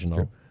know delusional. that that's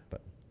true.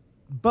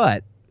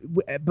 But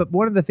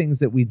one of the things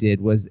that we did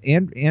was,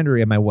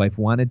 Andrea, my wife,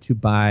 wanted to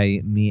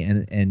buy me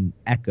an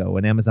Echo,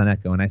 an Amazon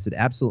Echo, and I said,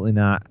 absolutely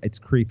not. It's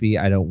creepy.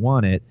 I don't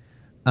want it.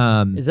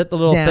 Is that the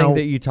little thing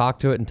that you talk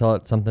to it and tell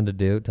it something to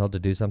do? Tell it to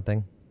do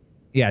something?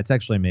 Yeah, it's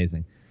actually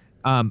amazing.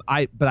 But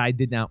I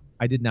did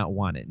not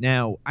want it.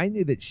 Now, I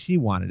knew that she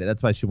wanted it.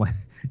 That's why she wanted.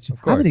 I'm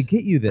going to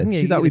get you this.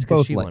 She thought we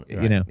both liked it.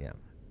 Right,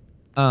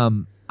 yeah.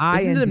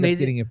 I ended up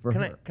getting it for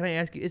her. Can I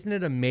ask you? Isn't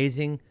it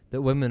amazing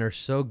that women are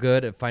so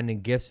good at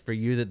finding gifts for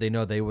you that they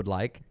know they would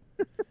like?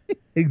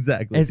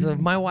 Exactly. And so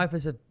my wife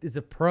is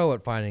a pro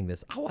at finding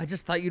this. Oh, I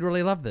just thought you'd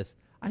really love this.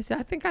 I said,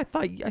 I think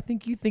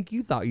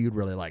you thought you'd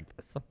really like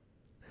this.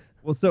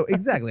 Well, so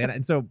exactly,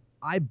 and so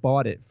I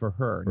bought it for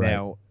her. Right.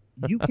 Now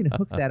you can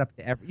hook that up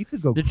to you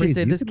could go Did crazy. She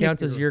say this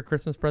counts as your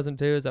Christmas present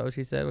too? Is that what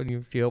she said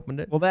when she opened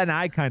it? Well, then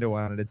I kind of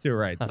wanted it too,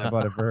 right? So I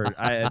bought it for her.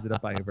 I ended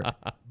up buying it for her.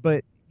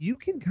 But you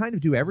can kind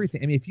of do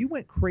everything. I mean, if you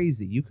went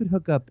crazy, you could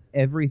hook up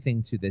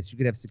everything to this. You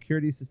could have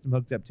security system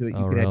hooked up to it.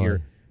 You could have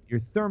your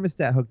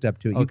thermostat hooked up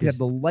to it. You could have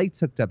the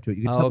lights hooked up to it.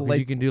 You could tell the lights.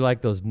 You can do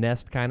like those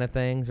Nest kind of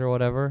things or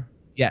whatever.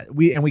 Yeah,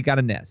 we got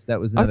a Nest. That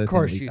was another thing. Of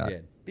course you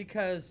did,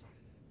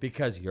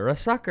 because you're a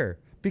sucker.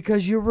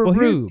 Because you're a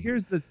rube.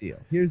 Here's the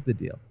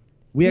deal.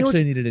 We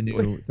actually needed a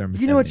new thermostat.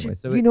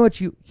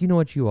 You know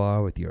what you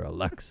are with your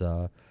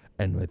Alexa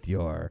and with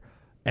your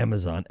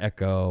Amazon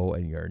Echo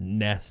and your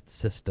Nest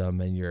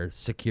system and your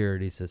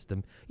security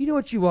system. You know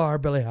what you are,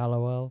 Billy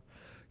Hallowell?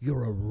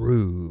 You're a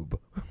rube.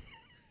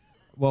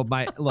 Well,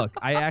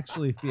 I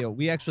actually feel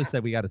we actually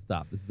said we got to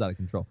stop. This is out of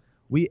control.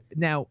 We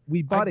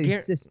bought a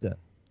Sista.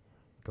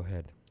 Go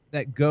ahead.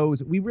 That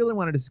goes. We really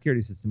wanted a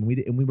security system.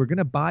 And we were going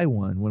to buy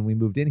one when we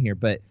moved in here,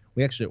 but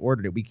we actually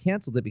ordered it. We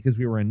canceled it because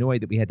we were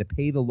annoyed that we had to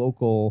pay the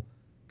local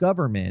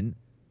government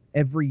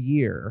every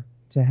year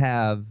to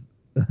have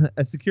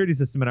a security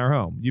system in our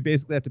home. You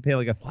basically have to pay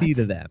like a fee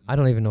to them. I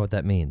don't even know what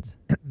that means.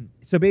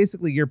 So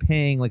basically, you're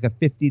paying like a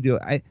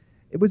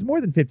it was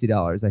more than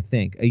 $50, I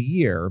think, a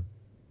year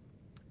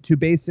to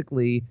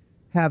basically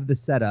have the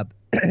setup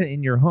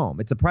in your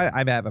home. It's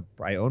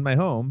I own my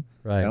home.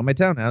 Right. I own my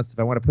townhouse. If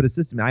I want to put a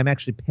system, I'm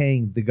actually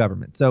paying the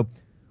government. So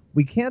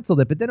we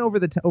canceled it. But then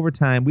over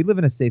time, we live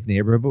in a safe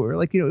neighborhood, but we're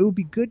like, it would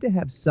be good to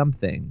have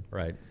something.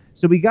 Right.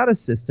 So we got a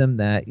system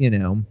that,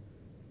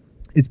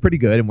 is pretty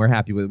good, and we're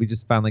happy with it. We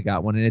just finally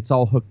got one, and it's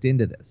all hooked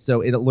into this.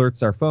 So it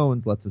alerts our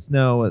phones, lets us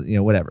know,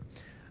 whatever.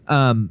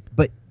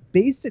 But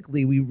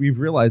basically, we've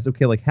realized,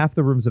 okay, like half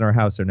the rooms in our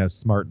house are now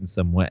smart in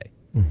some way.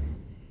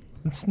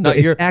 It's So not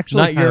it's your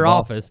actually not kind your of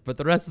office, but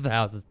the rest of the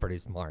house is pretty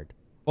smart.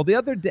 Well,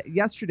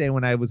 yesterday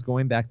when I was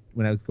going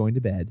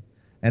to bed,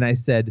 and I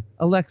said,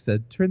 Alexa,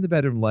 turn the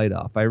bedroom light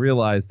off, I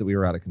realized that we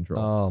were out of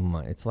control. Oh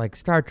my! It's like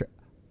Star Trek.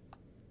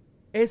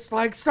 It's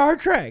like Star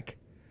Trek.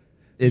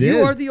 It you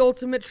is. are the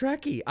ultimate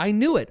Trekkie. I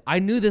knew it. I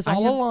knew this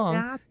all I am along.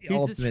 not the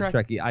He's this ultimate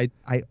Trekkie.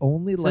 I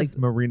only liked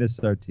Marina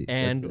Sirtis.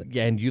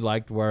 And you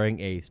liked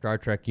wearing a Star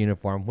Trek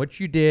uniform, which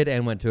you did,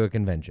 and went to a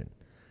convention.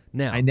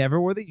 Now I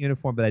never wore the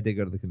uniform, but I did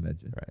go to the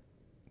convention.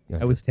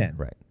 Right. I was 10.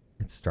 Right.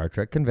 It's a Star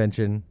Trek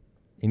convention.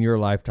 In your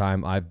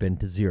lifetime, I've been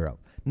to 0.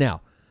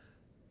 Now,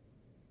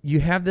 you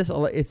have this.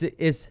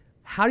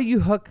 How do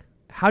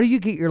you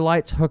get your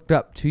lights hooked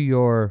up to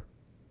your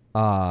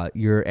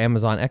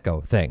Amazon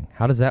Echo thing?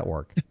 How does that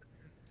work?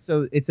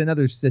 So it's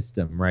another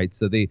system, right?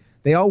 So they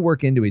all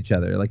work into each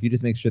other. Like you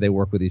just make sure they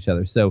work with each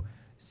other. So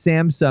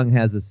Samsung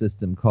has a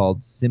system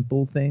called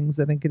Simple Things,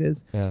 I think it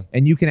is. Yeah.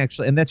 And you can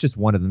actually, and that's just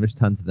one of them. There's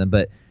tons of them,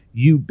 but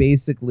you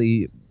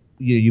basically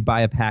you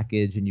buy a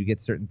package and you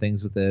get certain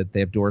things with it. They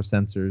have door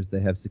sensors,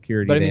 they have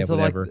security, But I they mean, have so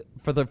whatever.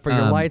 like for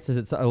your lights, is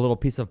it a little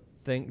piece of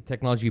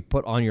technology you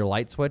put on your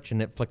light switch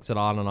and it flicks it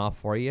on and off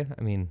for you?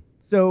 I mean,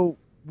 So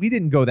we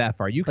didn't go that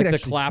far. You Like could the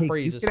actually clapper,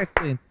 you you could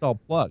actually install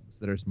plugs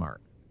that are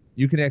smart.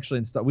 You can actually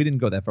install. We didn't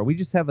go that far. We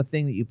just have a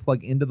thing that you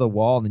plug into the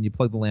wall, and then you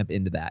plug the lamp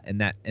into that, and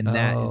that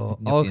is.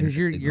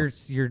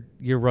 because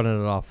you're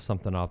running it off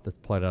something off that's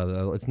plugged out of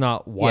the. It's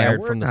not wired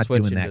we're from the not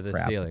switch doing into that the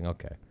crap. ceiling.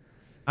 Okay.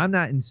 I'm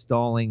not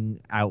installing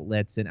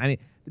outlets, and I mean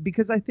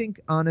because I think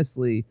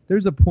honestly,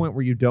 there's a point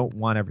where you don't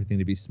want everything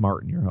to be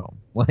smart in your home,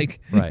 like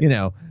Right.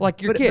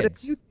 Like your But kids.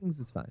 a few things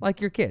is fine. Like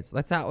your kids.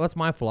 That's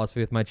my philosophy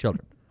with my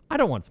children. I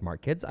don't want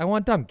smart kids. I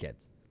want dumb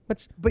kids.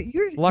 But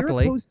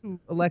luckily- you're opposed to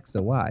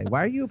Alexa. Why?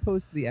 Why are you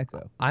opposed to the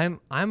Echo? I'm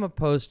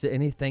opposed to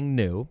anything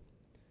new.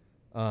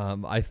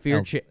 I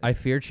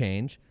fear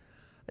change.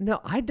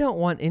 No, I don't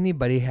want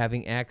anybody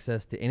having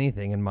access to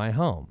anything in my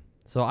home.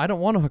 So I don't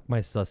want to hook my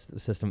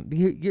system.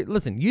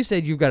 Listen, you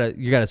said you got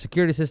a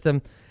security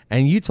system,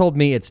 and you told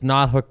me it's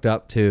not hooked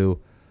up to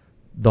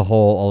the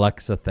whole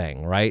Alexa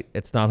thing, right?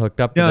 It's not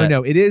hooked up to that.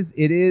 No, it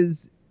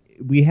is.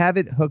 We have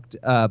it hooked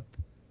up.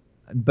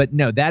 But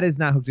no, that is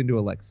not hooked into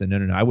Alexa.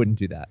 No, I wouldn't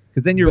do that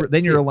because then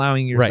you're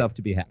allowing yourself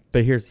to be hacked.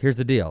 But here's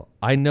the deal.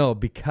 I know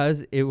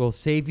because it will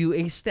save you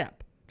a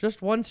step,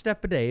 just one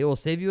step a day. It will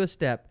save you a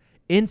step.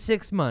 In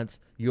 6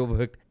 months, you'll be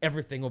hooked.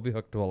 Everything will be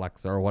hooked to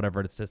Alexa or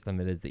whatever the system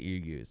it is that you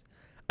use.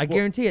 I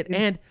guarantee it.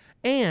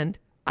 And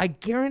I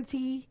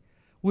guarantee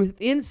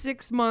within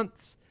 6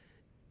 months,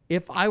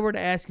 if I were to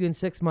ask you in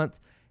 6 months,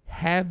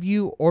 have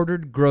you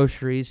ordered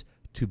groceries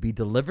to be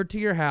delivered to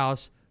your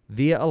house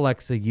via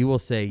Alexa, you will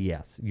say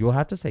yes. You will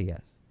have to say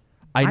yes.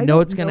 I know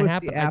it's going to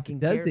happen. The app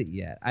does it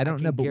yet. I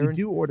don't know, but we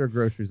do order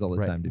groceries all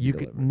the time to be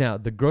delivered. Now,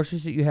 the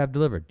groceries that you have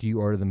delivered, do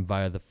you order them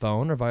via the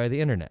phone or via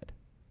the internet?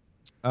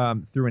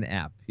 Through an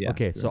app, yeah.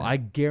 Okay, so I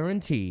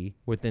guarantee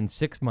within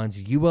 6 months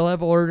you will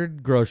have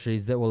ordered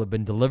groceries that will have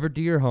been delivered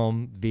to your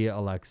home via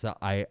Alexa.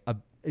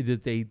 It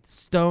is a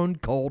stone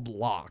cold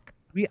lock.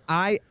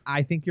 I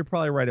think you're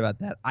probably right about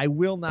that. I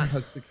will not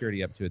hook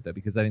security up to it though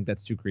because I think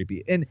that's too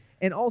creepy.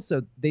 And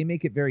also they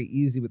make it very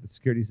easy with the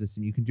security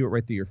system. You can do it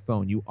right through your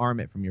phone. You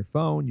arm it from your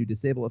phone. You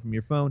disable it from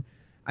your phone.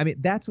 I mean,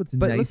 that's what's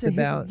nice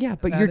about. Yeah,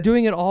 but you're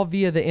doing it all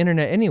via the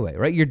internet anyway,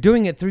 right? You're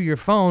doing it through your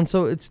phone,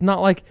 so it's not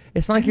like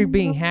you're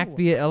being hacked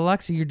via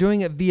Alexa. You're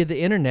doing it via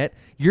the internet.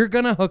 You're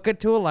gonna hook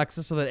it to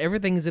Alexa so that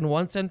everything is in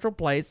one central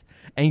place,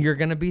 and you're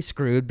gonna be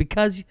screwed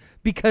because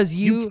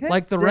you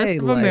like the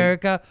rest of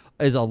America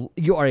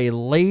you are a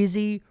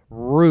lazy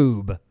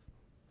rube.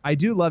 I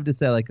do love to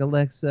say like,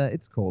 Alexa,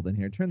 it's cold in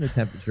here. Turn the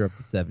temperature up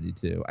to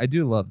 72. I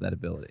do love that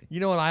ability. You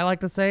know what I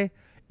like to say?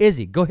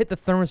 Izzy, go hit the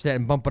thermostat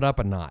and bump it up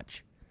a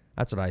notch.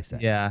 That's what I say.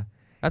 Yeah.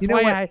 That's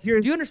why do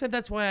you understand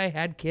that's why I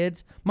had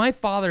kids? My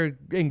father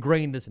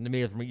ingrained this into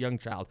me from a young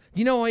child.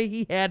 You know why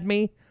he had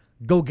me?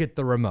 Go get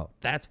the remote.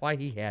 That's why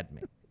he had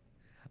me.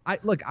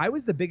 I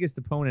was the biggest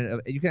opponent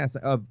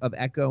of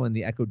Echo and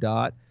the Echo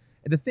Dot.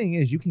 And the thing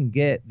is, you can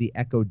get the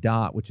Echo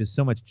Dot, which is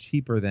so much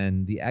cheaper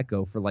than the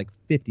Echo for like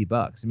 $50.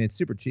 I mean, it's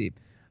super cheap.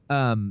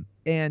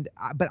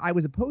 But I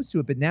was opposed to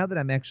it. But now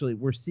that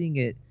we're seeing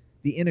it,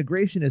 the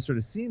integration is sort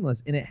of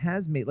seamless, and it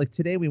has made, like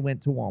today we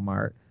went to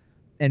Walmart.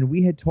 And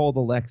we had told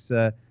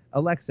Alexa,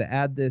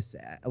 add this,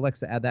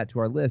 Alexa, add that to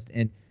our list.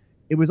 And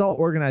it was all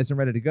organized and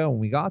ready to go when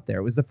we got there.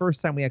 It was the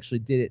first time we actually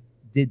did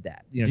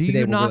that. Do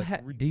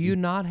you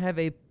not have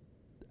a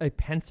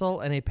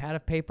pencil and a pad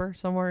of paper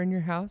somewhere in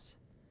your house?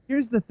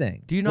 Here's the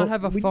thing. Do you not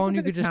have a phone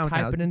you could just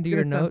type it into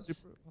your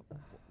notes?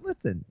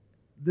 Listen,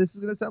 this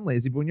is going to sound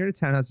lazy, but when you're in a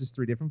townhouse, there's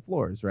 3 different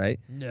floors, right?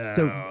 No,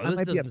 so I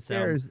might be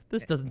upstairs.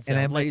 This doesn't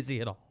sound lazy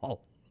at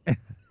all.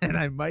 and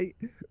I might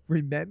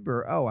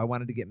remember, oh, I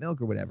wanted to get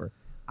milk or whatever.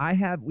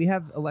 We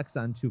have Alexa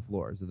on 2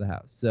 floors of the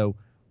house. So,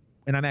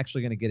 and I'm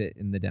actually going to get it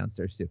in the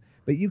downstairs too.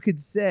 But you could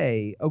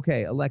say,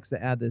 okay,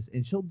 Alexa, add this,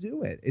 and she'll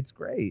do it. It's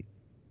great.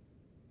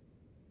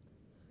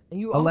 And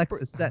you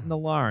Alexa, set an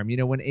alarm. You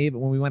know, when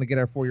we want to get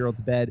our 4-year-old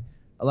to bed,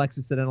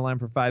 Alexa set an alarm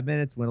for 5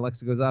 minutes. When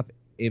Alexa goes off,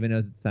 Ava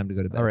knows it's time to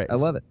go to bed. All right. I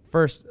love it.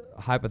 First,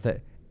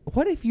 hypothetical.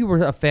 What if you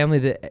were a family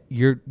that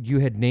you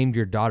had named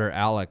your daughter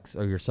Alex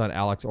or your son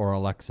Alex or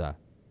Alexa?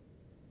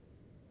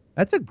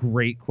 That's a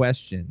great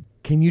question.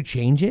 Can you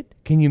change it?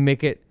 Can you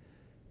make it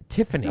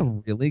Tiffany? That's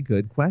a really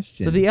good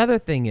question. So the other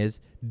thing is,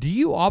 do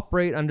you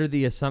operate under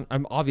the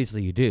assumption?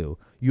 Obviously you do.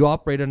 You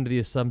operate under the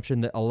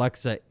assumption that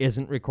Alexa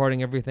isn't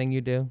recording everything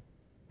you do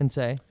and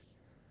say?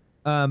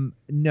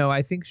 No,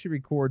 I think she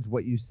records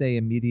what you say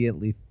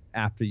immediately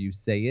after you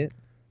say it.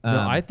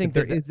 No, I think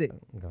there that is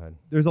go ahead.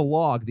 There's a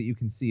log that you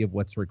can see of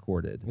what's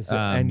recorded.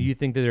 And you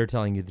think that they're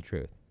telling you the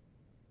truth?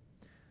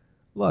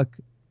 Look,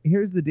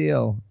 here's the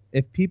deal.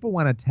 If people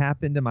want to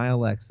tap into my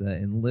Alexa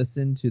and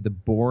listen to the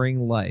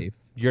boring life,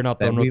 you're not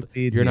the that one we with,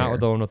 lead you're here, not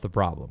the one with the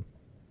problem.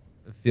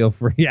 Feel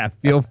free. Yeah,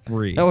 feel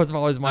free. That was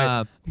always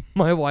my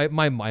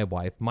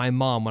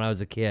mom when I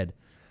was a kid,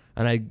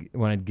 and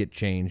when I'd get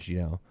changed, you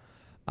know,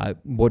 I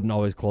wouldn't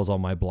always close all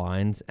my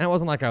blinds, and it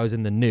wasn't like I was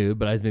in the nude,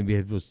 but I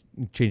was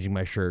changing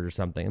my shirt or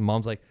something. And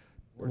Mom's like,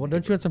 "Well,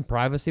 don't you want some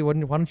privacy? Why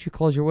don't you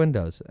close your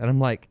windows?" And I'm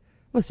like,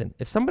 "Listen,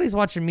 if somebody's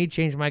watching me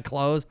change my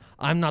clothes,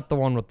 I'm not the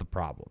one with the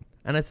problem."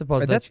 And I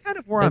suppose that's kind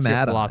of where that's I'm your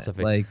at.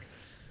 philosophy. On it.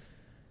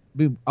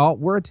 Like,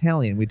 we're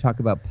Italian. We talk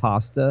about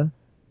pasta,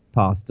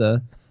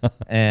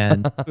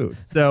 and food.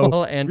 So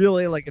well, and,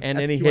 really, like, if and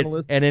that's any what you hits,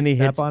 want to and any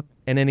tap hits, on.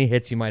 and any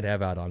hits you might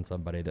have out on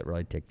somebody that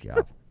really ticked you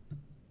off.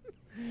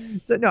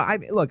 So no, I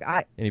mean, look,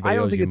 I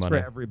don't think it's for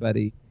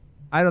everybody.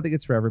 I don't think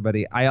it's for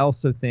everybody. I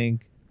also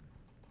think,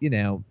 you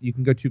know, you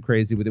can go too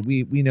crazy with it.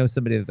 We know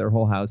somebody that their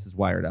whole house is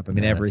wired up. I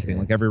mean, everything,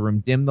 like every room,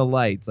 dim the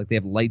lights, like they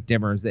have light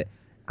dimmers.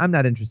 I'm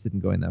not interested in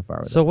going that far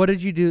with it. So what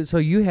did you do? So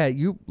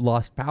you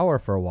lost power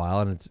for a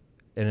while, and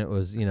it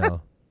was, you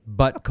know,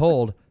 butt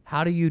cold.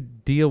 How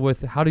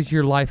does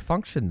your life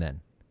function then?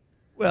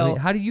 Well,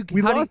 I mean,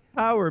 we lost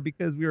power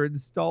because we were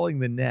installing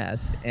the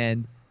Nest,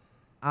 and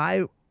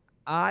I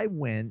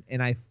went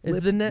and I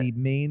flipped the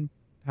main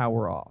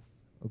power off.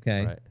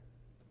 Okay, right,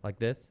 like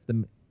this.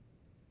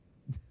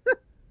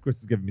 Chris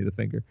is giving me the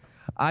finger.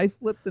 I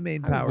flipped the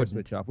main power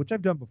switch off, which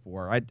I've done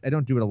before. I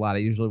don't do it a lot. I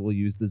usually will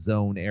use the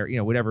zone air, you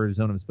know, whatever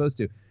zone I'm supposed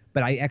to.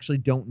 But I actually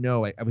don't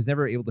know. I was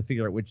never able to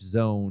figure out which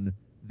zone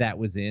that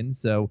was in,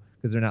 so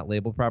because they're not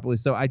labeled properly.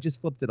 So I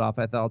just flipped it off.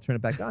 I thought I'll turn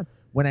it back on.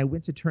 When I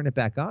went to turn it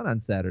back on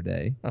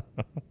Saturday,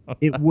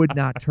 it would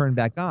not turn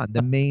back on.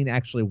 The main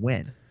actually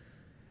went.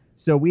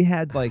 So we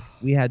had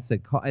to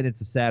call, and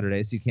it's a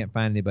Saturday, so you can't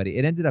find anybody.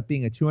 It ended up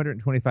being a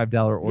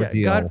 $225 ordeal.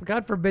 Yeah,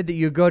 God forbid that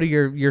you go to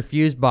your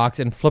fuse box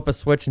and flip a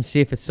switch and see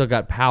if it's still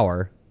got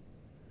power.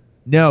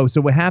 No,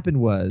 so what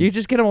happened was... You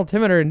just get a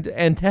multimeter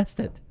and test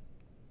it.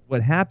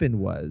 What happened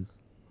was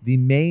the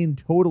main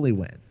totally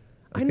went.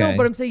 Okay? I know,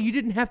 but I'm saying you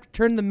didn't have to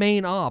turn the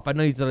main off. I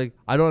know you said, like,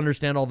 I don't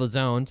understand all the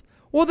zones.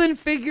 Well, then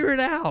figure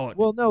it out.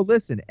 Well, no,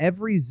 listen.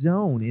 Every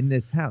zone in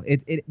this house,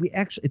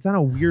 it's on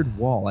a weird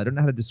wall. I don't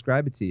know how to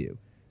describe it to you.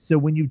 So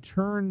when you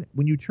turn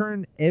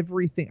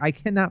everything, I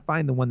cannot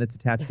find the one that's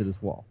attached to this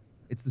wall.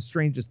 It's the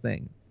strangest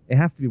thing. It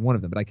has to be one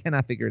of them, but I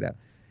cannot figure it out.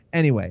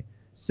 Anyway,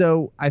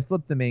 so I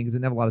flipped the main because I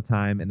didn't have a lot of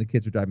time, and the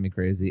kids were driving me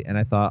crazy, and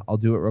I thought, I'll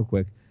do it real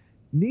quick.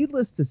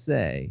 Needless to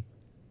say,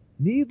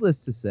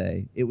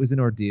 it was an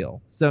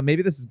ordeal. So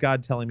maybe this is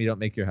God telling me don't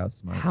make your house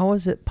smart. How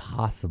is it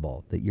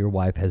possible that your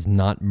wife has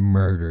not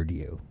murdered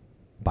you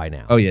by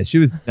now? Oh, yeah. She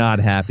was not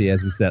happy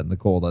as we sat in the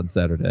cold on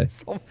Saturday.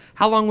 So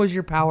how long was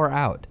your power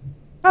out?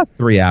 About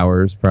 3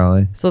 hours,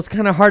 probably. So it's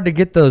kind of hard to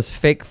get those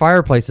fake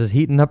fireplaces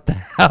heating up the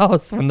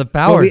house when the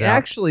power's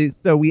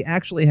out. We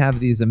actually have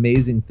these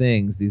amazing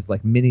things, these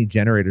like mini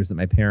generators that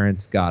my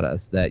parents got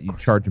us that you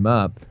charge them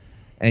up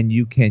and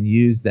you can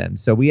use them.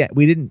 So it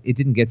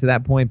didn't get to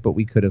that point, but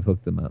we could have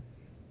hooked them up.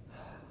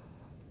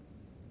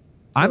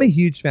 I'm a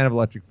huge fan of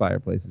electric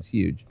fireplaces.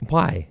 Huge.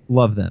 Why?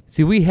 Love them.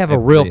 See, we have a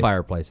real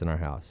fireplace in our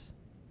house.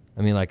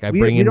 I mean, like, I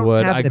bring in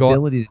wood. I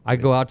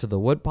go out to the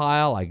wood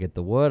pile. I get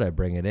the wood. I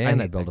bring it in.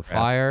 I build a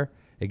fire.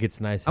 It gets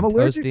nice and toasty. I'm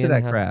allergic to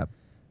that crap.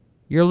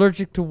 You're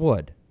allergic to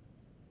wood.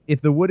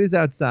 If the wood is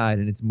outside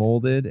and it's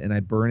molded and I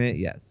burn it,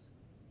 yes.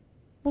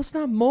 Well, it's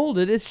not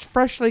molded. It's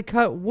freshly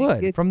cut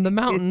wood from the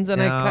mountains,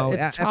 and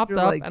it's chopped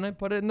up, and I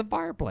put it in the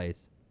fireplace.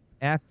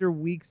 After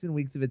weeks and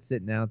weeks of it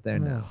sitting out there,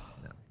 no.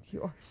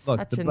 You are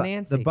such a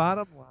Nancy. The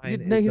bottom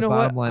line. You know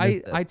what?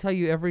 I tell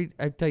you every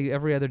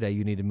other day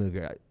you need to move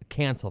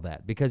cancel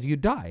that because you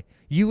die.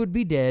 You would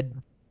be dead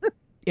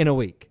in a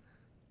week.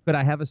 But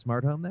I have a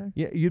smart home there.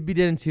 Yeah, you'd be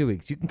dead in 2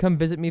 weeks. You can come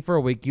visit me for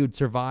a week. You'd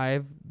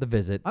survive the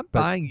visit. I'm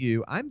buying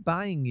you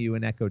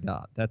an Echo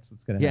Dot. That's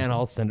what's gonna happen. Yeah, and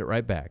I'll send it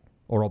right back,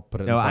 or I'll put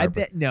it. No, in the I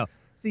bet no.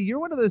 See, you're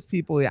one of those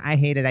people. I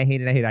hate it.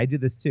 I do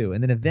this too,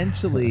 and then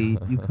eventually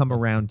you come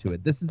around to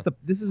it. This is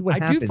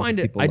what happens.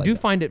 I do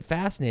find it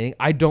fascinating.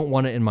 I don't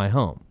want it in my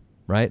home,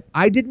 right?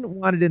 I didn't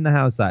want it in the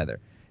house either.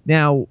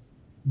 Now,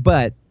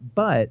 but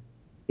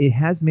it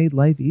has made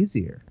life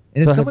easier.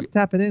 And So if have someone's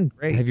tapping in,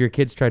 great. Have your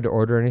kids tried to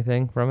order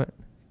anything from it?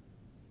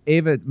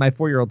 Ava, my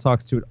 4-year-old,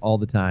 talks to it all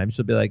the time.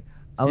 She'll be like,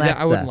 See,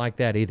 Alexa. I wouldn't like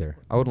that either.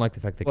 I wouldn't like the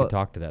fact they Well, could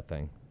talk to that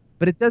thing.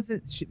 But it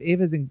doesn't.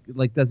 Ava's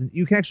doesn't.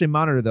 You can actually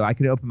monitor though. I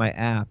can open my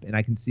app and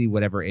I can see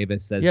whatever Ava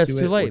says. Yeah, it's to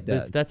too it late. or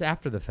does. That's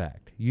after the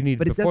fact. You need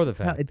But it before the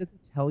doesn't fact. it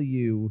doesn't tell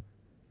you.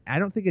 I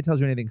don't think it tells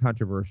you anything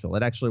controversial.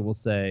 It actually will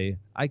say,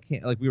 I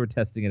can't. Like we were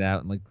testing it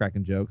out and like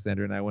cracking jokes,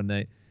 Andrew and I, one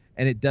night,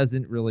 and it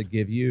doesn't really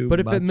give you. But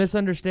if much. it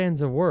misunderstands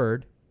a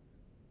word,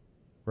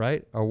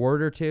 right? A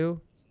word or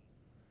two,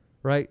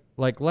 right?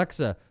 Like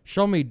Lexa,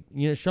 show me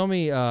show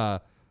me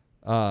a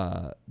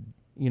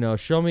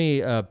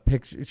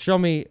picture.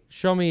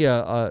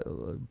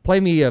 Play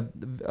me a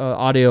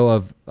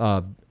audio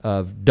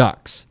of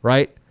ducks,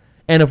 right?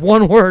 And if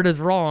one word is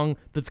wrong,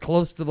 that's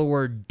close to the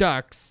word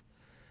ducks,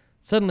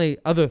 suddenly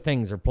other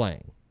things are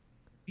playing.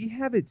 We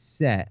have it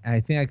set. I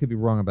think I could be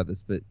wrong about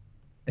this, but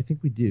I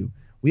think we do.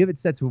 We have it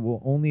set so it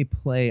will only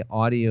play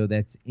audio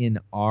that's in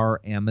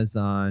our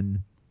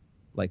Amazon,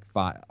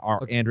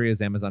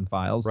 Andrea's Amazon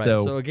files. Right.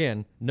 So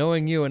again,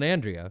 knowing you and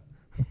Andrea.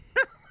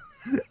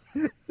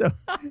 so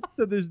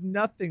there's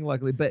nothing,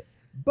 luckily, but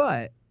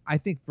I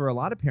think for a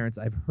lot of parents,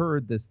 I've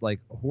heard this like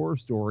horror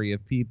story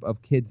of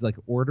kids like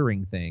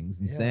ordering things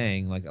and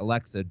saying like,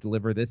 Alexa,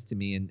 deliver this to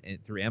me and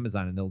through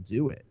Amazon, and they'll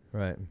do it.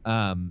 Right.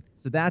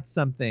 So that's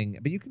something,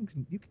 but you can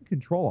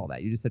control all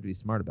that. You just have to be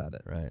smart about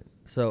it. Right.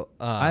 So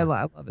I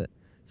love it.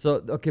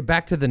 So okay,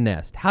 back to the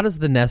Nest. How does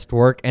the Nest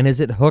work? And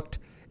is it hooked?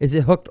 Is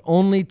it hooked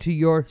only to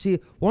your? See,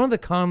 one of the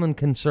common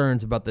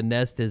concerns about the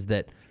Nest is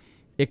that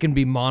it can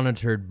be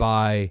monitored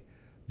by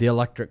the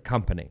electric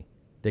company.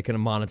 They can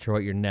monitor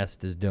what your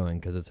Nest is doing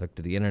because it's hooked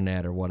to the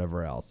internet or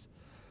whatever else.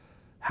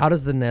 How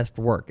does the Nest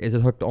work? Is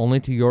it hooked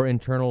only to your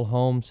internal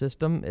home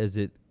system? Is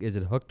it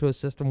hooked to a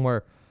system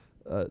where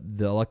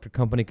the electric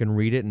company can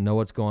read it and know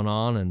what's going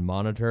on and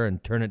monitor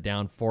and turn it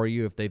down for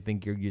you if they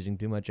think you're using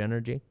too much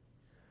energy?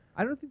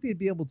 I don't think they'd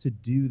be able to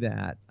do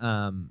that.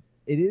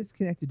 It is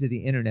connected to the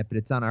internet, but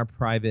it's on our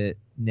private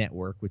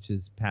network, which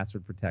is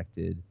password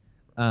protected.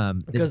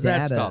 Because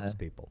that stops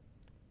people.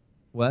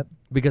 What?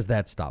 Because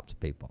that stops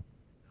people.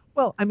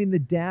 Well, I mean, the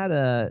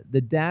data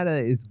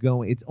is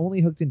going. It's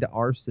only hooked into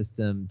our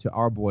system, to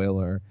our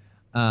boiler,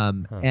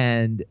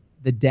 and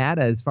the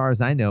data, as far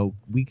as I know,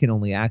 we can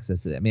only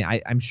access it. I mean,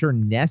 I'm sure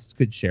Nest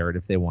could share it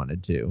if they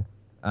wanted to,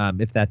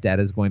 if that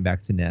data is going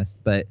back to Nest.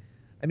 But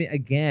I mean,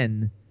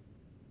 again,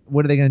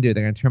 what are they going to do?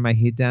 They're going to turn my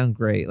heat down?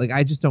 Great. Like,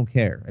 I just don't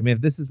care. I mean,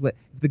 if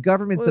the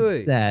government's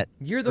upset,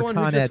 you're the one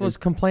who just was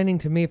complaining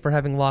to me for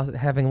having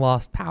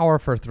lost power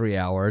for 3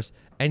 hours,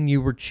 and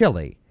you were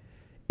chilly.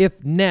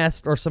 If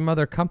Nest or some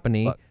other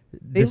company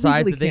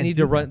decides that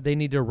they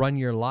need to run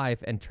your life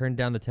and turn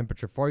down the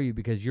temperature for you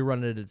because you're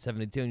running it at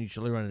 72 and you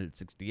should run it at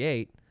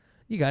 68,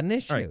 you got an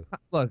issue. All right,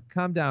 look,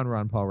 calm down,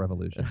 Ron Paul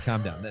Revolution.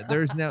 Calm down.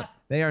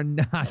 They are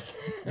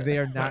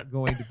not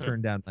going to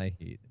turn down my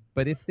heat.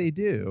 But if they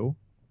do,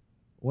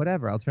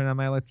 whatever, I'll turn on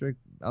my electric.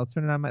 I'll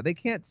turn it on my. They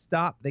can't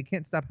stop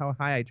how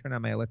high I turn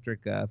on my electric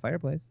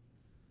fireplace.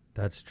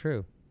 That's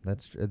true.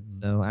 That's true.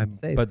 So I'm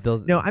safe. But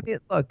no, I mean,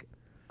 look,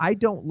 I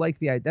don't like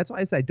the idea. That's why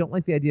I said I don't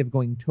like the idea of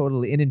going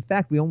totally. And in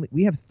fact,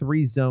 we have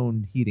 3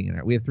 zone heating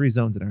we have 3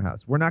 zones in our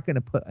house. We're not going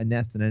to put a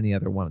Nest in any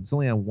other one. It's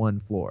only on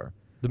one floor.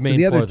 The main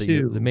floor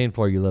the main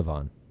floor you live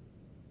on.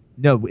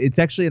 No, it's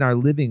actually in our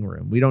living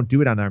room. We don't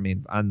do it on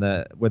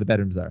where the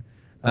bedrooms are.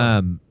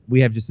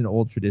 We have just an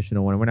old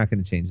traditional one, and we're not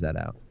going to change that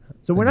out.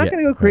 So we're not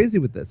going to go crazy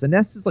with this. A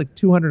Nest is like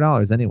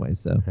 $200 anyway,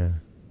 so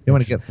you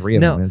want to get 3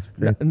 of them.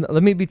 No,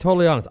 let me be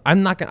totally honest.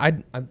 I'm not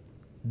going to...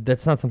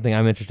 That's not something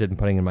I'm interested in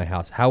putting in my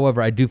house.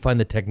 However, I do find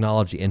the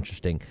technology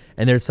interesting,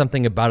 and there's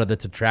something about it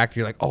that's attractive.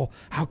 You're like, oh,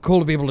 how cool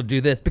to be able to do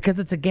this, because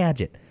it's a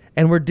gadget,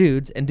 and we're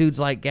dudes, and dudes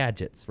like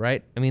gadgets,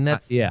 right? I mean,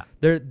 that's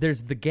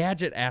There's the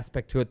gadget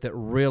aspect to it that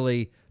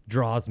really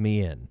draws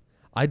me in.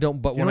 I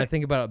don't, but when I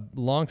think about it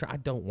long term, I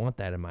don't want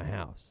that in my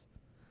house.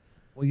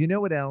 Well, you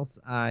know what else?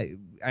 I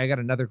got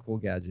another cool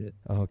gadget.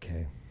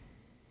 Okay.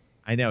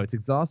 I know, it's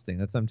exhausting.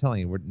 That's what I'm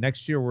telling you.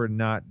 Next year we're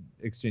not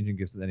exchanging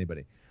gifts with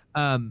anybody.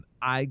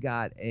 I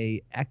got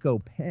a Echo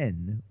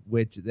Pen,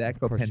 the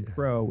Echo Pen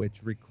Pro,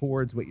 which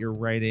records what you're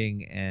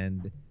writing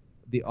and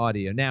the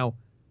audio. Now,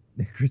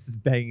 Chris is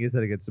banging his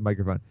head against the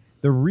microphone.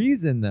 The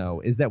reason,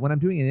 though, is that when I'm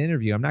doing an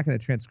interview, I'm not going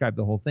to transcribe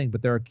the whole thing,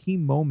 but there are key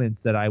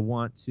moments that I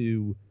want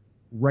to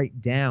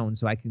write down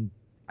so I can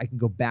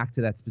go back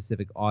to that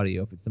specific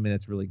audio if it's something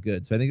that's really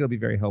good. So I think it'll be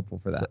very helpful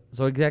for that.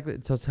 So exactly.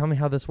 So tell me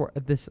how this works.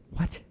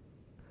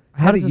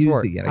 I haven't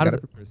used it yet. I got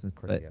it for Christmas,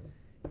 but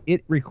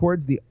it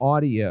records the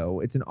audio.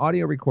 It's an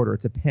audio recorder.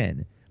 It's a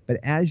pen. But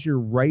as you're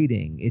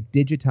writing, it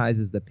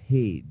digitizes the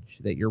page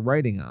that you're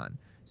writing on.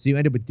 So you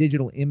end up with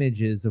digital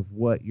images of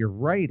what you're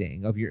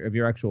writing, of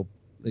your actual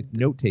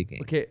note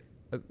taking. Okay,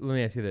 let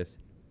me ask you this: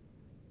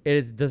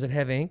 does it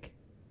have ink?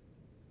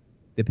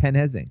 The pen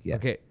has ink. Yes.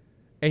 Okay,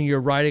 and you're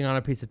writing on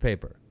a piece of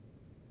paper.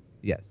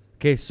 Yes.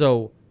 Okay,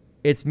 so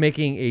it's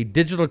making a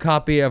digital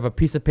copy of a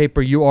piece of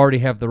paper you already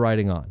have the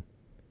writing on.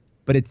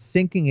 But it's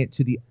syncing it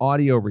to the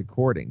audio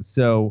recording.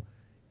 So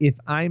if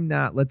I'm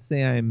not, let's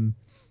say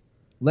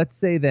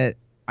that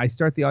I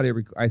start the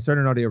I start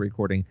an audio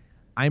recording.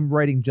 I'm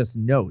writing just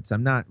notes.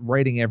 I'm not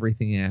writing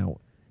everything out.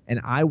 And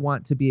I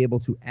want to be able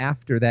to,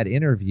 after that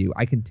interview,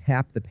 I can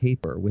tap the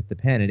paper with the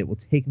pen and it will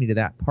take me to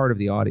that part of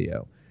the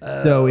audio.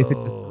 So if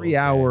it's a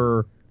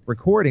 3-hour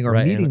recording or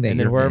meeting and that then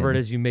you're wherever in, it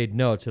is you made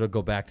notes, it'll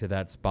go back to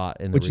that spot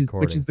in the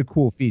recording. which is the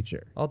cool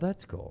feature. Oh,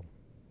 that's cool.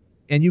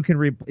 And you can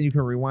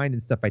rewind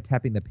and stuff by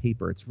tapping the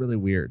paper. It's really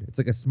weird. It's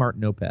like a smart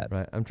notepad.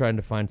 Right. I'm trying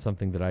to find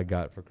something that I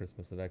got for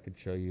Christmas that I could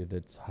show you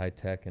that's high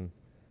tech and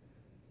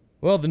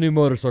well, the new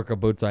motorcycle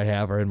boots I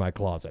have are in my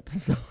closet.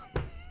 So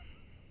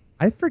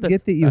I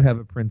forget that you have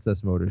a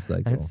Princess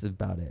motorcycle. that's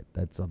about it.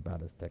 That's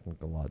about as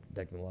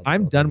technological.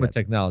 I'm done with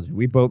technology.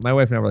 My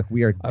wife and I were like,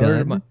 we are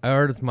done. I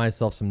ordered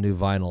myself some new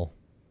vinyl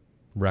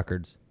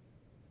records,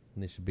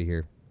 and they should be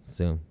here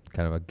soon.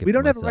 Kind of a gift. We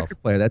don't to have a myself. record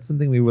player. That's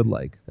something we would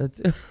like.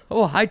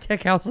 A high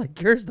tech house like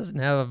yours doesn't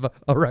have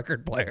a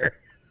record player.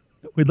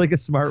 We'd like a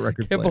smart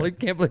record player.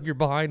 Can't believe you're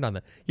behind on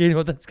that. You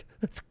know that's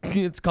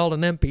it's called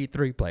an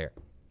MP3 player,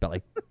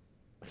 Billy.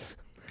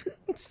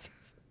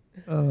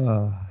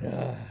 So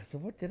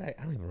what did I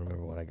don't even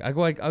remember what I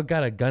got. I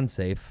got a gun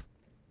safe.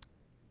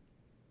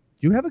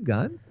 Do you have a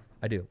gun?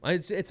 I do.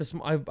 It's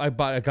a I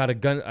got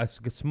a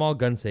small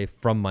gun safe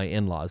from my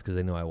in-laws because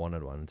they knew I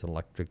wanted one. It's an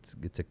electric.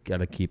 It's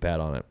got a keypad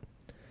on it.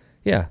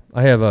 Yeah,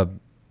 I have a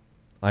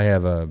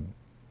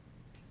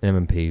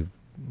M&P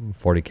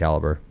 40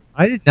 caliber.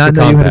 I did not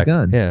know you had a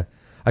gun. Yeah,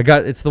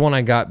 it's the one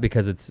I got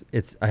because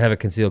I have a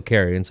concealed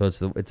carry, and so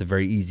it's a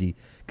very easy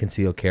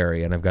concealed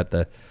carry, and I've got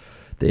the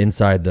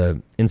inside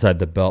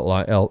the belt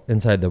line,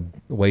 inside the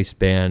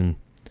waistband,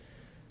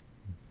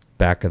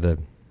 back of the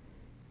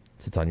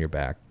sits on your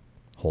back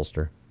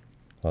holster,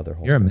 leather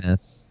holster. You're a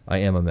mess. I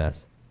am a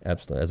mess,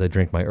 absolutely. As I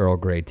drink my Earl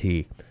Grey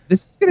tea.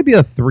 This is going to be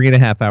a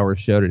 3.5 hour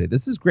show today.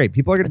 This is great.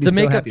 People are going to be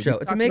so happy.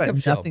 It's a makeup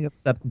show. Nothing of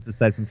substance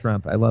aside from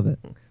Trump. I love it.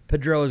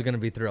 Pedro is going to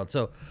be thrilled.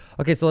 So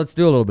let's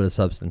do a little bit of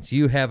substance.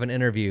 You have an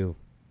interview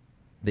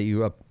that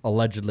you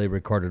allegedly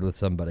recorded with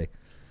somebody.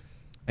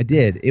 I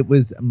did. It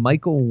was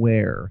Michael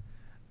Ware.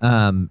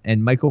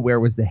 And Michael Ware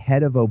was the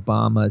head of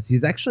Obama's.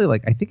 He's actually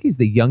I think he's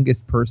the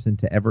youngest person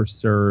to ever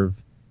serve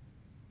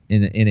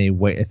in a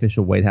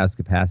official White House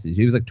capacity.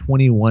 He was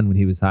 21 when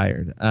he was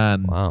hired.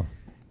 Wow.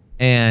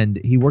 And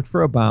he worked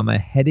for Obama,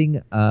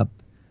 heading up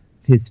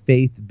his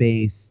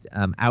faith-based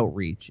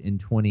outreach in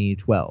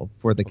 2012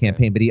 for the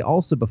campaign. But he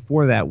also,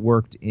 before that,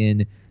 worked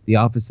in the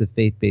Office of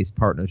Faith-Based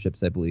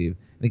Partnerships, I believe.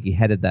 I think he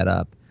headed that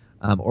up,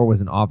 or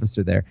was an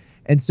officer there.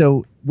 And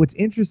so what's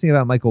interesting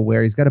about Michael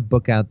Ware, he's got a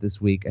book out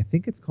this week. I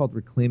think it's called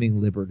Reclaiming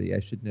Liberty.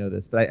 I should know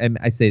this, but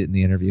I say it in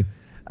the interview.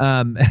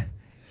 Now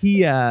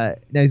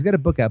he's got a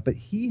book out, but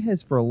he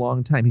has for a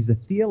long time, he's a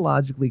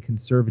theologically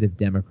conservative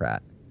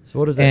Democrat. So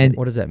what does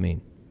that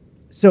mean?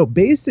 So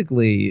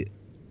basically,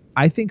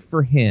 I think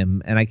for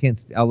him, and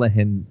I'll let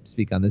him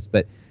speak on this,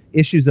 but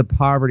issues of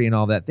poverty and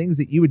all that, things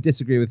that you would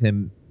disagree with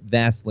him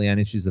vastly on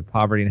issues of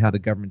poverty and how the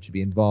government should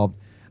be involved.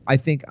 I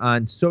think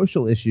on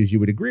social issues, you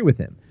would agree with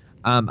him.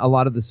 A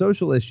lot of the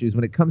social issues,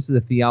 when it comes to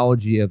the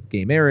theology of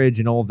gay marriage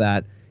and all of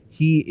that,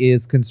 he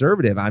is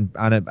conservative on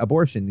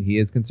abortion. He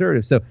is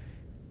conservative. So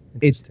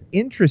it's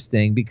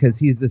interesting because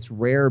he's this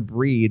rare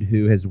breed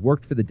who has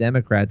worked for the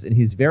Democrats, and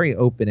he's very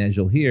open, as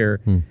you'll hear,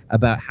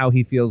 about how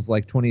he feels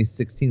like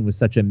 2016 was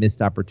such a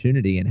missed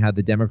opportunity and how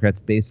the Democrats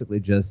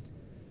basically just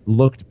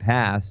looked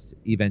past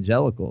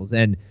evangelicals.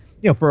 And,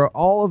 for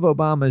all of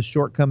Obama's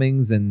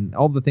shortcomings and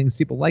all the things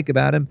people like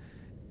about him,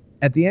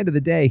 at the end of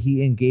the day,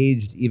 he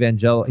engaged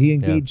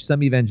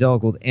some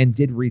evangelicals and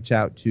did reach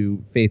out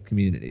to faith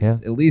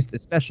communities, at least,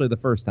 especially the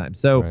first time.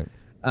 So,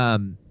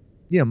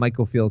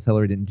 Michael feels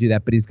Hillary didn't do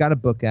that, but he's got a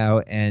book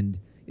out, and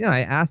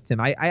I asked him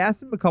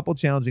a couple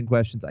challenging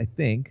questions. I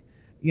think,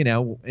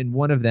 and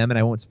one of them, and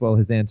I won't spoil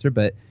his answer,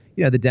 but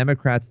the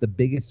Democrats, the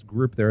biggest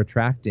group they're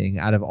attracting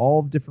out of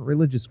all different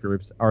religious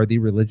groups are the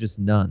religious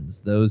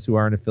nuns, those who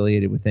aren't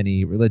affiliated with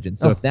any religion.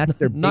 So if that's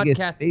their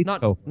biggest faith,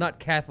 not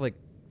Catholic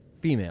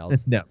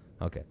females, no.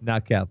 Okay.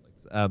 Not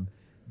Catholics.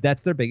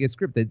 That's their biggest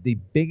group. The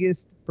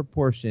biggest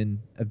proportion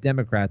of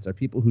Democrats are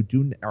people who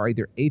are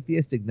either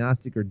atheist,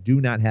 agnostic, or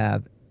do not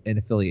have an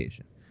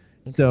affiliation.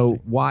 So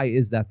why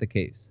is that the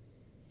case?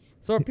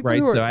 So are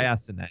people So I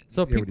asked him that.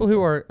 So people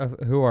who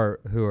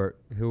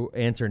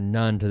answer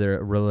none to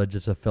their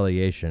religious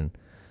affiliation,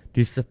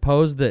 do you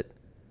suppose that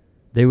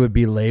they would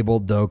be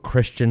labeled though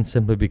Christian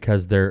simply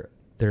because they're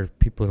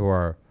people who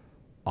are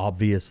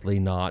obviously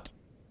not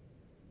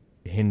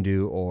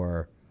Hindu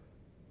or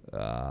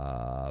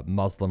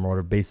Muslim or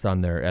whatever based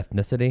on their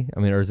ethnicity? I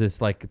mean, or is this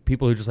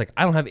people who just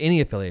I don't have any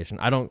affiliation.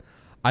 I don't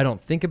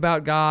think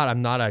about God.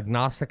 I'm not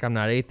agnostic. I'm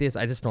not atheist.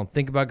 I just don't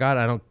think about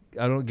God.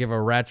 I don't give a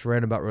rat's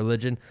red about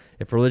religion.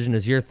 If religion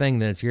is your thing,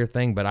 then it's your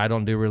thing, but I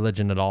don't do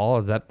religion at all.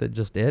 Is that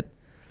just it?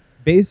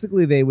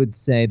 basically they would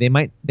say they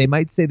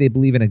might say they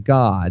believe in a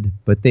god,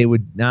 but they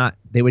would not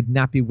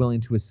be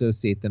willing to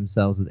associate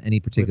themselves with any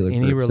particular With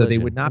any group. So they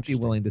religion. would not be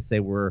Interesting. willing to say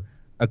we're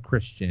a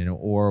Christian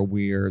or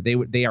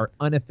they are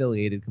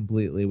unaffiliated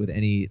completely with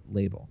any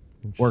label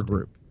or Interesting.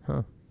 group.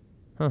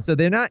 Huh. So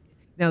they're not.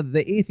 Now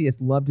the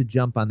atheists love to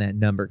jump on that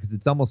number because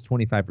it's almost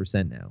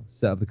 25% now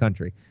of the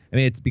country. I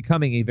mean, it's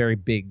becoming a very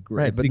big group.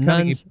 Right, It's but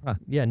becoming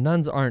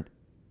nuns aren't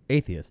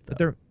atheists, though.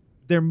 but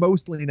they're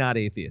mostly not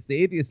atheists. The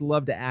atheists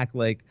love to act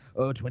like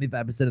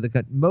 25% of the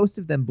country. Most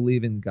of them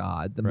believe in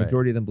God. The Right.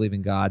 majority of them believe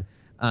in God.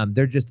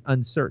 They're just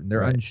uncertain. They're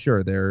Right.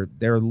 unsure.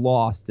 They're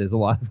lost, as a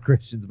lot of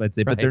Christians might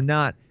say. But Right. they're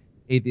not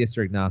atheists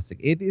or agnostic.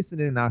 Atheists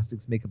and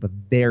agnostics make up a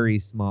very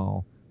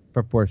small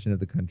proportion of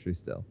the country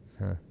still.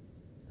 Huh.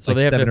 So Like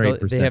they have 7 or to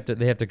 8%.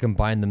 they have to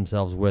combine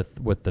themselves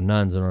with the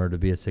nuns in order to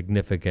be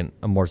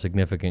a more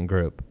significant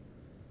group.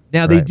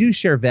 Now they Right. do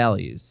share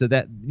values, so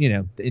that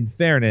in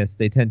fairness,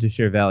 they tend to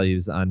share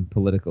values on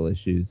political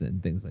issues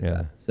and things like Yeah.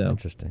 that. So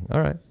Interesting.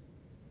 All right.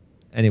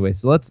 anyway,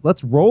 so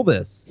let's roll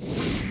this.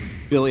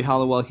 Billy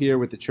Hollowell here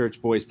with the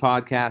Church Boys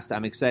Podcast.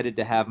 I'm excited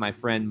to have my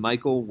friend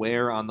Michael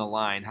Ware on the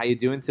line. How you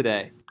doing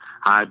today?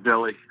 Hi,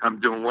 Billy. I'm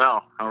doing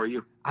well. How are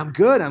you? I'm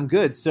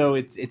good. So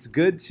it's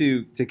good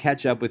to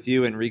catch up with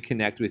you and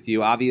reconnect with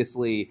you.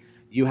 Obviously,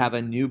 you have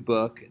a new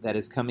book that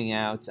is coming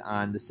out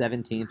on the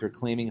 17th,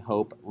 Reclaiming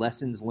Hope,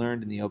 Lessons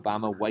Learned in the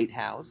Obama White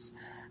House,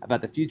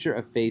 about the future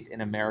of faith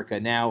in America.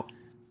 Now,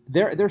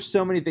 there's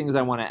so many things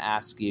I want to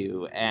ask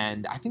you,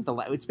 and I think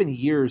it's been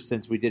years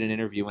since we did an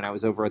interview when I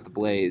was over at the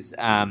Blaze.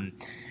 And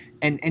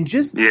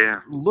just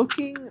Yeah.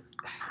 looking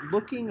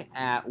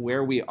at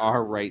where we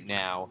are right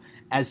now,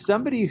 as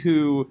somebody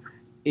who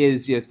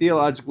is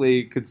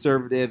theologically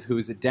conservative, who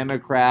is a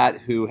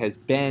Democrat, who has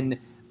been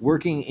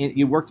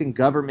you worked in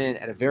government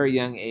at a very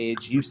young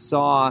age. You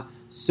saw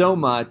so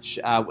much,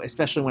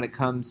 especially when it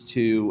comes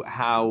to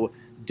how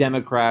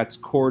Democrats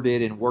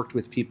courted and worked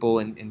with people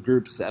in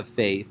groups of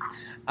faith.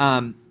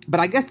 But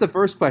I guess the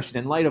first question,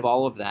 in light of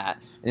all of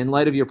that, and in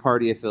light of your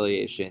party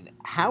affiliation,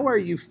 how are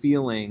you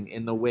feeling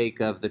in the wake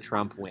of the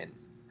Trump win?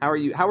 How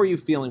are you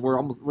feeling?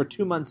 We're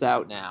 2 months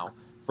out now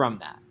from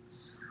that.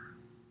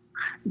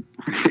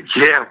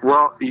 Yeah.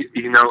 Well,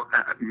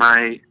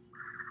 my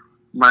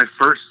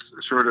first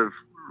sort of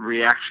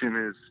reaction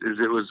is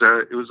it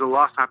was a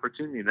lost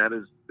opportunity. That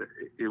is,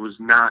 it was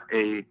not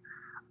a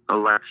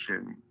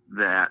election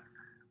that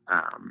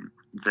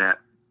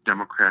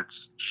Democrats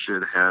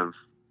should have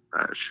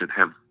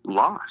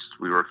lost.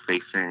 We were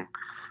facing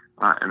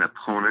an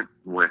opponent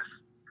with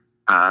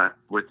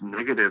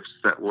negatives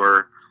that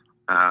were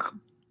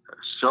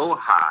so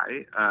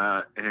high,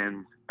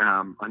 and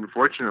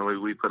unfortunately,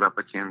 we put up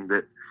a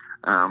candidate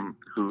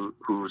who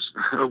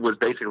was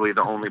basically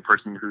the only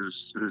person whose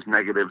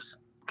negatives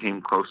came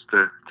close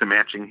to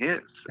matching his,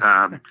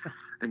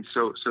 and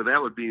so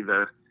that would be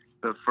the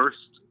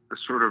first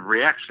sort of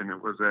reaction.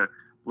 It was a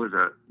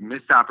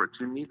missed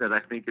opportunity that I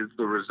think is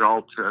the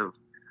result of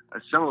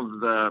some of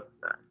the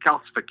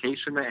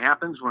calcification that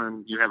happens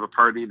when you have a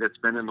party that's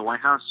been in the White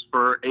House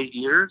for 8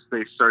 years.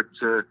 They start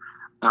to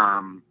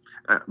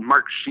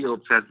Mark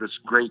Shields has this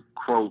great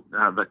quote,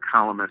 the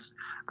columnist.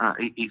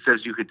 He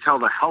says you could tell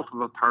the health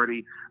of a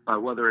party by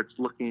whether it's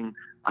looking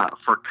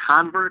for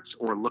converts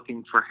or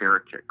looking for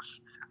heretics.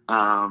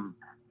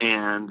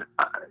 And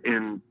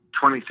in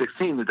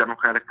 2016, the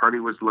Democratic Party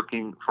was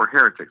looking for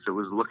heretics. It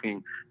was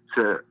looking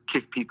to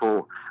kick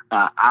people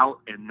out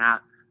and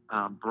not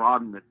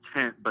broaden the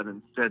tent, but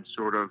instead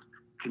sort of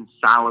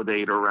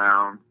consolidate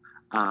around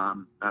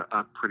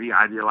a pretty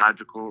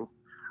ideological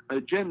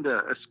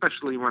agenda,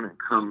 especially when it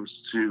comes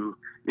to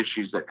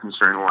issues that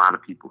concern a lot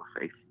of people of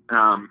faith.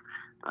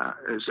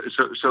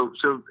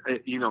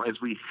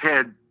 As we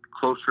head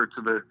closer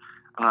to the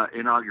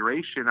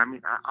inauguration, I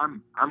mean,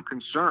 I'm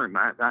concerned.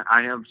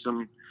 I have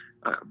some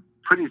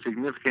pretty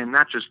significant,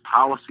 not just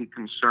policy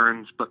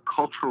concerns, but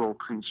cultural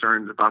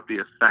concerns about the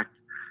effect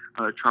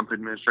the Trump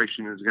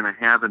administration is going to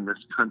have in this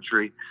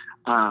country.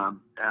 I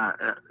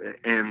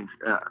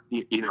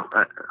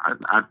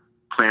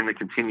plan to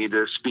continue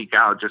to speak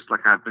out just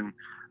like I've been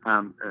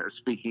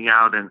speaking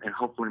out, and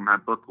hopefully my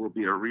book will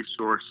be a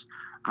resource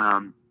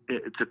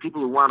to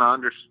people who want to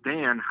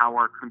understand how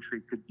our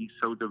country could be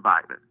so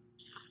divided.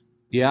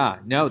 Yeah,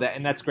 no,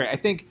 that's great. I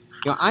think,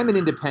 I'm an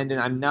independent.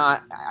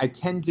 I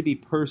tend to be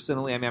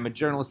personally, I'm a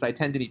journalist, but I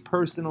tend to be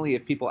personally,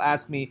 if people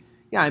ask me,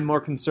 I'm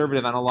more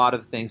conservative on a lot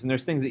of things. And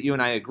there's things that you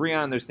and I agree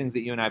on, and there's things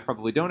that you and I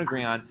probably don't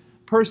agree on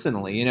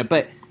personally,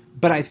 but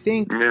I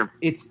think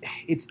it's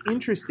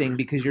interesting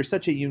because you're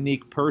such a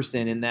unique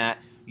person in that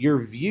your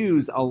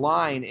views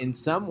align in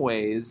some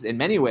ways, in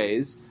many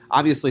ways,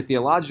 obviously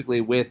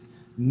theologically, with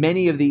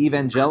many of the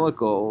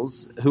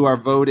evangelicals who are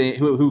voting,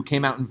 who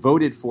came out and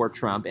voted for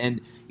Trump. And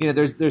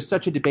there's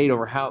such a debate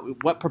over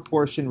what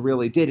proportion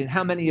really did, and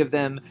how many of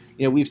them,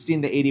 we've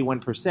seen the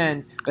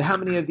 81%, but how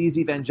many of these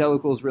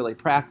evangelicals really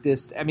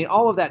practiced. I mean,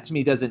 all of that to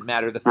me doesn't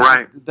matter.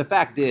 The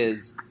fact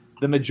is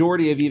the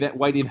majority of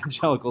white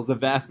evangelicals, the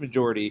vast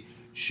majority,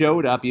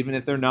 showed up, even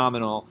if they're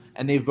nominal,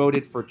 and they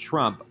voted for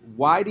Trump.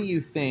 Why do you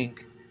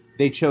think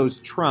they chose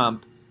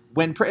Trump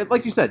when,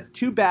 like you said,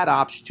 two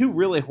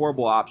really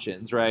horrible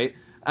options, right?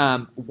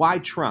 Why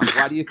Trump?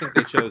 Why do you think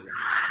they chose him?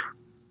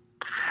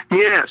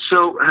 Yeah,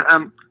 so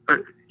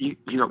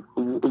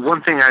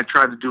one thing I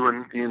try to do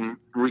in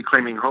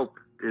Reclaiming Hope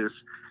is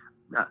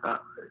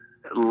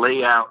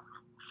lay out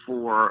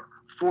for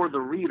the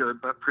reader,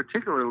 but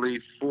particularly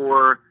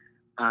for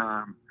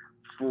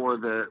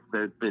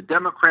the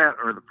Democrat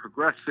or the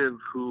progressive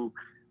who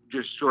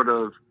just sort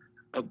of,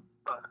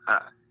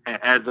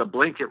 as a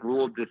blanket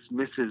rule,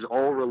 dismisses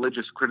all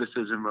religious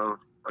criticism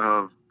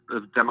of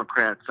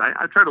Democrats.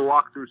 I try to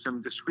walk through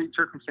some discrete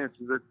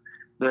circumstances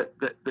that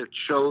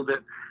show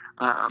that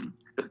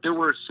there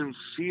were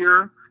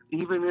sincere,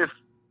 even if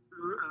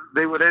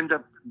they would end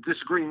up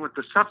disagreeing with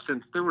the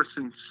substance, there were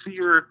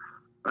sincere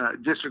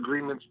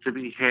disagreements to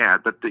be had,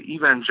 that the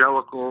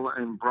evangelical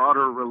and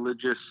broader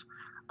religious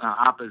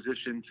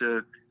opposition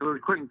to Hillary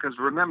Clinton, because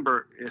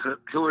remember,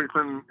 Hillary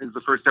Clinton is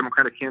the first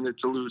Democratic candidate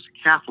to lose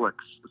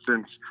Catholics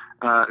since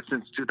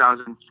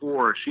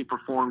 2004. She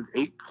performed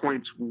 8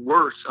 points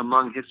worse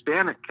among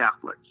Hispanic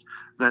Catholics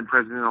than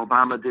President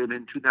Obama did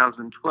in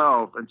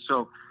 2012. And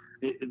so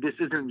this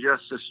isn't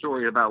just a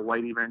story about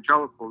white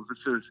evangelicals.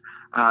 This is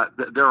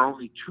there are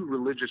only two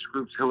religious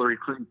groups Hillary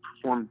Clinton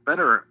performed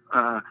better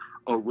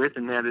with,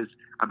 and that is,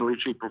 I believe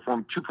she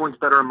performed 2 points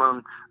better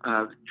among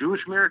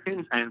Jewish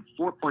Americans and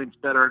 4 points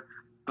better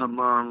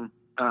among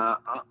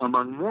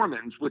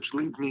Mormons, which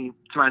leads me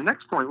to my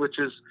next point, which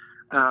is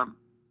the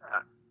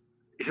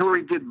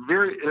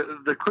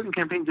Clinton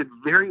campaign did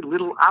very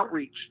little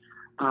outreach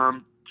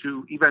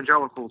to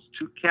evangelicals,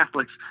 to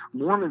Catholics.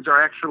 Mormons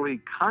are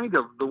actually kind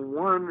of the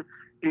one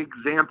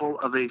example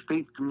of a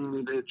faith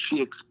community that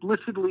she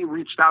explicitly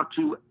reached out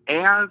to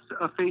as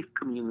a faith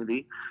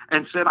community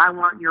and said, I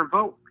want your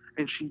vote.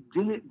 And she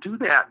didn't do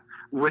that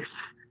with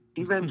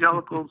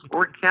evangelicals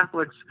or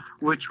Catholics,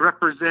 which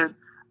represent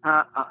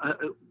about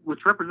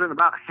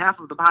half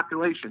of the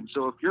population.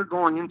 So if you're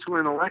going into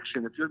an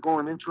election,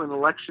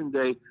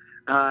 day,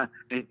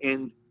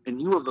 and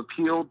you have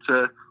appealed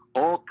to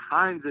all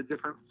kinds of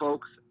different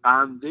folks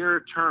on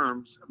their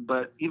terms,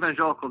 but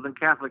evangelicals and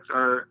Catholics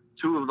are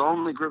two of the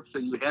only groups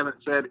that you haven't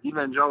said,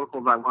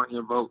 evangelicals, I want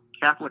your vote,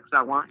 Catholics,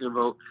 I want your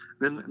vote,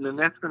 then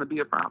that's going to be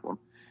a problem.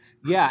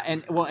 Yeah,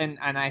 and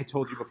I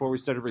told you before we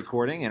started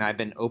recording, and I've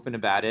been open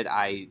about it.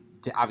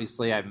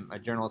 Obviously, I'm a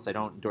journalist. I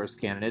don't endorse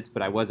candidates,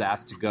 but I was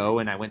asked to go,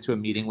 and I went to a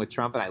meeting with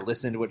Trump, and I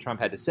listened to what Trump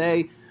had to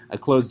say, a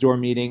closed-door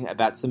meeting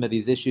about some of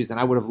these issues, and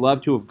I would have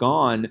loved to have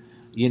gone,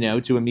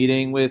 to a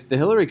meeting with the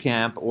Hillary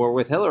camp or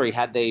with Hillary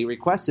had they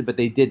requested, but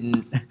they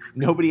didn't.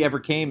 Nobody ever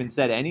came and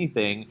said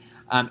anything.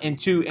 And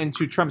to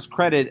Trump's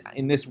credit,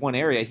 in this one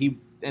area,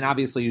 and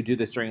obviously you do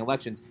this during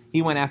elections,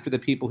 he went after the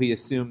people he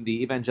assumed,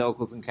 the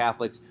evangelicals and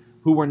Catholics,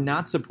 who were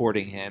not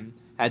supporting him,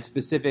 had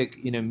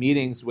specific,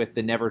 meetings with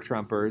the Never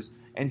Trumpers,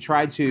 and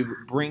tried to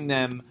bring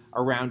them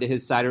around to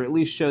his side, or at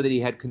least show that he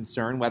had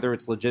concern, whether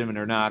it's legitimate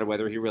or not, or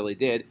whether he really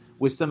did,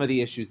 with some of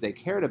the issues they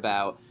cared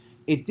about.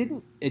 It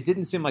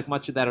didn't seem like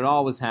much of that at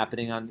all was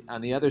happening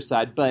on the other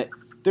side, but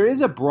there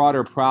is a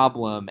broader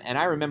problem, and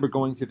I remember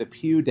going through the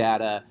Pew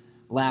data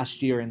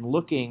last year and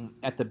looking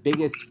at the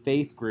biggest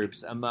faith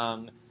groups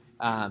among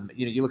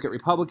you look at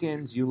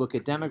Republicans, you look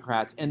at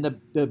Democrats, and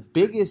the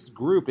biggest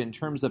group in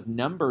terms of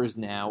numbers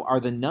now are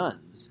the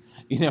nuns.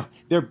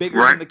 They're bigger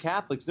than the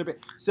Catholics.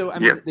 So,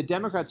 the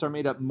Democrats are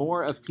made up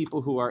more of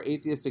people who are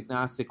atheist,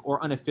 agnostic, or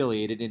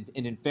unaffiliated,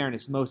 and in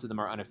fairness, most of them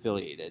are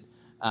unaffiliated.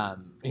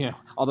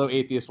 Although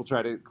atheists will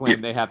try to claim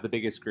they have the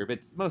biggest group,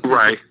 it's mostly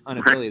just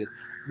unaffiliated.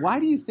 Why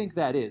do you think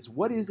that is?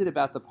 What is it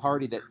about the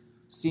party that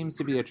seems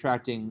to be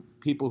attracting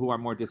people who are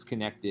more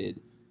disconnected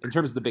in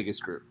terms of the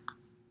biggest group?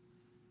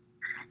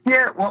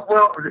 Yeah,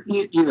 well,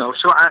 it's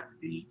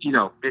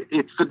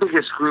the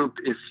biggest group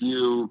if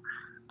you,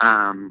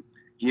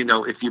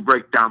 if you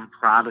break down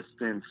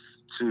Protestants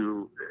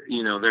to,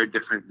 their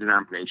different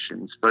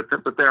denominations, but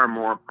there are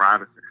more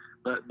Protestants,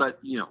 but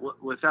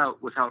without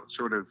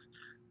sort of,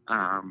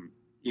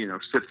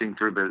 sifting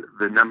through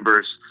the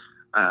numbers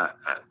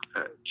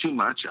too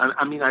much.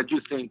 I do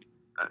think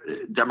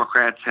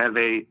Democrats have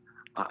a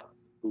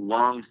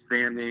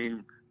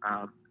long-standing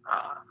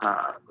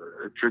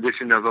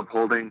tradition of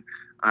upholding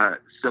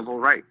civil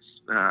rights.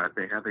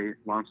 They have a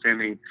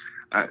long-standing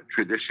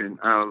tradition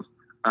of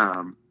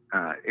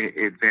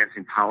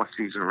advancing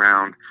policies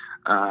around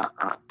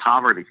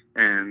poverty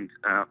and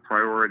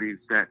priorities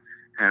that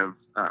have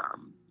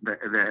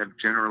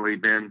generally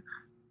been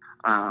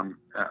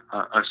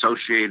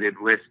associated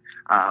with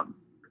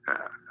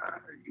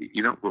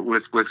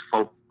with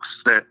folks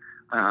that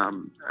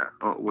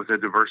with a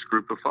diverse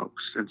group of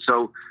folks. And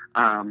so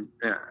I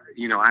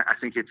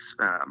think it's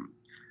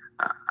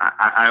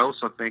I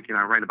also think, and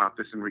I write about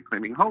this in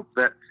Reclaiming Hope,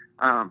 that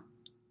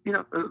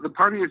the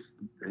party is,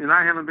 and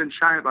I haven't been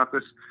shy about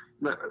this,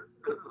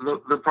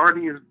 the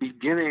party is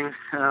beginning,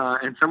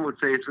 and some would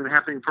say it's been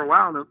happening for a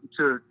while,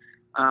 to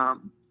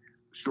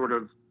sort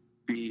of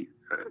be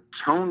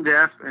tone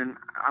deaf, and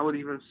I would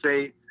even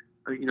say,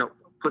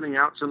 putting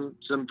out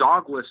some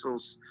dog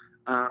whistles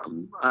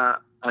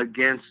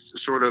against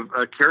sort of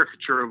a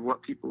caricature of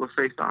what people of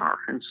faith are.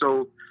 And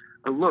so,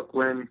 look,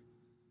 when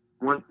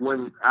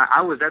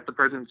I was at the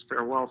president's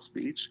farewell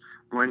speech,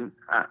 when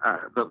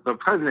the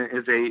president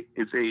is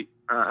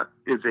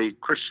a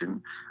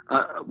Christian,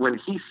 when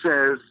he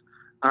says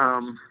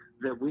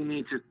that we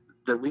need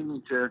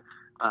to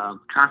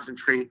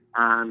concentrate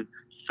on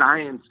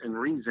science and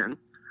reason,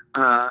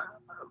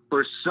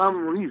 for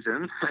some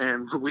reason,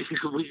 and we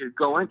could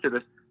go into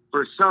this,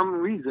 for some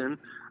reason,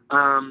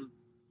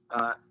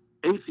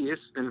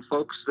 atheists and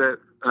folks that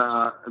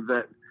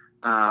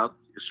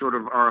sort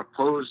of are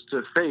opposed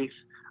to faith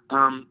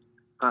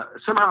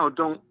somehow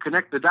don't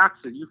connect the dots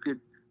that you could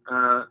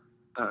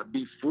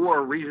be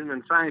for reason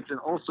and science and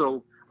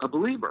also a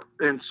believer.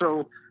 And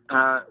so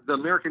the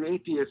American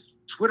Atheist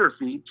Twitter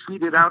feed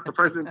tweeted out the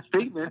president's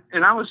statement,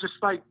 and I was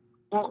just like,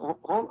 well,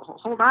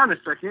 hold on a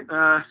second.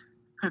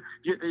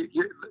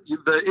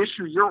 The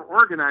issue you're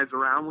organized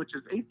around, which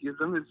is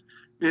atheism,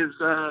 is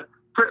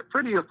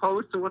pretty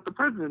opposed to what the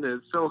president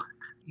is. So,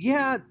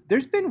 yeah,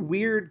 there's been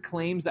weird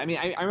claims. I mean,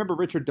 I remember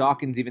Richard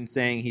Dawkins even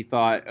saying he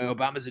thought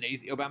Obama's an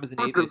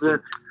atheist.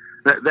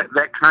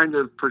 That kind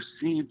of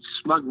perceived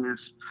smugness,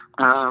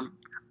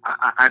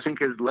 I think,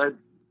 has led,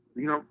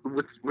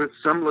 with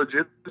some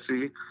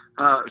legitimacy,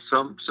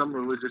 some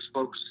religious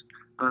folks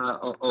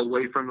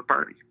away from the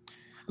party.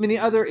 I mean, the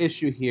other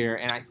issue here,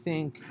 and I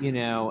think,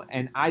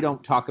 and I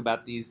don't talk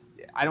about these,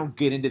 I don't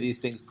get into these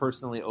things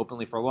personally,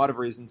 openly, for a lot of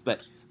reasons, but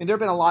there have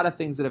been a lot of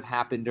things that have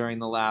happened during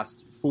the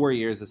last 4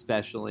 years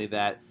especially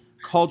that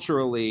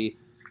culturally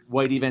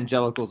white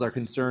evangelicals are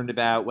concerned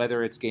about,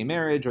 whether it's gay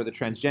marriage or the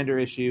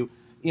transgender issue,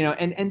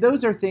 and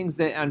those are things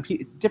that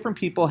different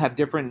people have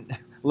different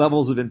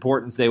levels of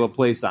importance they will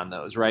place on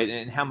those, right,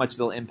 and how much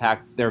they'll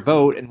impact their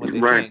vote and what they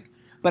think.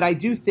 But I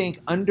do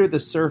think under the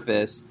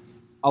surface,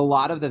 a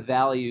lot of the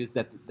values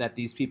that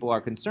these people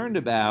are concerned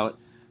about,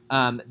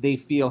 they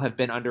feel have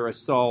been under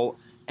assault.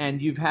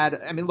 And you've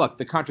had, look,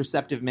 the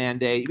contraceptive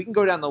mandate. We can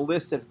go down the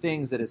list of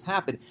things that has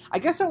happened. I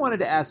guess I wanted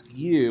to ask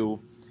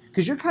you,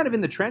 because you're kind of in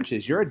the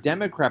trenches. You're a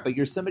Democrat, but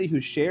you're somebody who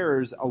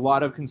shares a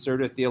lot of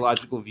conservative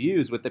theological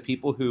views with the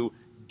people who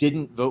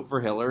didn't vote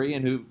for Hillary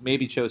and who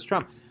maybe chose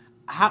Trump.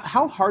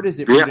 How hard is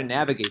it for you to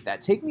navigate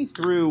that? Take me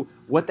through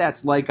what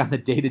that's like on the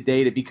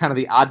day-to-day to be kind of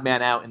the odd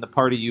man out in the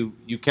party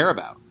you care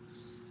about.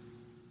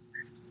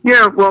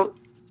 Yeah, well,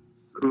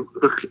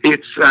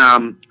 it's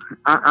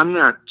I'm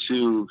not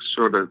too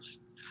sort of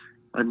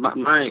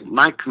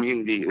my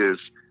community is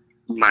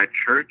my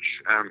church.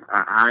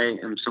 I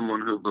am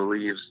someone who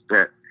believes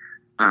that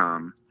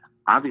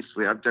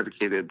obviously I've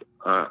dedicated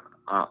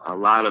a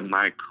lot of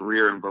my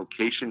career and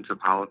vocation to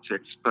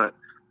politics, but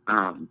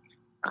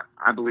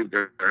I believe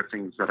there are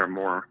things that are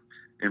more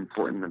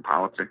important than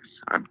politics.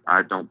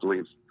 I don't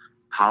believe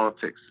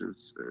politics is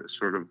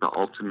sort of the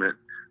ultimate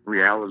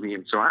reality,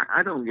 and so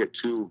I don't get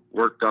too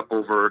worked up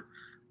over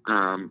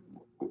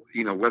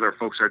whether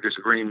folks are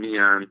disagreeing with me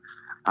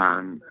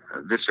on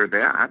this or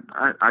that.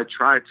 I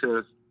try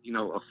to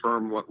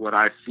affirm what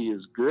I see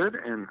as good,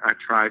 and I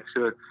try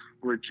to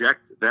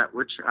reject that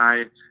which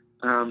I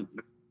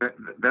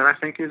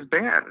think is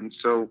bad. And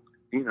so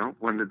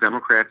when the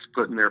Democrats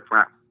put in their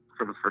platform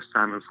for the first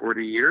time in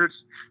 40 years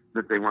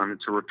that they wanted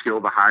to repeal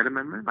the Hyde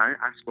Amendment, I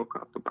spoke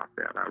up about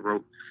that. I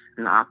wrote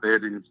an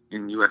op-ed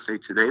in USA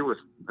Today with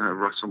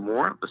Russell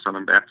Moore at the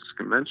Southern Baptist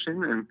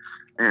Convention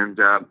and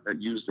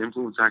used the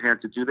influence I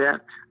had to do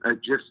that.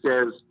 Just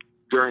as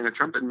during the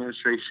Trump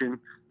administration,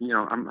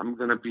 I'm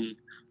going to be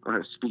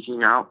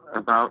speaking out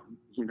about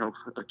the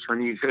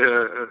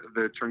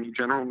Attorney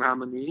General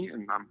nominee,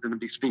 and I'm going to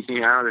be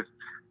speaking out if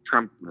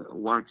Trump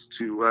wants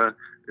to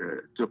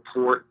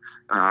deport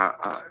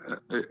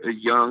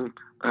young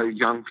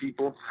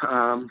people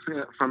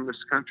from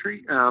this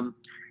country,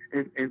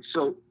 and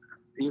so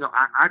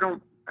I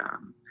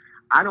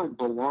don't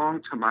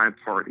belong to my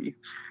party,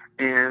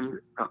 and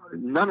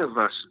none of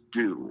us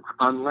do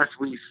unless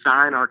we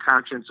sign our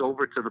conscience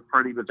over to the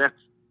party. But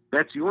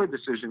that's your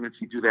decision if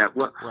you do that.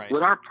 What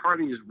our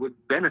parties would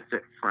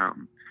benefit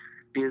from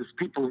is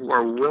people who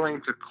are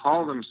willing to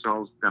call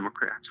themselves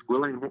Democrats,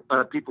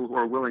 people who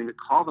are willing to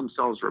call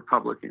themselves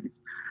Republicans,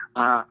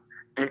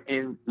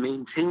 and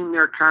maintain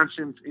their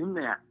conscience in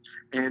that,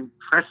 and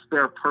press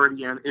their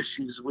party on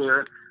issues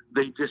where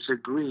they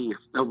disagree.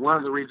 Now, one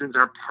of the reasons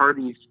our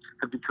parties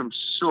have become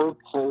so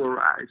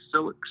polarized,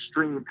 so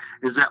extreme,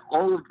 is that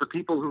all of the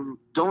people who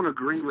don't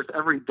agree with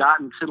every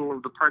dot and tittle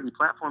of the party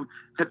platform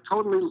have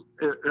totally,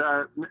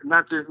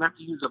 not to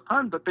use a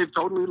pun, but they've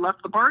totally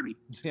left the party.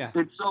 Yeah.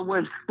 And so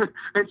when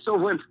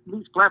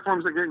these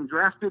platforms are getting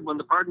drafted, when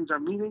the parties are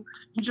meeting,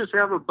 you just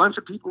have a bunch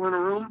of people in a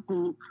room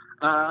who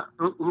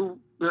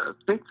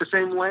think the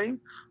same way,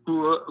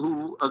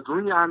 who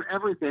agree on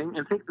everything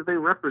and think that they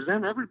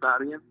represent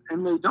everybody,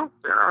 and they don't.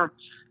 There are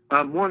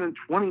more than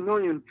 20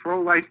 million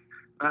pro-life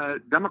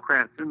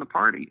Democrats in the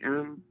party,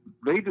 and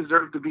they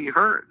deserve to be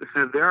heard.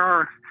 There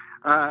are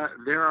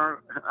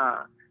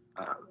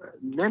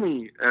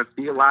many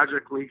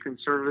theologically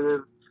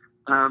conservative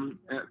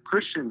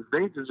Christians,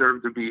 they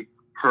deserve to be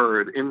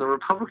heard. In the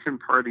Republican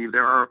Party,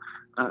 there are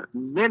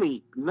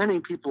many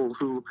people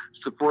who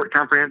support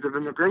comprehensive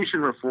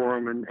immigration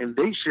reform, and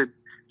they should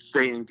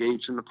stay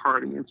engaged in the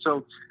party. And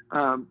so,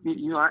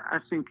 I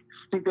think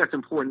that's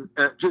important.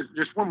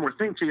 Just one more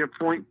thing to your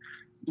point.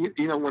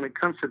 When it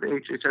comes to the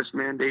HHS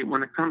mandate,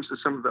 when it comes to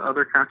some of the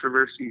other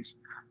controversies,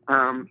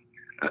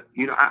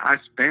 I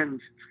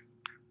spend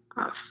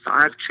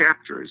 5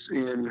 chapters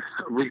in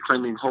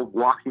Reclaiming Hope,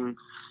 walking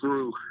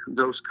through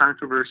those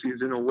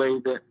controversies in a way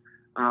that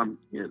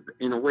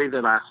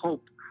I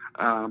hope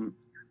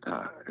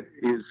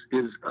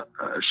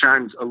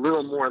shines a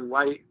little more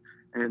light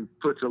and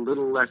puts a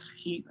little less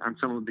heat on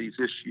some of these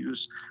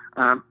issues,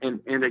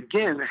 and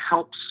again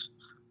helps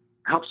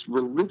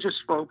religious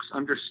folks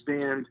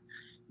understand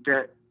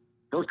that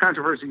those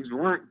controversies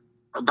weren't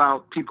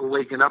about people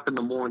waking up in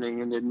the morning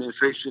and the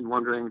administration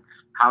wondering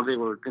how they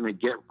were going to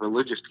get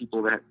religious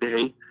people that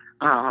day.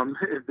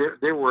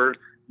 There were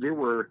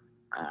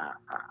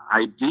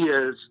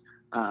ideas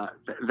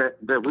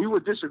that we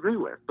would disagree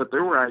with, but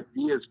there were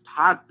ideas,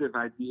 positive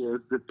ideas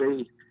that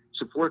they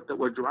support that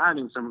were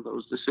driving some of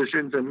those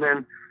decisions. And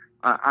then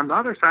on the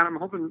other side, I'm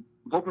hoping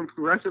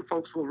progressive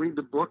folks will read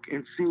the book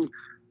and see,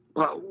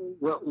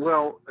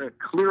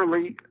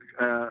 clearly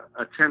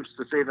attempts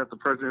to say that the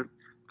president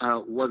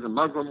was a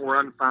Muslim were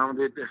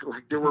unfounded.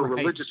 Like there were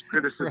religious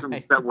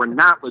criticisms that were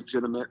not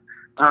legitimate,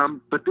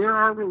 but there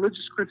are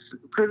religious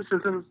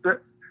criticisms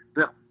that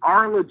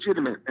are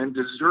legitimate and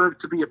deserve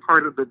to be a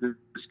part of the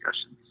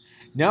discussion.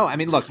 No, I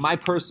mean, look, my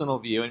personal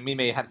view, and we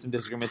may have some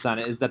disagreements on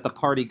it, is that the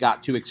party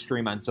got too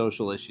extreme on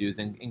social issues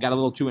and got a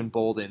little too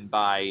emboldened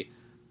by,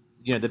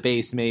 the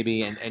base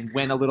maybe, and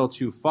went a little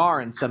too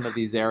far in some of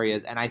these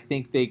areas. And I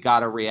think they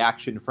got a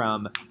reaction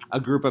from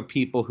a group of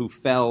people who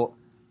felt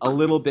a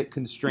little bit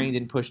constrained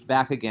and pushed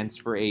back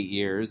against for 8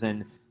 years,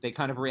 and they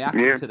kind of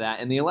reacted to that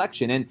in the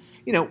election. And,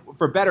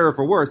 for better or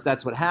for worse,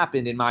 that's what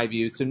happened in my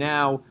view. So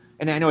now,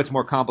 and I know it's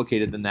more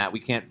complicated than that. We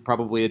can't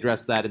probably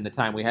address that in the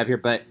time we have here,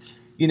 but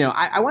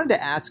I wanted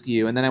to ask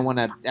you, and then I want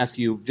to ask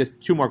you just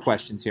 2 more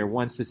questions here.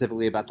 One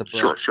specifically about the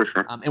book,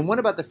 sure. And one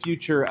about the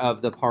future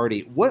of the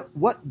party.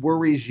 What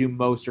worries you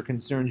most or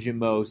concerns you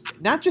most?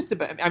 Not just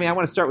about. I mean, I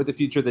want to start with the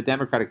future of the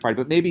Democratic Party,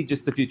 but maybe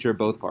just the future of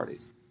both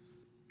parties.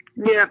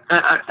 Yeah,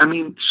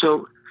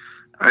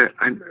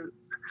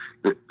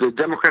 the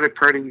Democratic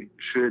Party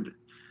should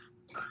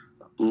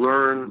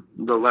learn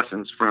the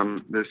lessons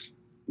from this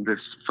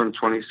from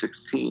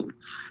 2016.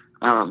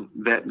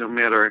 That no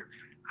matter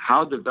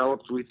how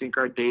developed we think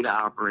our data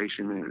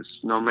operation is,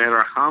 no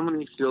matter how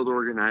many field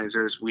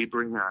organizers we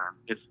bring on,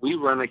 if we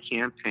run a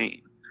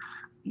campaign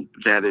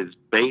that is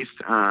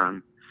based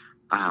on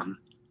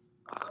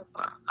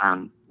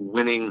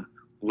winning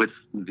with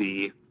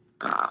the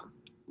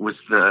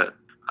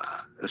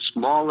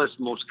smallest,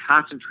 most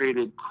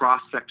concentrated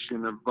cross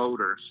section of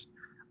voters,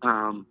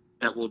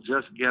 that will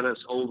just get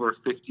us over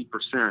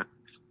 50%.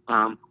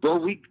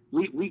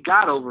 We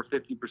got over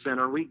 50%,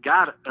 or we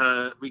got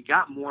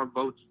more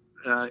votes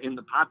in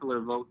the popular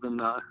vote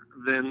than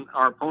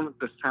our opponent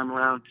this time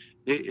around.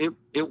 It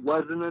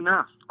wasn't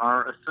enough.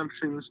 Our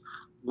assumptions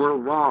were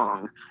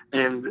wrong,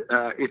 and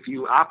if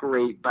you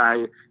operate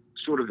by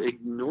sort of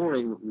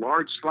ignoring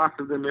large swaths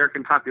of the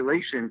American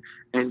population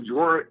and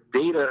your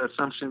data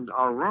assumptions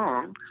are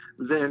wrong,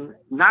 then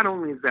not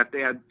only is that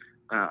bad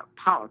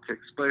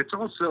politics, but it's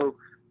also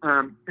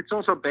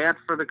bad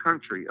for the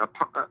country.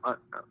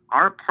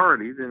 Our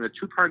parties, in a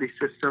 2-party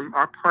system,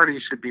 our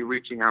parties should be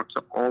reaching out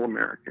to all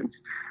Americans,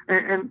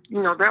 and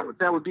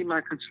that would be my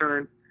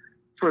concern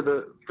for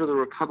the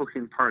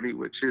Republican Party,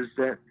 which is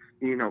that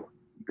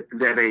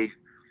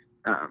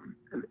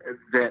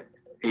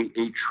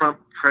a Trump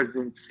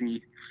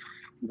presidency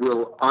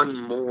will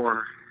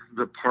unmoor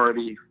the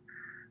party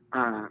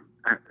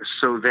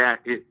so that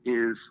it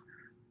is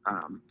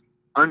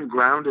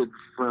ungrounded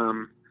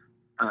from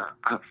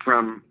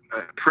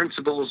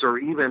principles or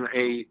even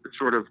a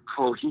sort of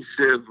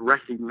cohesive,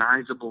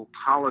 recognizable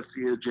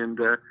policy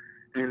agenda,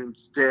 and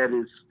instead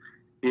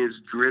is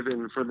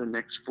driven for the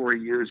next 4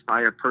 years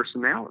by a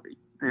personality,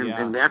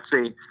 and that's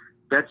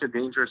a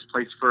dangerous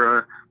place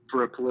for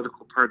a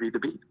political party to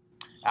be.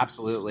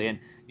 Absolutely. And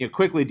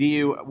quickly,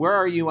 where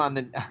are you on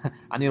the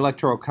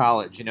Electoral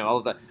College?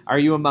 Are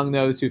you among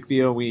those who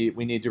feel we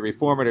need to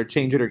reform it or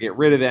change it or get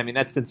rid of it? I mean,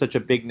 that's been such a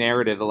big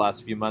narrative the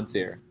last few months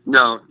here.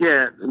 No.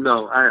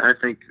 I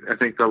think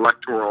the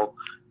Electoral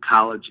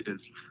College is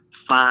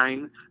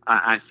fine.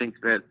 I think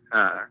that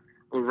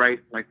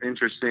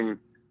interesting.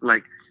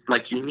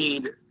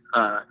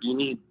 You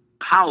need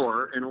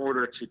power in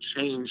order to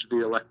change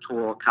the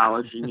Electoral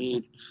College. You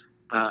need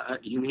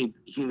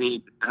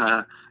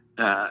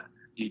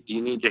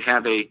to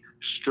have a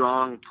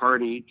strong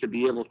party to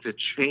be able to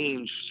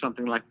change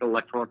something like the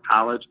Electoral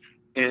College,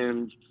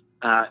 and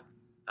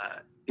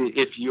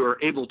if you're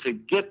able to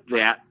get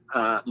that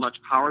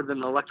much power, then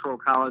the Electoral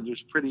College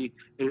is pretty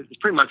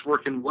much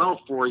working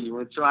well for you.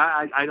 And so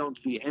I don't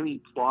see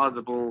any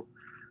plausible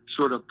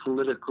sort of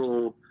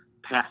political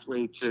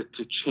pathway to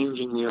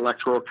changing the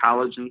electoral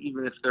college. And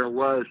even if there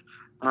was,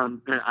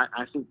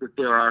 I think that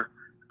there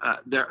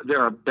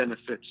are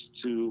benefits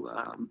to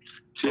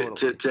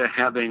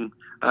having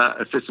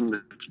a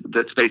system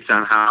that's based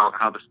on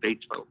how the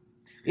states vote.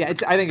 Yeah,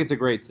 I think it's a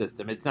great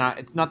system.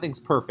 Nothing's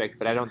perfect,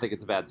 but I don't think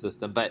it's a bad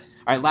system. But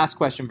all right, last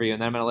question for you,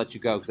 and then I'm going to let you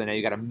go because I know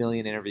you got a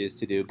million interviews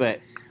to do.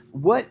 But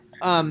what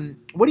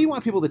do you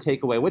want people to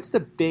take away? What's the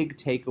big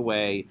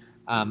takeaway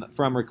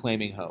from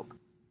Reclaiming Hope?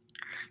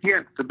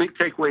 Yeah, the big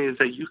takeaway is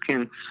that you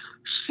can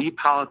see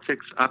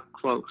politics up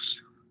close,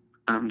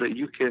 that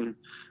you can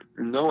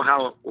know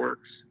how it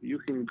works. You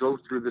can go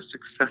through the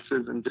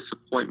successes and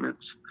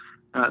disappointments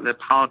that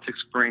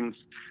politics brings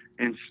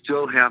and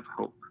still have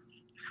hope.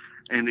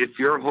 And if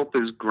your hope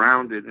is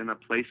grounded in a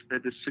place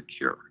that is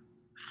secure,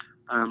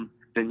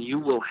 then you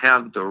will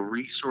have the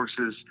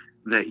resources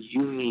that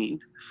you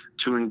need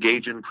to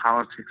engage in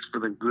politics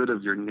for the good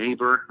of your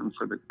neighbor and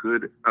for the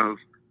good of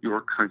your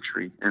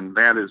country. And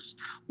that is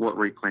what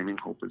Reclaiming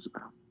Hope is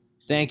about.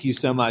 Thank you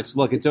so much.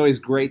 Look, it's always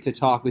great to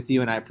talk with you,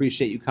 and I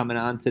appreciate you coming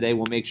on today.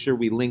 We'll make sure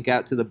we link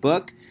out to the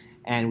book,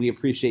 and we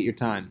appreciate your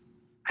time.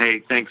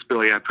 Hey, thanks,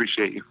 Billy. I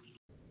appreciate you.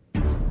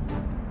 The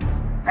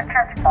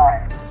Church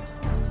Boys.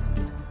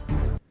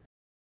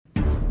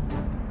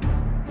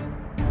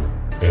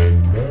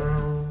 And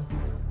now,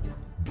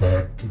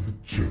 back to the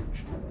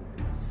Church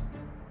Boys.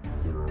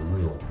 They're a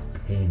real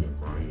pain in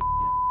my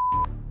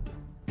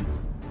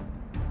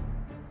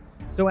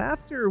So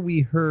after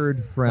we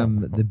heard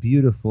from the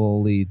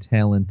beautifully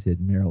talented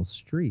Meryl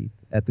Streep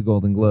at the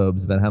Golden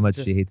Globes about how much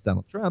she hates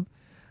Donald Trump,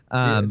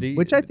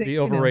 which I think the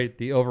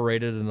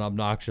overrated and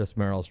obnoxious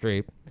Meryl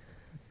Streep.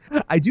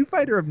 I do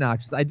find her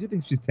obnoxious. I do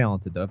think she's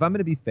talented, though. If I'm going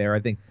to be fair, I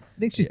think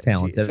she's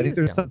talented. I think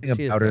there's something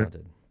about her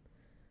that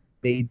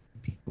made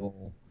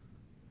people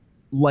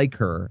like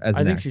her as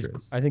an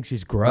actress. I think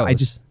she's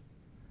gross.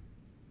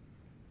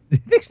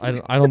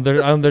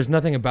 There's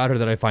nothing about her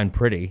that I find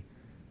pretty.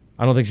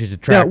 I don't think she's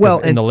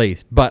attractive in the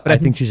least, but I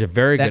think she's a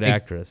very good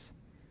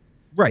actress.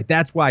 Right,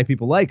 that's why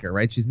people like her.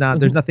 Right, she's not.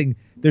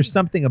 There's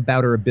something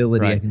about her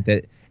ability. Right. I think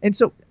that, and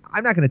so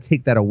I'm not going to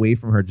take that away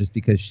from her just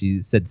because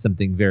she said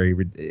something very.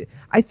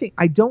 I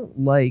don't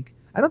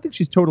think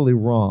she's totally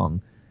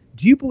wrong.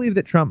 Do you believe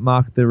that Trump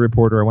mocked the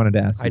reporter? I wanted to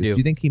ask you. I do. Do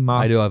you think he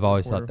mocked? I do. I've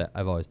always thought that.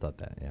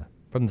 Yeah.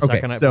 From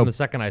the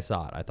second I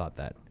saw it, I thought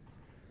that.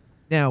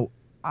 Now,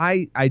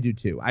 I do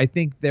too. I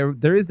think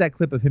there is that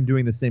clip of him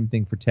doing the same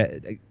thing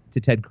to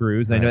Ted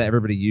Cruz, and I know that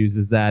everybody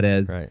uses that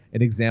as an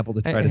example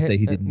to try to say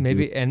he didn't.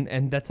 Maybe,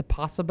 and that's a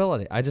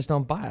possibility. I just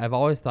don't buy it. I've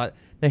always thought.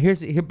 Now here's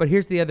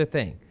the other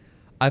thing.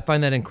 I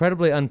find that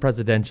incredibly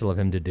unpresidential of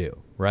him to do,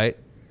 right?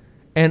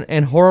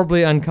 And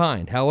horribly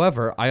unkind.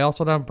 However, I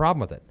also don't have a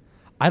problem with it.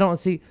 I don't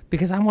see,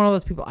 because I'm one of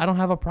those people. I don't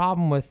have a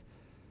problem with.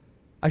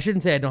 I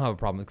shouldn't say I don't have a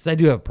problem with it, because I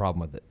do have a problem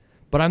with it.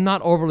 But I'm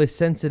not overly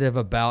sensitive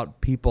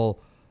about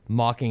people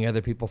mocking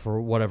other people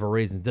for whatever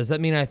reason. Does that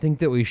mean I think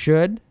that we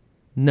should?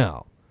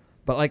 No.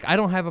 But I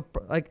don't have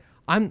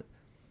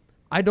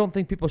I don't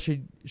think people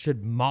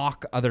should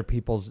mock other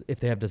people's if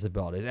they have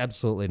disabilities.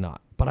 Absolutely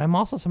not. But I'm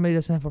also somebody who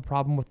doesn't have a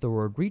problem with the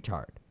word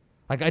retard.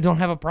 I don't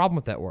have a problem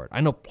with that word.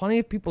 I know plenty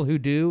of people who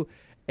do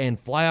and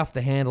fly off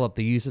the handle at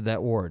the use of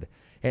that word.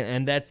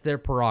 And that's their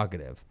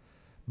prerogative.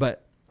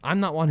 But I'm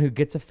not one who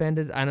gets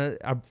offended.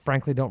 I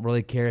frankly don't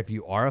really care if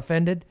you are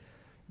offended.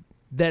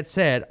 That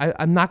said,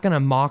 I'm not going to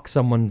mock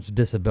someone's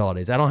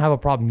disabilities. I don't have a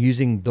problem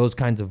using those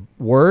kinds of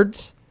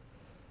words,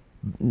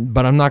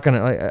 but I'm not going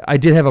to. I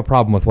did have a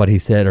problem with what he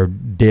said or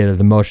did, or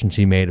the motions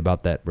he made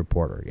about that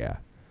reporter. Yeah,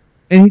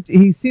 and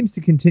he seems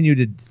to continue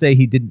to say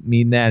he didn't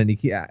mean that,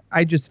 and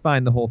I just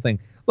find the whole thing.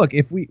 Look,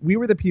 if we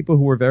were the people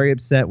who were very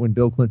upset when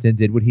Bill Clinton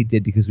did what he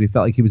did because we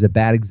felt like he was a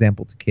bad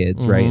example to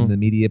kids, right, and the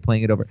media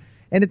playing it over.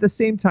 And at the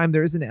same time,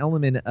 there is an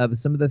element of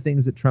some of the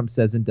things that Trump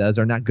says and does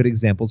are not good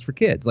examples for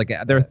kids.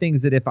 There are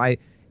things that if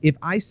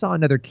I saw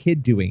another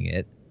kid doing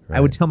it, I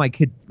would tell my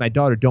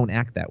daughter, don't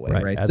act that way.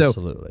 Right.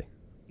 Absolutely.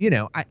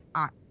 So,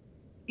 I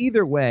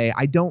either way,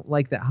 I don't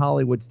like that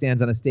Hollywood stands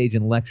on a stage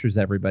and lectures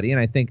everybody. And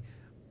I think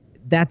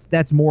that's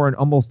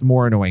almost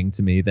more annoying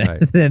to me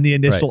than the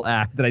initial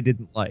act that I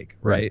didn't like.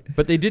 Right.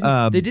 But they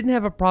didn't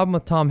have a problem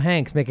with Tom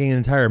Hanks making an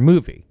entire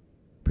movie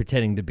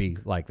pretending to be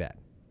like that.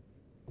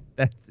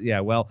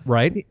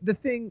 Right. The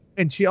thing,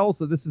 and she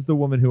also, this is the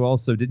woman who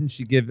also, didn't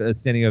she give a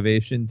standing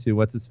ovation to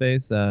what's his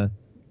face,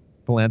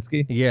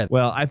 Polanski? Yeah.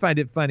 Well, I find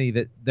it funny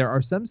that there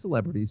are some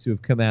celebrities who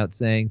have come out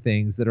saying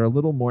things that are a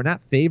little more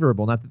not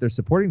favorable, not that they're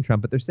supporting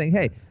Trump, but they're saying,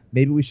 hey,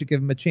 maybe we should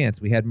give him a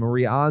chance. We had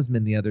Marie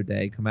Osmond the other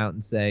day come out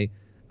and say,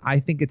 I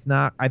think it's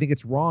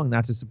wrong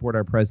not to support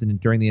our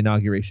president during the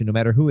inauguration, no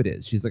matter who it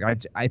is. She's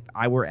like,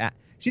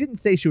 she didn't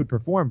say she would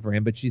perform for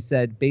him, but she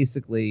said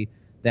basically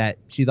that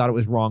she thought it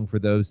was wrong for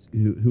those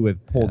who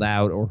have pulled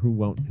out or who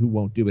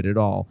won't do it at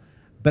all.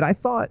 But I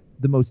thought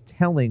the most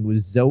telling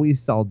was Zoe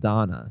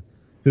Saldana,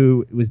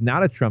 who was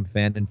not a Trump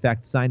fan, in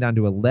fact, signed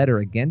onto a letter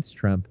against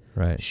Trump.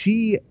 Right.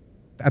 She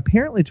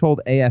apparently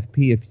told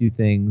AFP a few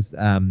things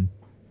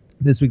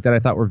this week that I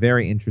thought were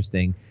very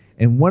interesting.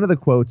 And one of the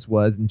quotes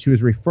was, and she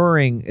was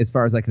referring, as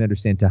far as I can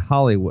understand, to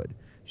Hollywood.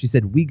 She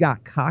said, "We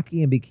got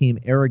cocky and became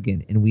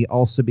arrogant, and we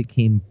also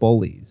became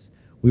bullies.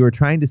 We were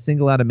trying to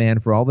single out a man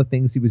for all the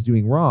things he was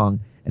doing wrong,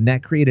 and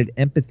that created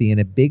empathy in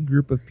a big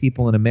group of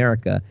people in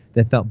America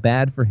that felt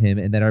bad for him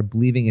and that are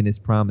believing in his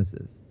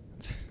promises."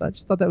 I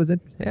just thought that was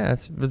interesting. Yeah,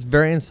 it's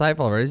very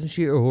insightful, right? Isn't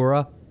she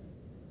Uhura?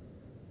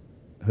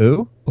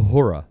 Who?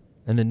 Uhura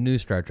in the new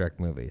Star Trek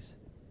movies.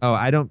 Oh,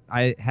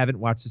 I haven't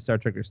watched the Star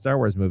Trek or Star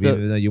Wars movie, So,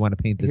 even though you want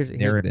to paint this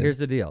narrative. Here's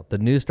the deal. The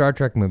new Star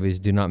Trek movies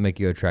do not make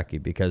you a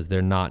Trekkie because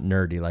they're not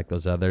nerdy like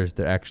those others.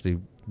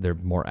 They're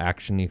more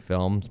action-y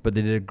films, but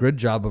they did a good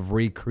job of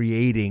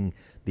recreating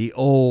the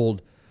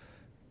old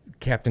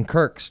Captain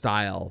Kirk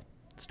style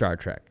Star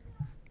Trek.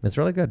 It's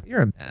really good.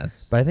 You're a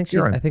mess. But I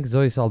think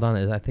Zoe Saldana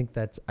is. I think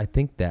that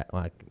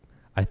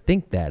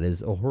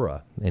is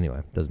Uhura.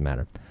 Anyway, doesn't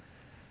matter.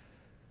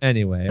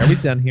 Anyway, are we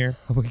done here?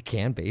 We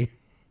can be.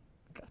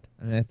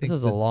 I think This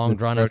is a long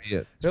drawn out.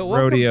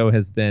 rodeo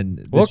has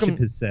been. The ship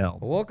has sailed.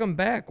 Welcome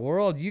back,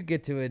 world. You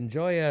get to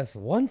enjoy us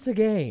once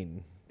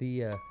again.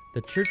 The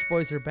church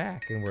boys are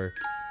back, and we're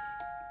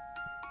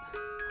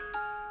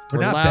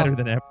not loud. better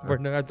than ever. We're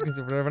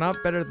not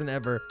better than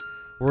ever.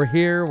 We're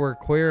here. We're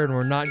queer, and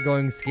we're not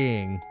going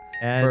skiing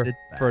And it's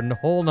back. for a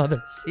whole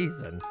nother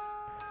season.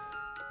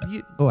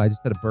 Oh, I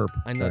just had a burp.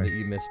 I know Sorry. that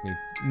you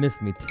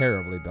missed me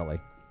terribly, Billy.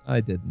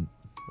 I didn't.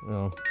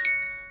 Well,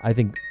 I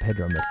think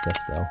Pedro missed us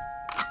though.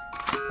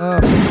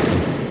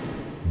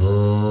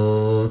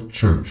 The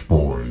Church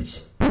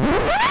Boys.